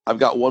what, I've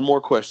got one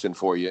more question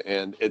for you,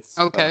 and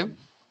Okay.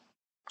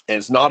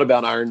 it's not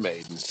about Iron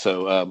Maiden.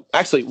 So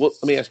actually, well,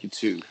 let me ask you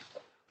two.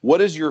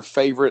 What is your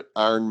favorite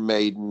Iron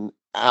Maiden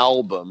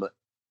album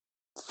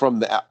from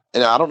the?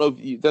 And I don't know.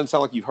 It doesn't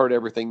sound like you've heard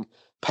everything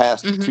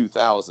past Mhm.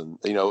 2000.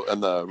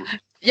 And the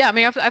Yeah, I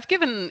mean, I've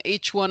given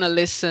each one a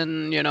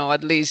listen,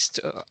 at least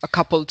a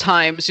couple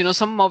times.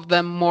 Some of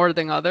them more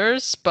than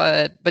others,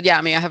 but yeah,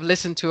 I mean, I have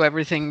listened to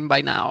everything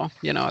by now.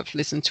 I've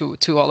listened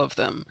to all of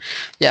them.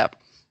 Yeah.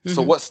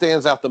 so Hmm. what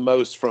stands out the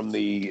most from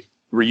the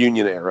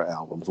reunion era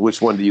albums?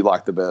 Which one do you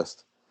like the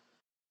best?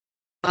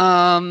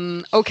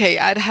 Okay,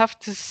 I'd have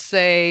to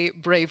say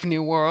Brave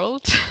New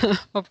World.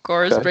 Of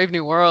course, Okay. Brave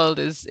New World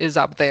is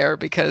up there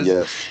because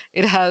Yes.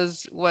 it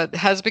has what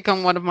has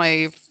become one of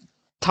my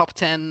top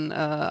 10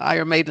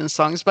 Iron Maiden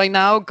songs by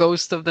now,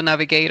 Ghost of the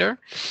Navigator.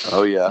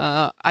 Oh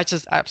yeah. I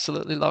just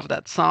absolutely love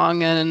that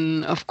song.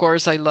 And of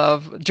course, I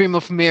love Dream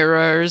of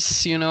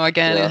Mirrors.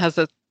 Again, it Yeah. has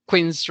a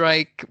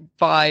Queenstrike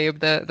vibe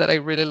that I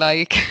really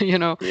like,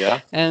 Yeah.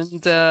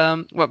 and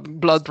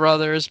Blood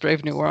Brothers,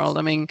 Brave New World.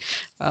 I mean,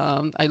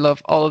 I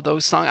love all of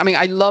those songs. I mean,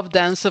 I love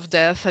Dance of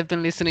Death. I've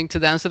been listening to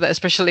Dance of Death,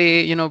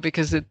 especially,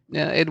 because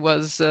it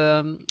was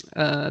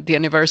the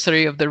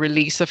anniversary of the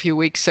release a few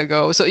weeks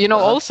ago. So, Uh-huh.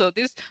 also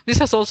this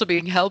has also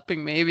been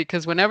helping me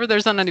because whenever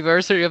there's an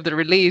anniversary of the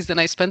release, then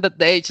I spend the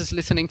day just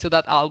listening to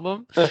that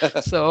album.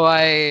 So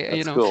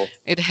That's cool.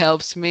 it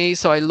helps me.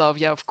 So I love,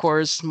 yeah, of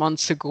course,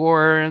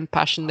 Montsegur and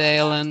Passchendaele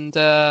and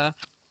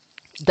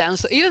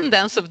Dance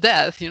of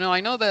Death. I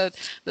know that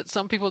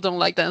some people don't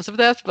like Dance of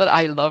Death, but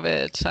I love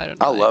it. I don't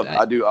know.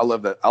 I do. I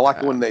love that. I like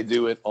it Uh, when they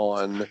do it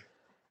on.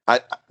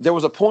 There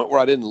was a point where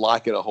I didn't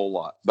like it a whole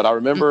lot, but I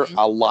remember mhm,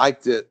 I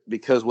liked it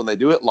because when they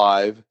do it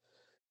live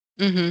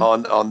mhm,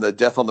 on the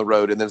Death on the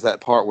Road, and there's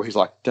that part where he's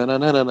like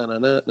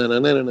 "Da-na-na-na-na-na,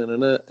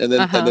 na-na-na-na-na-na,"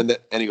 uh-huh.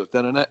 and he goes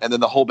 "Da-na-na," and then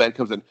the whole band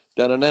comes in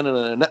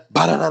 "Da-na-na-na-na-na,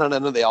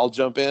 ba-da-na-na-na," they all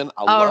jump in.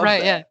 I Oh, love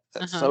right, yeah. that.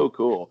 That's Uh-huh. so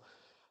cool.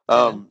 Yeah.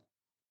 Um,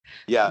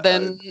 yeah,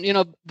 Then,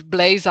 the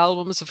Blaze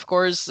albums, of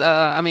course.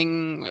 I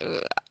mean,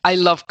 I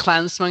love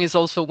Klansman is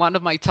also one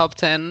of my top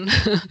 10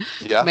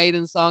 yeah,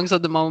 Maiden songs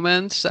at the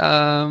moment.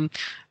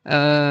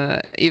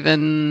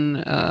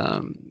 Even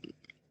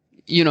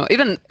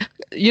even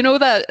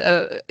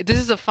that this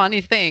is a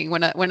funny thing.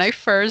 When I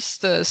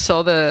first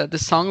saw the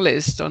song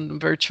list on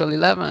Virtual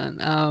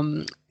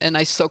 11, and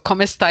I saw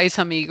 "Cómo estáis,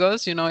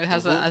 amigos," it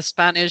has a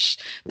Spanish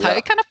title. Yeah.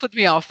 It kind of put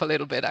me off a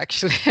little bit,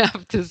 actually, I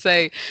have to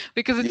say,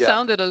 because it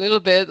sounded a little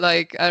bit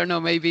like, I don't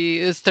know, maybe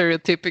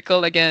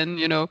stereotypical again.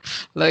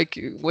 Like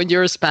when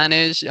you're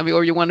Spanish, I mean,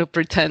 or you want to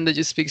pretend that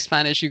you speak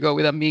Spanish, you go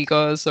with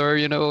amigos, or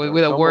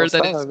with a word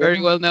that is very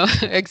well known.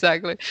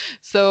 Exactly.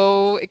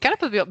 So it kind of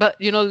put me off. But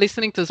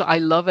listening to, I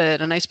love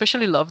it, and I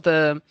especially love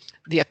the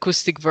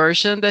acoustic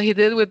version that he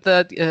did with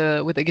the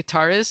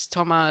guitarist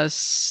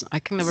Thomas. I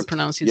can never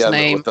pronounce his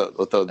name.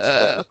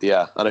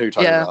 Yeah, I know who you're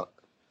talking about.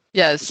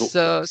 Yes,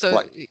 so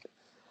like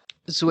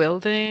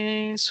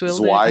Zwilden,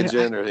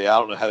 Zwijgen, I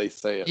don't know how they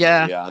say it.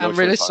 Yeah, I'm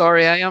really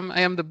sorry. I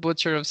am the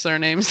butcher of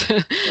surnames.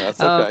 That's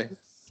okay.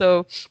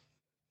 So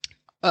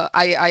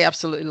I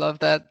absolutely love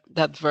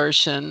that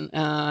version,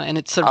 and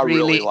it's a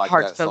really like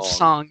heartfelt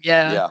song.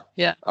 Yeah.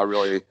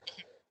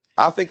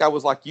 I think I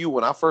was like you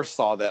when I first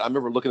saw that. I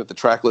remember looking at the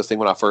track listing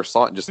when I first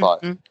saw it and just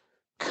thought,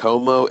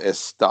 "Como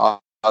estás,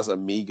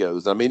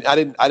 amigos?" I mean, I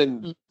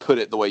didn't put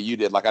it the way you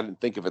did. Like, I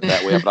didn't think of it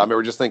that way. But I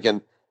remember just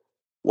thinking,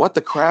 "What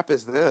the crap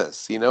is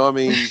this?" I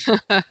mean, This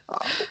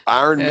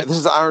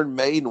is Iron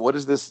Maiden. What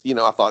is this?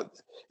 I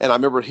thought, and I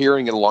remember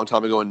hearing it a long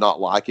time ago and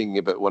not liking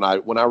it. But when I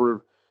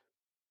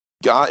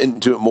got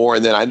into it more,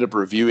 and then I ended up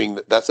reviewing.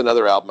 That's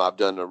another album I've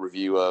done a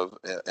review of,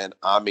 and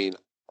I mean.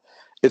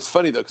 It's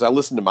funny, though, because I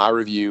listened to my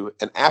review,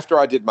 and after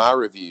I did my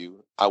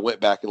review, I went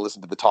back and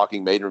listened to the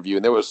Talking Maiden review,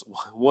 and there was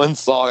one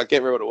song, I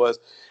can't remember what it was,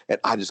 and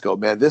I just go,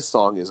 man, this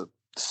song is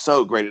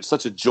so great. It's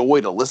such a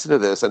joy to listen to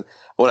this. And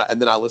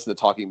then I listened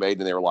to Talking Maiden,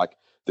 and they were like,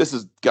 this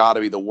has got to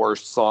be the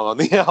worst song on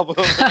the album.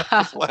 I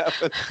was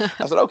laughing.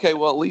 I said, okay,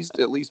 well,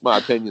 at least my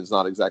opinion's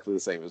not exactly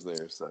the same as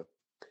theirs. So.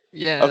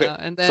 Yeah, okay.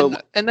 And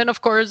then of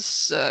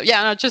course,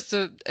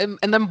 and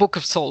then Book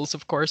of Souls,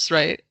 of course,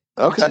 right?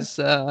 Okay.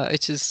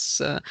 Which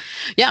is I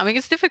mean,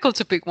 it's difficult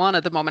to pick one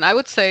at the moment. I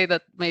would say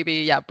that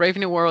maybe Brave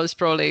New World is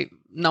probably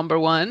number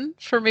one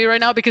for me right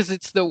now because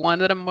it's the one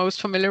that I'm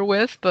most familiar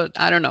with. But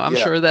I don't know. I'm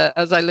sure that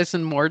as I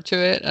listen more to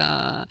it,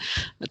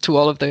 to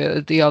all of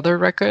the other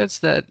records,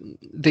 that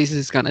this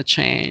is gonna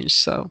change.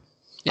 So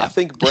I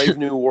think Brave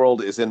New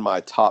World is in my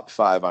top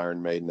 5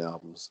 Iron Maiden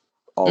albums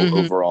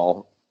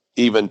overall.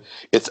 Even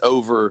it's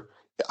over.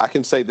 I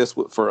can say this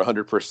for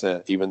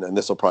 100%. Even then,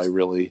 this will probably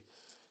really.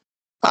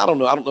 I don't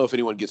know. I don't know if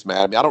anyone gets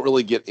mad at me. I don't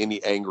really get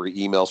any angry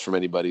emails from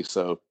anybody.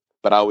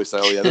 But I always say,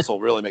 "Oh yeah, this will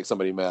really make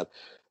somebody mad."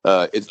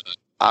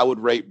 I would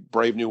rate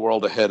Brave New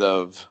World ahead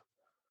of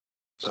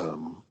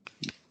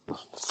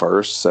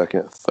first,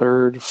 second,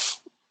 third,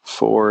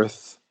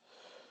 fourth.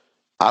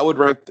 I would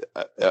rank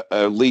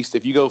at least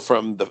if you go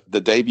from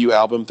the debut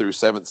album through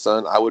Seventh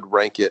Son, I would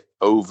rank it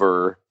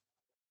over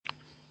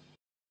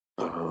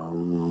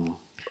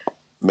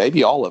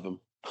maybe all of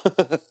them.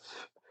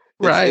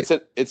 Right.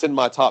 It's in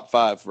my top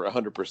 5 for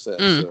 100%.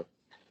 So.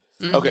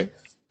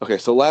 Okay.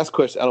 So last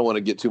question. I don't want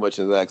to get too much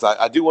into that because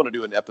I do want to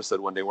do an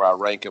episode one day where I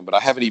rank them, but I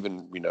haven't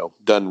even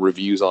done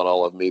reviews on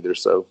all of them either.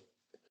 So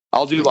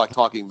I'll do like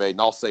Talking Maiden.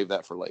 I'll save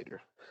that for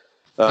later.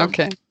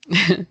 Okay.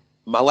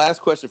 My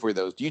last question for you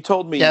though is: you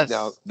told me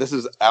now this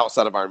is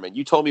outside of Iron Man.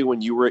 You told me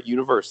when you were at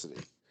university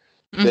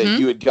that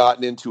you had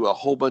gotten into a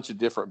whole bunch of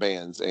different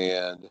bands,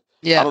 and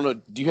I don't know.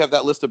 Do you have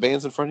that list of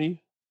bands in front of you?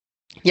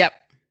 Yep.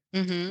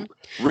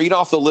 Read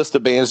off the list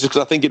of bands, just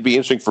because I think it'd be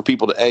interesting for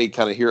people to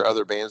kind of hear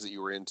other bands that you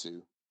were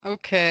into.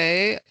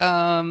 Okay.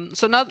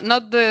 So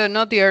not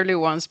the early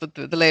ones, but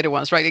the later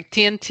ones, right? Like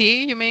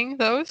TNT, you mean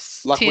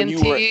those? Like TNT. When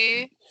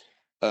you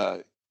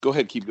were. Go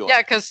ahead, keep going.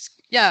 Because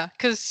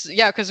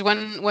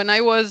when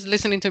I was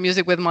listening to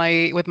music with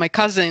my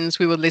cousins,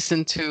 we would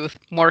listen to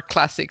more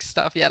classic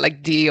stuff. Yeah,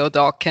 like Dio,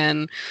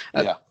 Dokken,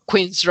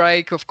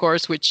 Queensryche, of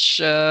course,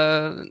 which.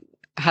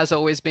 Has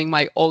always been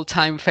my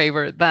all-time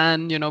favorite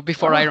band,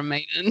 before Iron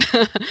Maiden.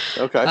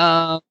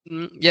 Okay.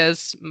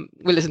 Yes,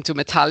 we listened to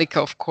Metallica,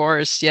 of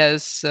course.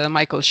 Yes,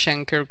 Michael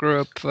Schenker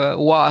Group,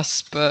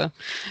 Wasp.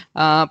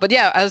 But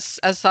yeah, as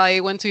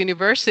I went to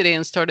university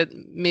and started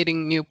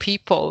meeting new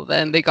people,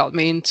 then they got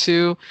me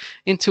into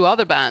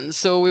other bands.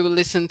 So we would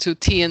listen to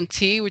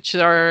TNT, which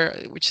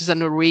is a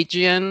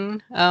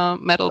Norwegian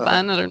metal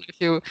band. I don't know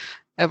if you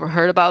ever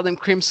heard about them.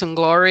 Crimson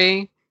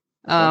Glory.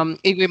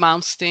 Yngwie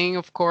Malmsteen,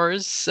 of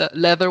course,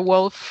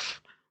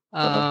 Leatherwolf,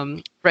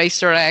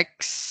 Racer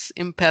X,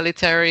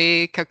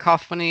 Impellitteri,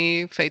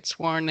 Cacophony, Fate's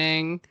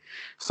Warning.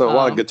 So a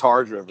lot of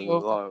guitar driven, a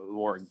lot of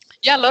more.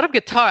 Yeah, a lot of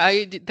guitar.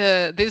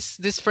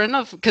 This friend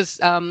of because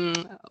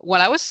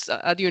when I was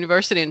at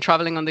university and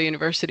traveling on the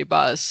university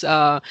bus,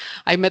 I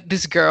met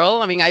this girl.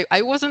 I mean,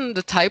 I wasn't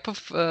the type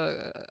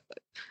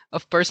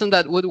of person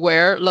that would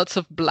wear lots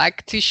of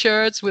black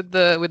T-shirts with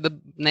the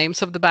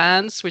names of the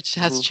bands, which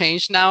has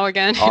changed now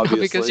again,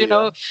 because you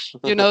know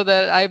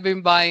that I've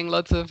been buying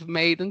lots of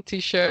Maiden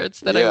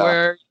T-shirts that I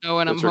wear,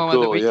 when I'm home on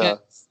the weekend.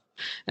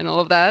 and all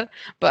of that.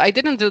 But I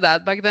didn't do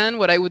that back then.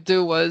 What I would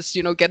do was,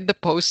 get the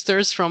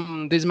posters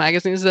from these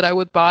magazines that I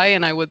would buy,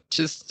 and I would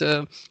just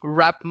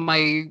wrap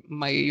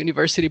my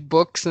university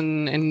books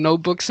and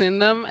notebooks in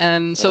them.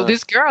 And so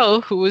this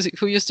girl who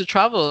used to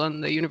travel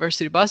on the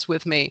university bus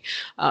with me,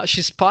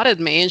 she spotted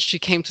me and she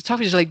came to talk.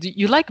 She's like, "Do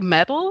you like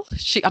metal?"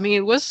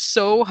 It was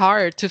so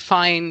hard to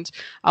find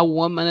a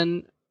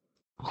woman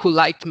who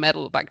liked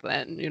metal back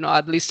then,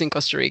 at least in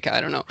Costa Rica.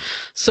 I don't know.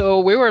 So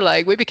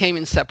we became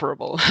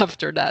inseparable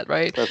after that,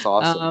 right? That's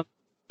awesome.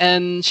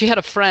 And she had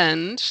a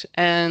friend,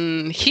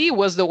 and he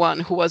was the one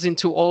who was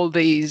into all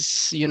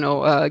these,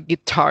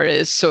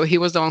 guitarists. So he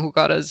was the one who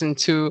got us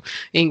into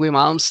Yngwie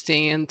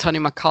Malmsteen and Tony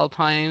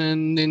McAlpine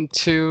and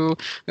into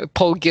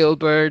Paul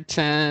Gilbert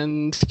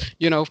and,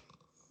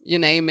 you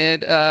name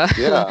it.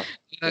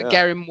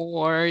 Gary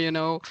Moore,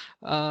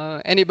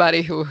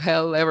 anybody who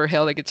ever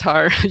held a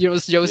guitar,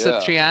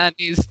 Joseph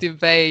Triani, Steve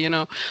Vai,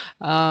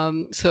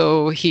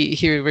 so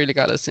he really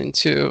got us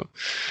into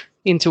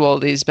all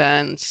these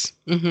bands.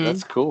 Mm-hmm.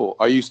 That's cool.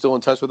 Are you still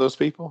in touch with those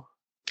people?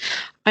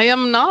 I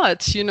am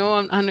not,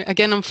 and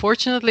again,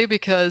 unfortunately,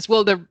 because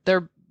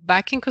they're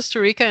back in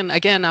Costa Rica, and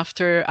again,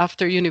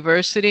 after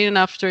university and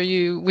after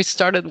we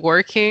started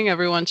working,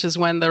 everyone just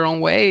went their own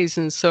ways,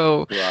 and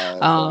so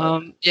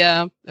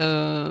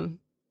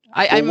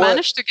I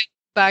managed to get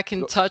back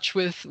in touch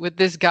with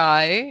this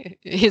guy.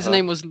 His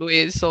name was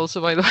Luis,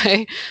 also, by the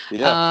way.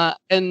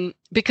 And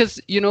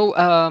because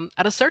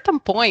at a certain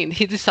point,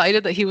 he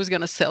decided that he was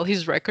going to sell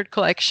his record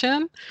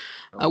collection,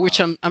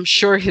 which I'm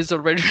sure he's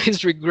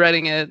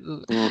regretting it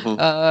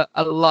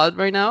a lot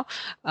right now.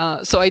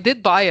 So I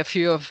did buy a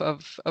few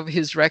of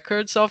his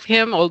records of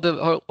him,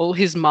 all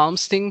his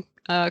Malmsteen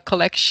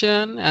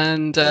collection,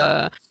 and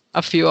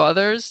a few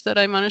others that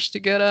I managed to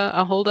get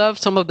a hold of.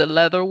 Some of the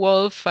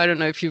Leatherwolf. I don't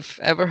know if you've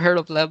ever heard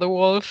of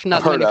Leatherwolf.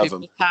 Not many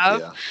people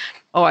have. Yeah.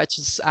 Oh, I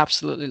just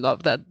absolutely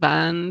love that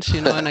band,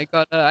 and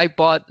I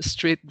bought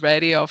Street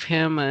Ready of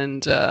him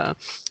and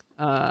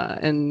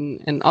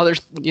other,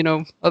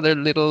 other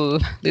little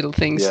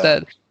things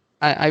that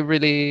I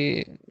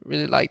really,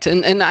 really liked.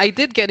 And I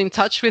did get in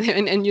touch with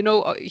him, and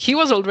he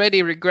was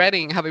already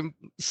regretting having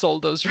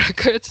sold those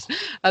records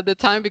at the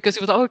time, because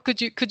he was, "Oh,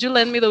 could you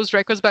lend me those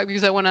records back,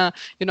 because I wanna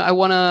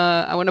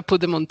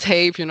put them on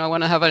tape, I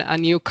wanna have a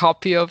new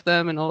copy of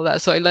them and all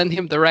that." So I lent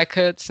him the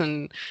records,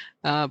 and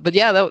but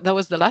yeah, that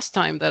was the last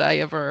time that I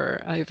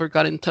ever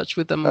got in touch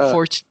with them.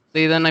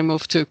 Unfortunately, then I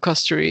moved to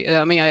Costa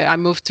Rica. I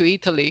moved to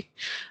Italy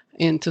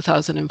in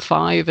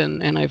 2005,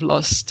 and I've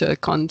lost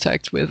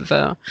contact with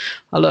a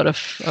lot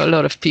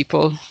of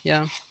people.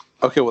 Yeah.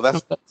 Okay, well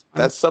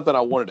that's something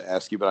I wanted to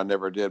ask you, but I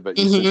never did. But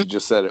since you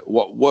just said it,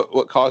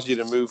 what caused you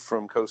to move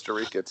from Costa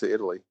Rica to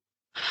Italy?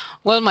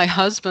 Well, my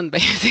husband,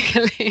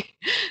 basically.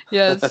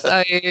 Yes,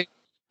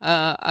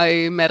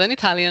 I met an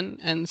Italian,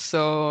 and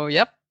so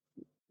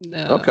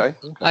okay.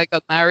 I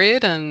got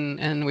married,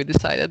 and we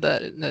decided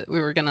that we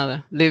were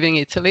gonna live in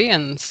Italy,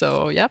 and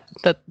so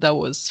that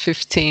was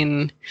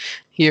 15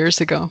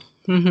 years ago.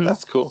 Mm-hmm.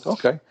 That's cool.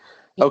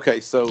 Okay,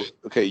 so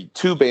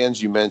two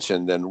bands you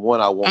mentioned, and one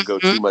I won't go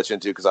too much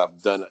into because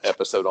I've done an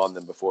episode on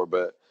them before,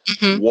 but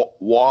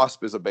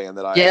Wasp is a band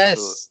that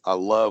I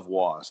love.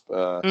 Wasp.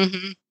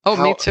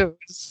 Me too.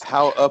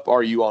 How up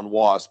are you on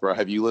Wasp, or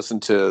have you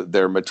listened to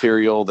their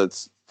material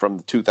that's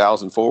from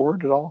 2000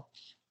 forward at all?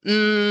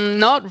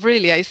 Not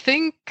really. I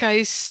think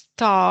I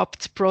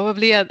stopped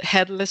probably at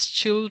Headless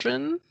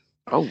Children.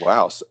 Oh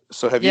wow!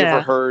 So have you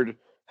ever heard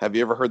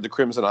the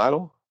Crimson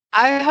Idol?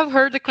 I have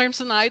heard the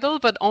Crimson Idol,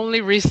 but only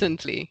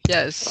recently.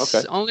 Yes.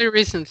 Okay. Only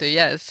recently.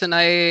 Yes. And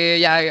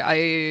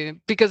I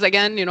because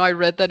again, I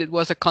read that it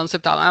was a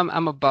concept album.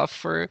 I'm a buff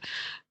for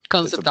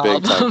concept albums.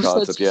 It's a big time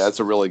concept. Yeah, it's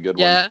a really good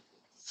one. Yeah.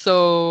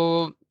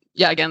 So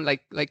again,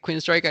 like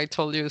Queensryche, I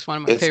told you, is one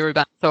of my favorite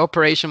bands. So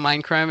Operation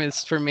Mindcrime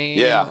is for me.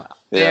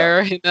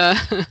 There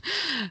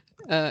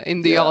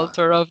in the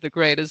altar of the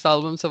greatest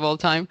albums of all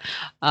time.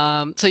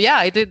 So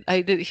I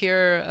did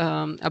hear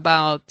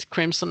about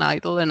Crimson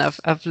Idol, and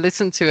I've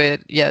listened to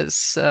it,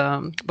 yes,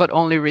 but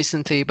only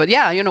recently. But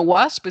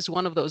Wasp is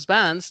one of those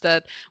bands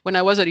that when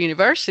I was at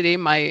university,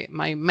 my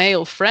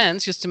male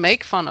friends used to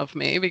make fun of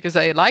me because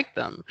I liked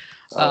them.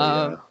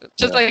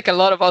 Like a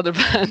lot of other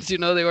bands,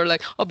 they were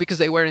like, oh, because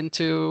they were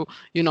into,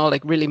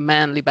 like really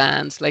manly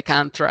bands like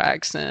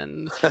Anthrax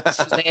and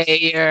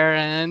Slayer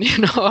and,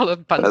 all of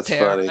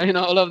Pantera,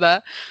 all of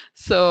that.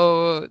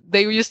 So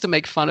they used to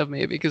make fun of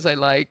me because I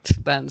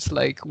liked bands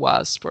like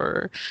Wasp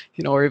or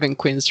even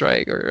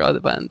Queensryche or other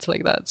bands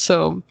like that.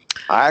 So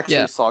I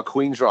actually saw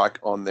Queensryche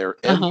on their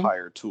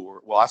Empire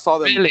tour. Well, I saw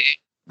them. Really?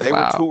 They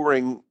were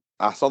touring.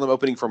 I saw them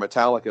opening for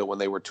Metallica when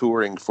they were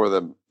touring for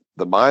the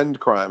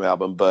Mindcrime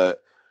album,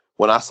 but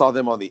when I saw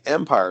them on the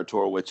Empire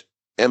tour, which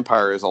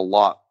Empire is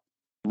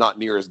not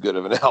near as good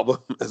of an album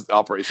as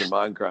Operation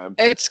Mindcrime.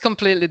 It's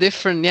completely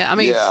different. Yeah.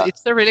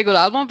 It's a really good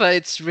album, but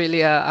it's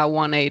really a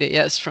 180,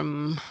 yes,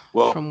 from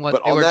what they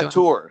were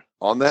doing.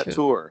 On that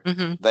tour,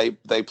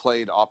 they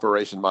played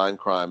Operation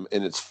Mindcrime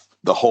in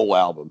the whole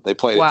album. They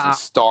played it to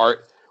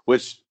start,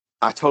 which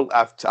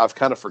I've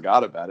kind of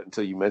forgot about it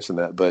until you mentioned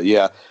that. But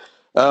yeah,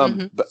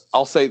 but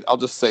I'll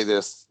just say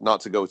this,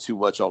 not to go too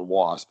much on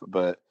Wasp,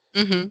 but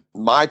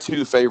my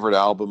two favorite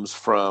albums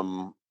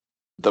from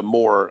the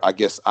more, I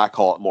guess I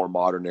call it more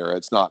modern era.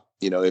 It's not,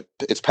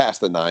 it's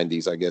past the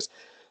 90s, I guess.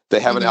 They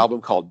have an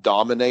album called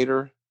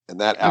Dominator, and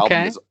that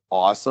album is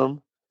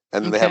awesome.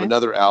 And then they have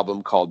another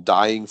album called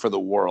Dying for the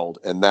World,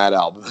 and that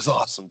album is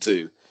awesome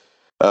too.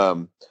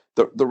 The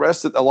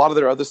rest of a lot of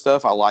their other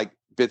stuff, I like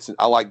bits, and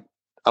I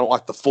don't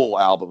like the full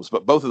albums,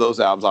 but both of those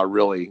albums I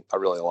really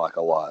like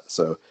a lot.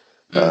 So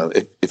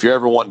if you're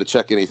ever wanting to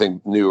check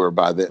anything newer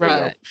by that,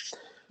 right.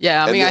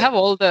 Yeah, I mean, I have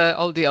all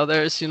the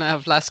others. I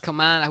have Last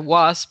Command, I have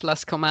Wasp,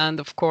 Last Command,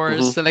 of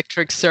course,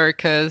 Electric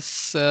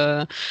Circus.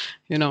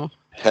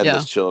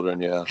 Headless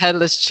Children, yeah.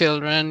 Headless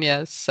Children,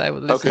 yes, I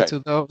would listen to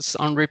those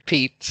on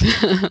repeat.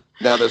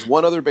 Now, there's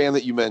one other band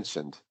that you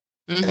mentioned,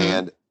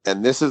 and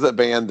this is a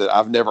band that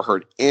I've never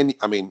heard any.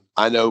 I mean,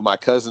 I know my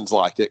cousins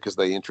liked it because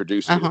they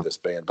introduced me to this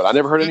band, but I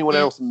never heard anyone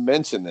else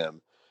mention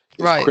them.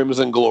 It's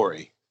Crimson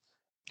Glory.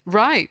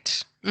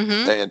 Right.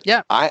 And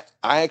I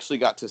actually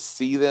got to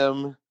see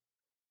them.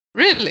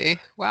 Really?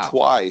 Wow.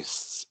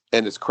 Twice.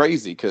 And it's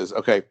crazy because,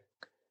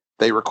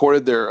 they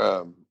recorded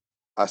their,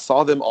 I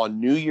saw them on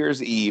New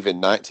Year's Eve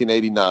in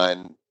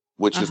 1989,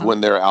 which is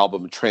when their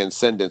album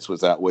Transcendence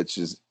was out, which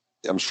is,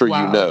 I'm sure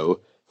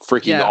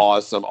freaking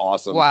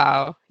awesome.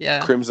 Wow.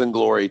 Yeah. Crimson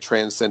Glory,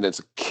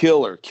 Transcendence,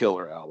 killer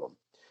album.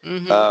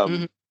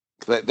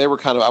 They were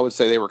kind of, I would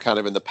say they were kind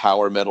of in the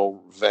power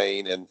metal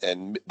vein,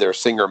 and their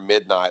singer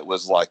Midnight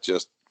was like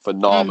just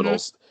phenomenal.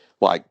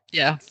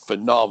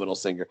 Phenomenal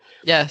singer.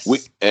 Yes.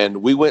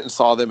 We went and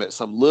saw them at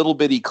some little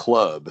bitty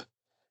club,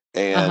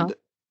 and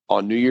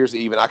on New Year's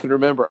Eve, and I can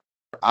remember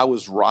I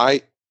was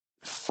right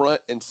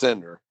front and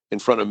center in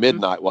front of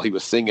Midnight while he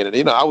was singing.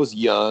 And I was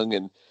young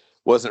and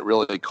wasn't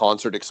really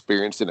concert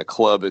experienced in a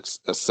club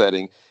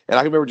setting, and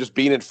I can remember just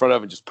being in front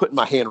of him, just putting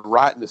my hand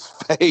right in his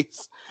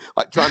face,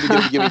 like trying to get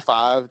him to give me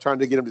five, trying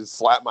to get him to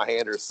slap my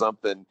hand or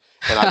something.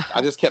 And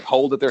I just kept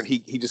holding it there, and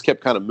he just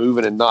kept kind of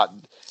moving and not.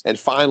 And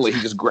finally,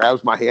 he just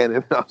grabs my hand,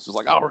 and I was just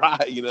like, "All right,"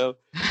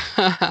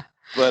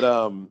 But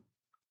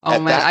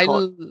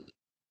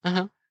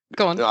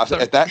go on.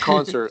 At that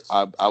concert,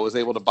 I was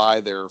able to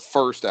buy their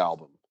first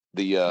album,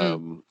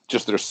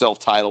 just their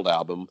self-titled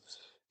album,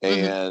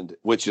 and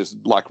which is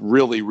like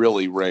really,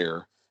 really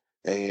rare.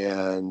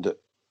 And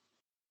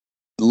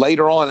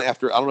later on,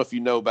 after, I don't know if you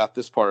know about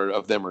this part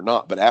of them or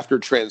not, but after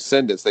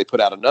Transcendence, they put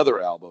out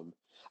another album.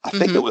 I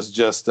think it was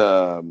just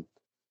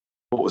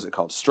what was it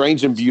called?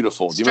 Strange and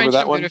Beautiful. Do you remember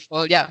that one?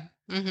 Beautiful, yeah.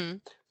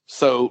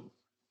 So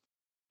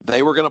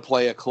they were going to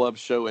play a club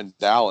show in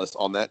Dallas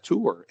on that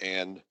tour,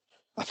 and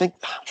I'm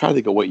trying to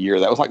think of what year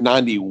that was, like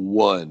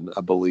 91,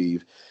 I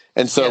believe.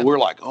 And so we're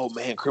like, oh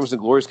man, Crimson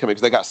Glory's coming,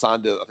 because they got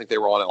signed to, I think they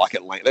were on it like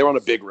Atlanta. They were on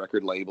a big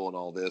record label and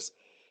all this.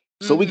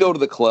 So we go to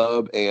the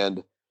club,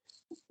 and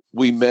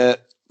we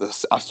met.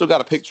 I still got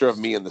a picture of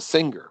me and the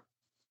singer,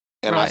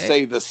 and I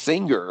say the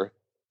singer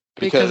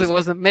because it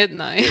wasn't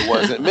Midnight. It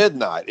wasn't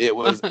Midnight. It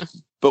was,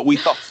 but we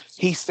thought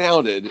he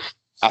sounded.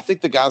 I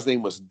think the guy's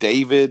name was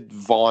David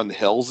Von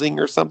Helsing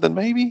or something,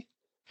 maybe.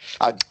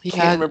 I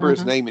can't remember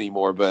his name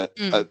anymore, but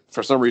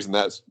for some reason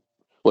that's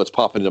what's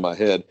popping into my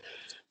head.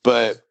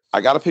 But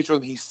I got a picture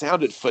of him. He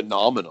sounded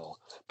phenomenal.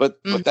 But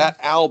that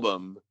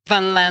album,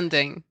 Van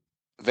Landing.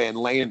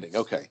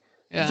 Okay.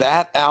 Yeah.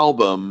 That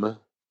album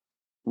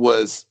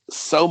was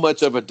so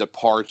much of a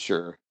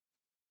departure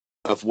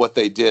of what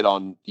they did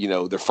on,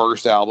 their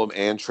first album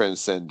and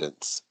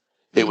Transcendence.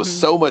 It was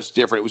so much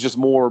different. It was just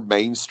more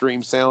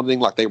mainstream sounding,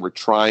 like they were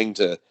trying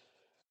to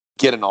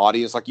get an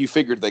audience. Like you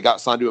figured they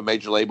got signed to a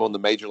major label, and the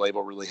major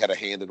label really had a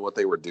hand in what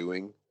they were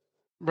doing.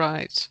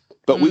 Right.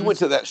 But we went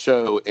to that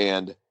show,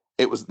 and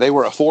they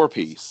were a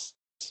 4-piece.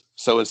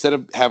 So instead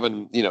of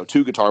having,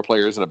 2 guitar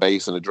players and a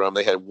bass and a drum,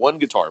 they had 1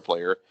 guitar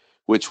player,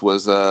 which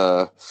was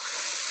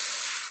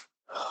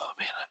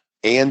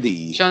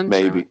Andy, John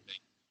maybe.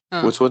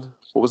 Which one?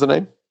 What was the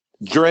name?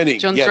 Drenning.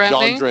 John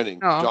Drenning.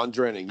 Oh. John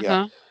Drenning.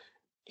 Yeah.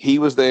 He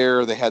was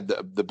there. They had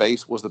the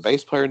bass. Was the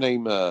bass player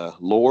named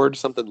Lord?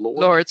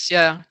 Lords,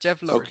 yeah,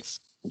 Jeff Lords.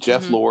 Okay.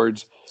 Jeff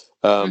Lords.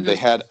 They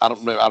had, I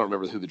don't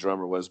remember who the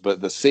drummer was, but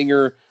the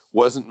singer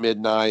wasn't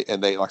Midnight,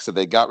 and they, like I said,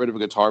 they got rid of a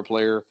guitar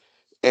player.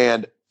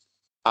 And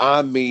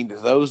I mean,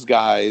 those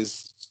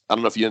guys, I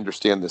don't know if you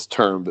understand this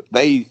term, but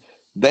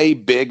they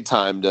big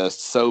timed us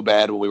so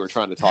bad when we were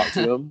trying to talk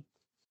to them.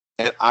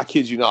 And I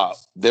kid you not,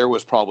 there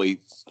was probably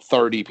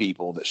 30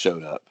 people that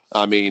showed up.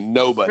 I mean,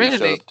 nobody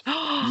showed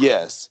up.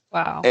 Yes.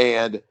 Wow.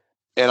 And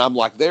I'm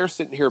like, they're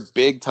sitting here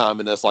big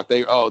timing us, like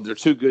they're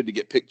too good to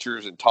get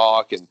pictures and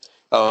talk, and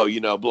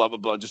blah blah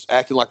blah, just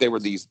acting like they were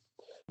these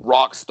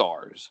rock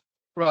stars.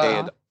 Wow.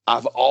 And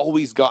I've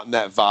always gotten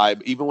that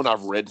vibe, even when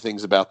I've read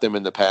things about them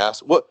in the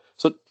past.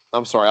 So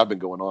I'm sorry, I've been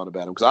going on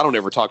about them because I don't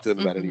ever talk to them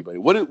about anybody.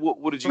 What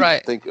did you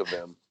think of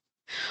them?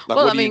 Like,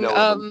 Well, what I do you mean, know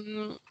of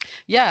them?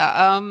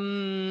 yeah.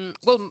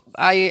 Well,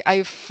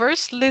 I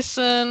first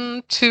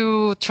listened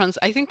to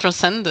I think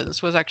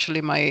Transcendence was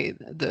actually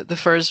the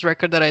first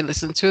record that I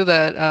listened to,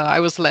 that I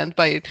was lent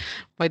by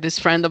this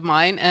friend of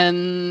mine,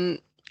 and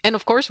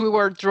of course we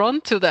were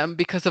drawn to them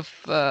because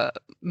of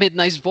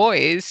Midnight's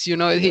voice. You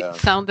know, he Yeah.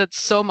 sounded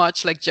so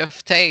much like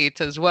Jeff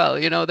Tate as well.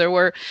 You know, there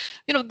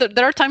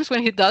are times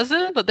when he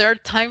doesn't, but there are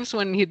times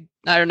when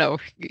I don't know,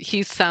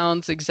 he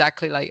sounds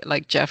exactly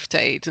like Jeff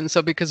Tate. And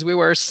so because we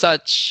were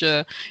such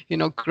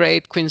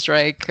great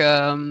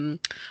Queensryche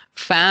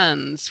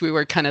fans, we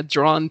were kind of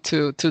drawn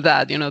to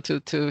that,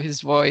 to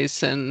his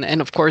voice,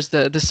 and of course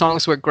the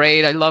songs were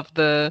great. I love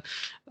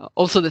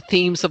also the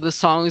themes of the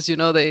songs.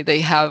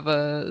 They have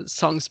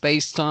songs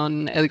based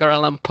on Edgar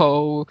Allan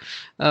Poe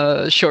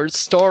short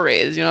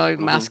stories, like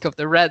Mask of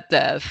the Red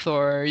Death,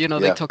 or they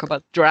Yeah. talk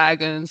about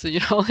dragons,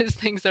 and all these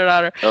things that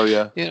are Oh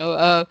yeah.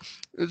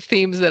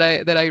 themes that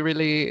I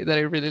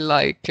really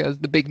like, as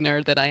the big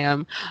nerd that I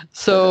am.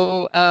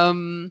 So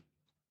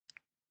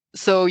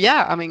so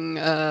yeah, I mean,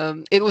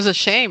 it was a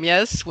shame,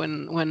 yes,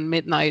 when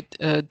Midnight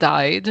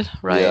died,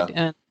 right? Yeah.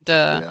 And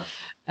Yeah.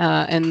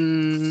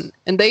 and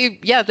they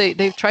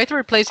tried to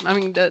replace him. I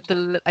mean,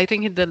 I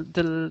think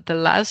the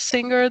last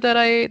singer that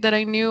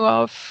I knew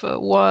of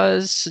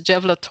was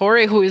Jeff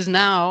LaTorre, who is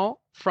now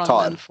frontman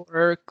Todd.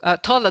 for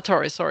Todd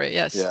LaTorre. Sorry,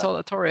 yes, Yeah.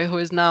 Todd LaTorre, who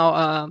is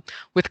now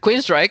with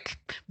Queensryche,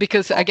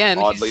 because again,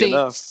 he Oddly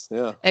enough. sings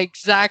Yeah.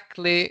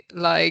 exactly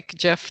like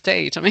Jeff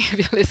Tate. I mean, if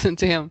you listen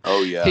to him,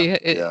 Oh yeah.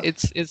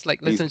 it's like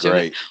He's listening to him.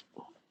 great.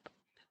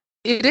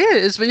 It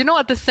is, but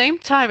at the same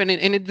time,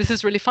 this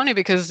is really funny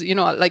because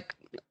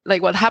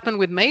like what happened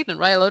with Maiden,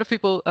 right? A lot of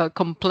people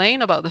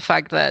complain about the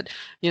fact that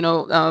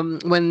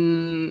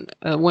when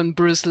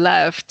Bruce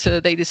left,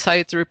 they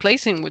decided to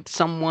replace him with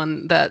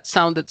someone that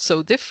sounded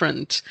so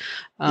different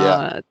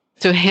to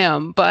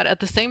him. But at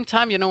the same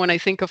time, when I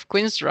think of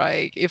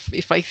Queensryche,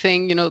 if I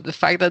think the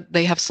fact that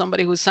they have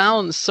somebody who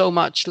sounds so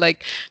much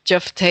like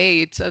Jeff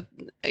Tate,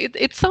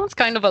 it sounds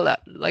kind of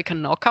like a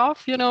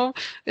knockoff,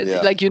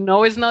 like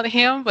it's not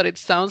him, but it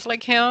sounds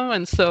like him.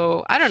 And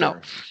so I don't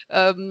know.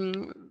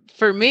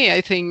 For me, I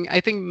think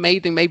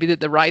Maiden maybe did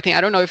the right thing. I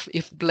don't know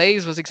if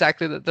Blaze was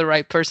exactly the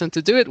right person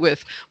to do it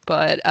with,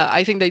 but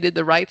I think they did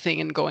the right thing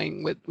in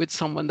going with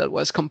someone that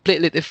was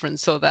completely different,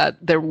 so that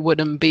there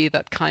wouldn't be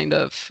that kind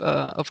of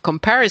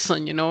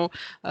comparison.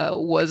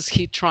 Was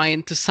he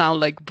trying to sound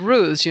like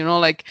Bruce?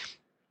 Like,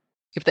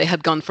 if they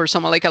had gone for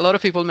someone, like a lot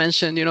of people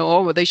mentioned,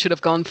 they should have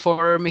gone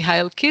for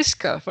Mikhail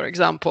Kiska, for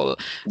example,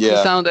 who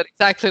sounded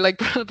exactly like,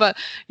 but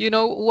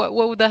what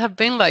would that have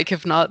been like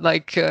if not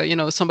like,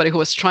 somebody who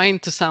was trying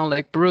to sound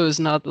like Bruce,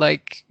 not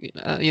like,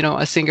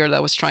 a singer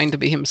that was trying to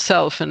be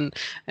himself and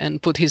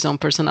put his own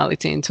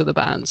personality into the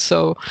band.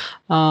 So,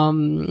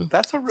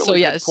 that's a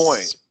really good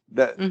point.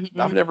 That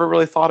I've never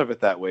really thought of it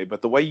that way,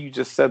 but the way you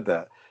just said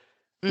that,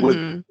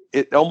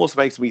 it almost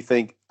makes me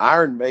think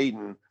Iron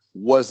Maiden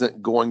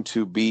wasn't going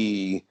to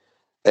be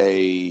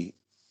they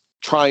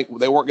weren't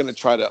going to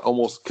try to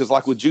almost, because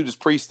like with Judas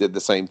Priest did the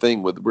same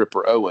thing with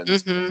Ripper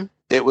Owens.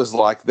 It was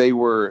like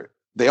you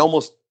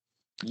almost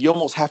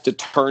have to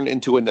turn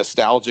into a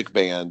nostalgic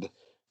band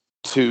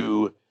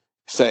to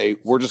say,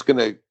 we're just going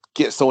to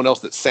get someone else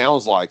that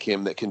sounds like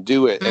him that can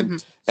do it.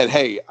 And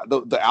hey,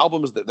 the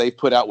albums that they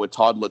put out with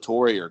Todd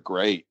LaTorre are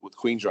great with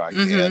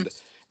Queensryche,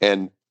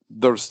 and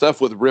the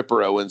stuff with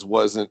Ripper Owens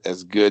wasn't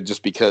as good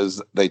just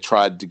because they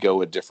tried to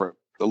go a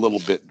little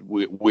bit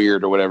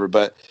weird or whatever.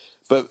 But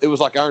it was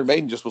like Iron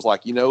Maiden just was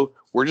like,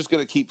 we're just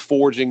going to keep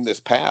forging this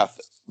path.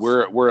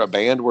 We're a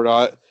band. We're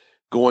not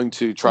going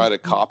to try to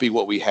copy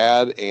what we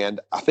had. And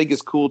I think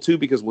it's cool too,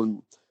 because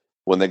when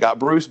they got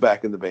Bruce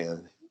back in the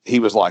band, he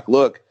was like,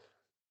 look,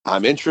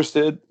 I'm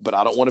interested, but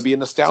I don't want to be a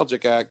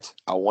nostalgic act.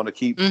 I want to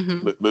keep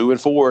moving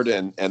forward.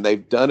 And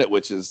they've done it,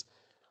 which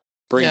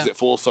brings it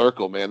full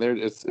circle, man.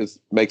 It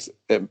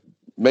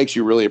makes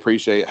you really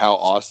appreciate how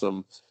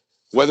awesome,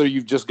 whether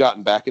you've just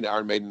gotten back into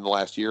Iron Maiden in the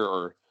last year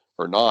or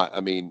not. I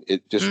mean,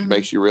 it just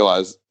makes you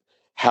realize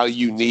how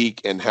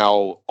unique and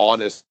how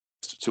honest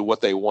to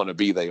what they want to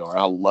be they are.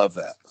 I love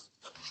that.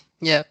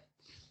 Yeah.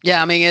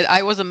 Yeah, I mean,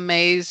 I was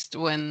amazed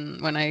when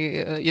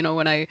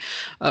I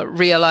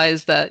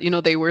realized that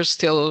they were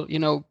still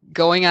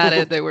going at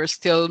it. They were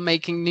still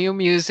making new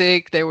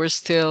music. They were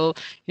still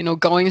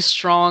going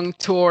strong,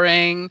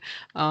 touring.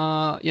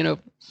 Writing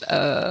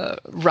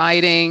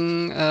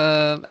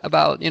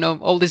about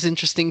all these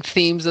interesting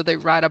themes that they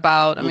write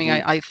about. I mean,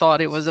 I thought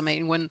it was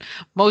amazing when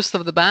most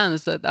of the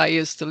bands that I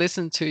used to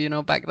listen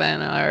to back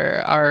then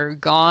are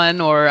gone,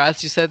 or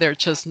as you said, they're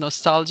just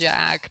nostalgia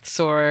acts,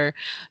 or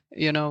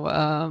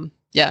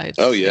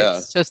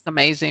it's just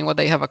amazing what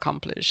they have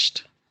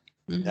accomplished.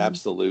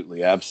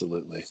 Absolutely.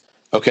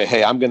 Okay,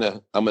 hey, I'm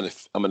gonna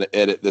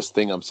edit this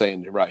thing I'm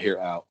saying right here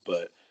out,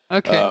 but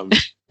okay.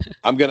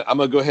 I'm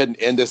gonna go ahead and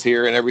end this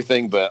here and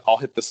everything, but I'll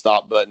hit the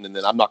stop button, and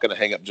then I'm not gonna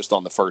hang up just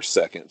on the first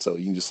second. So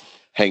you can just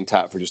hang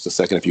tight for just a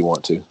second if you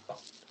want to.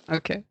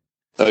 Okay.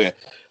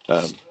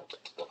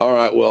 All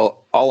right.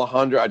 Well,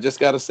 Alejandra, I just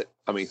gotta say,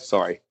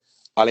 sorry.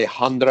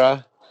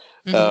 Alejandra.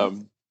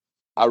 Mm-hmm.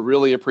 I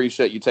really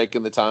appreciate you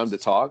taking the time to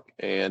talk,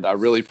 and I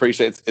really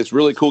appreciate it's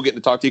really cool getting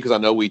to talk to you because I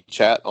know we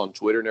chat on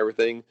Twitter and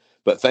everything.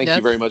 But thank you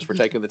Yes. very much for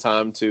taking the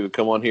time to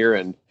come on here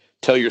and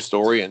tell your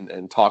story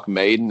and talk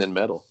Maiden and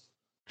metal.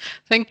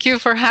 Thank you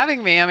for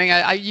having me. I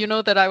mean, you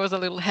know that I was a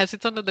little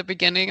hesitant at the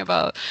beginning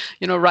about,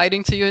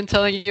 writing to you and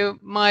telling you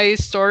my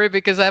story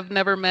because I've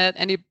never met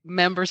any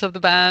members of the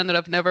band, and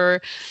I've never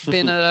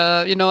been at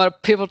a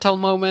pivotal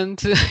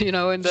moment, in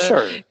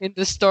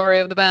the story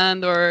of the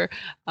band, or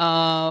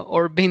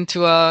been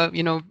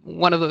to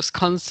one of those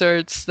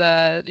concerts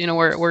that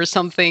where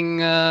something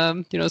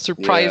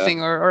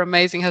surprising or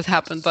amazing has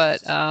happened.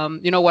 But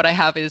what I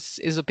have is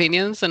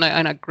opinions and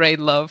a great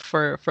love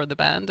for the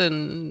band,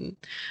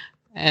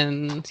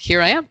 and here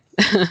I am.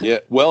 Yeah.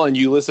 Well, and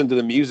you listen to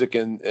the music,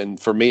 and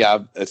for me,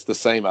 it's the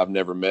same. I've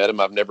never met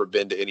him. I've never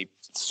been to any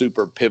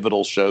super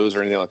pivotal shows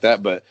or anything like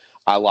that, but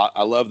I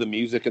love the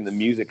music, and the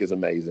music is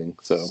amazing.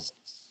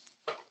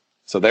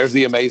 So there's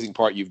the amazing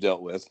part you've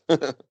dealt with.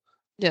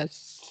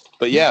 Yes.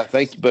 But yeah,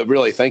 thank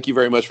you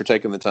very much for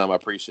taking the time. I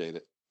appreciate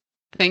it.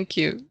 Thank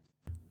you.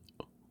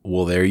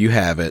 Well, there you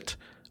have it.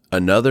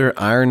 Another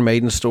Iron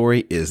Maiden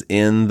story is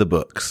in the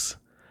books.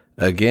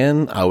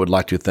 Again, I would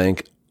like to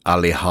thank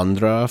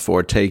Alejandra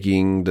for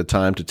taking the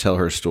time to tell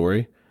her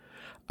story.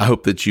 I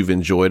hope that you've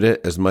enjoyed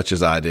it as much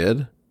as I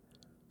did.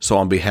 So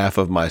on behalf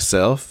of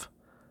myself,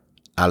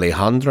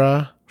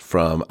 Alejandra,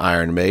 from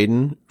Iron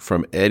Maiden,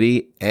 from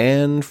Eddie,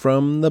 and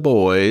from the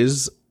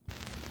boys,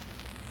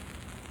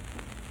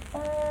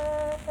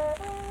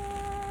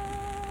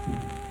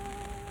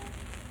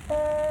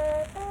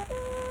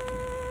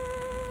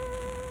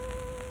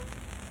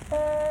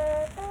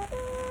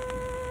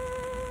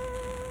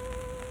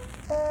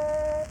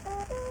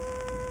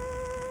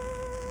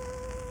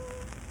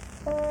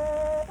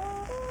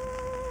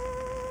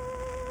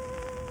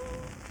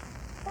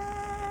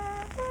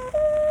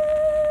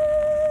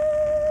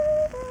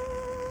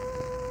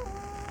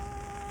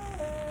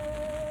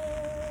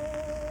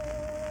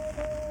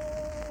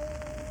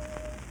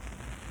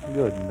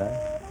 good night.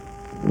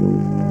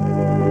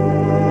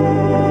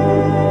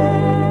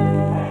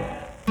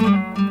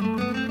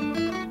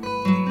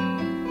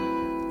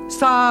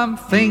 Some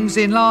things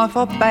in life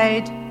are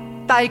bad,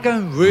 they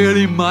can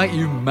really make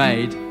you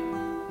mad.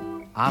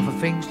 Other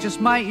things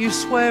just make you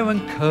swear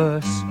and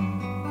curse.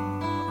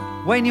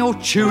 When you're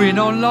chewing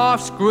on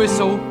life's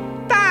gristle,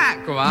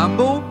 don't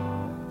grumble,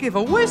 give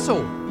a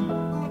whistle.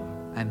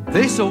 And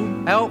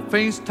this'll help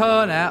things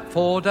turn out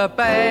for the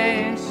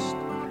best.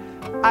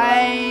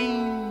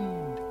 And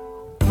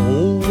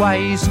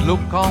always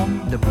look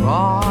on the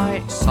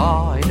bright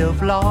side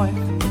of life.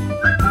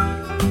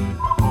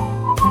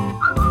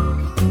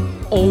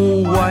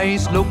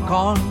 Always look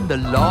on the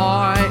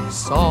light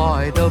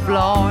side of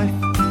life.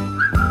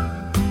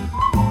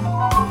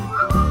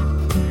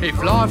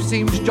 If life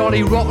seems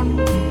jolly rotten,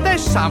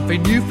 there's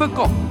something you've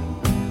forgotten,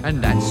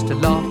 and that's to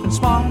laugh and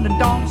smile and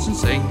dance and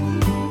sing.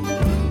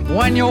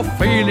 When you're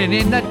feeling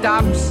in the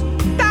dumps,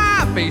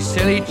 don't be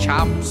silly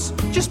chumps,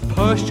 just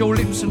purse your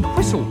lips and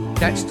whistle,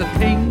 that's the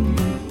thing.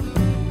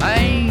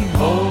 Hey,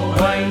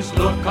 always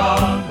look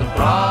on the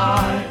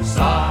bright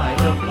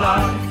side of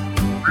life.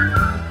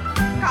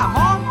 Come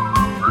on.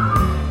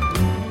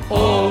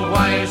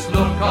 Always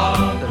look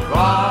on the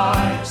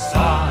bright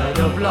side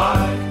of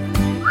life.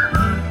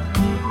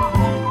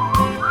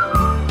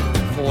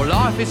 For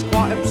life is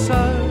quite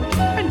absurd,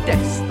 and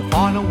death's the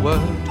final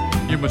word.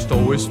 You must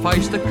always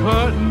face the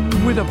curtain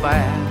with a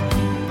bow.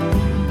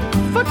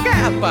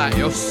 Forget about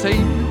your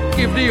scene,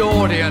 give the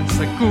audience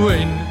a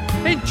grin.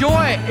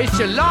 Enjoy it, it's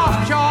your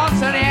last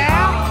chance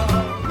anyhow.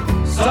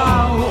 So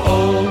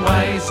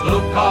always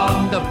look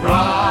on the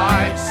bright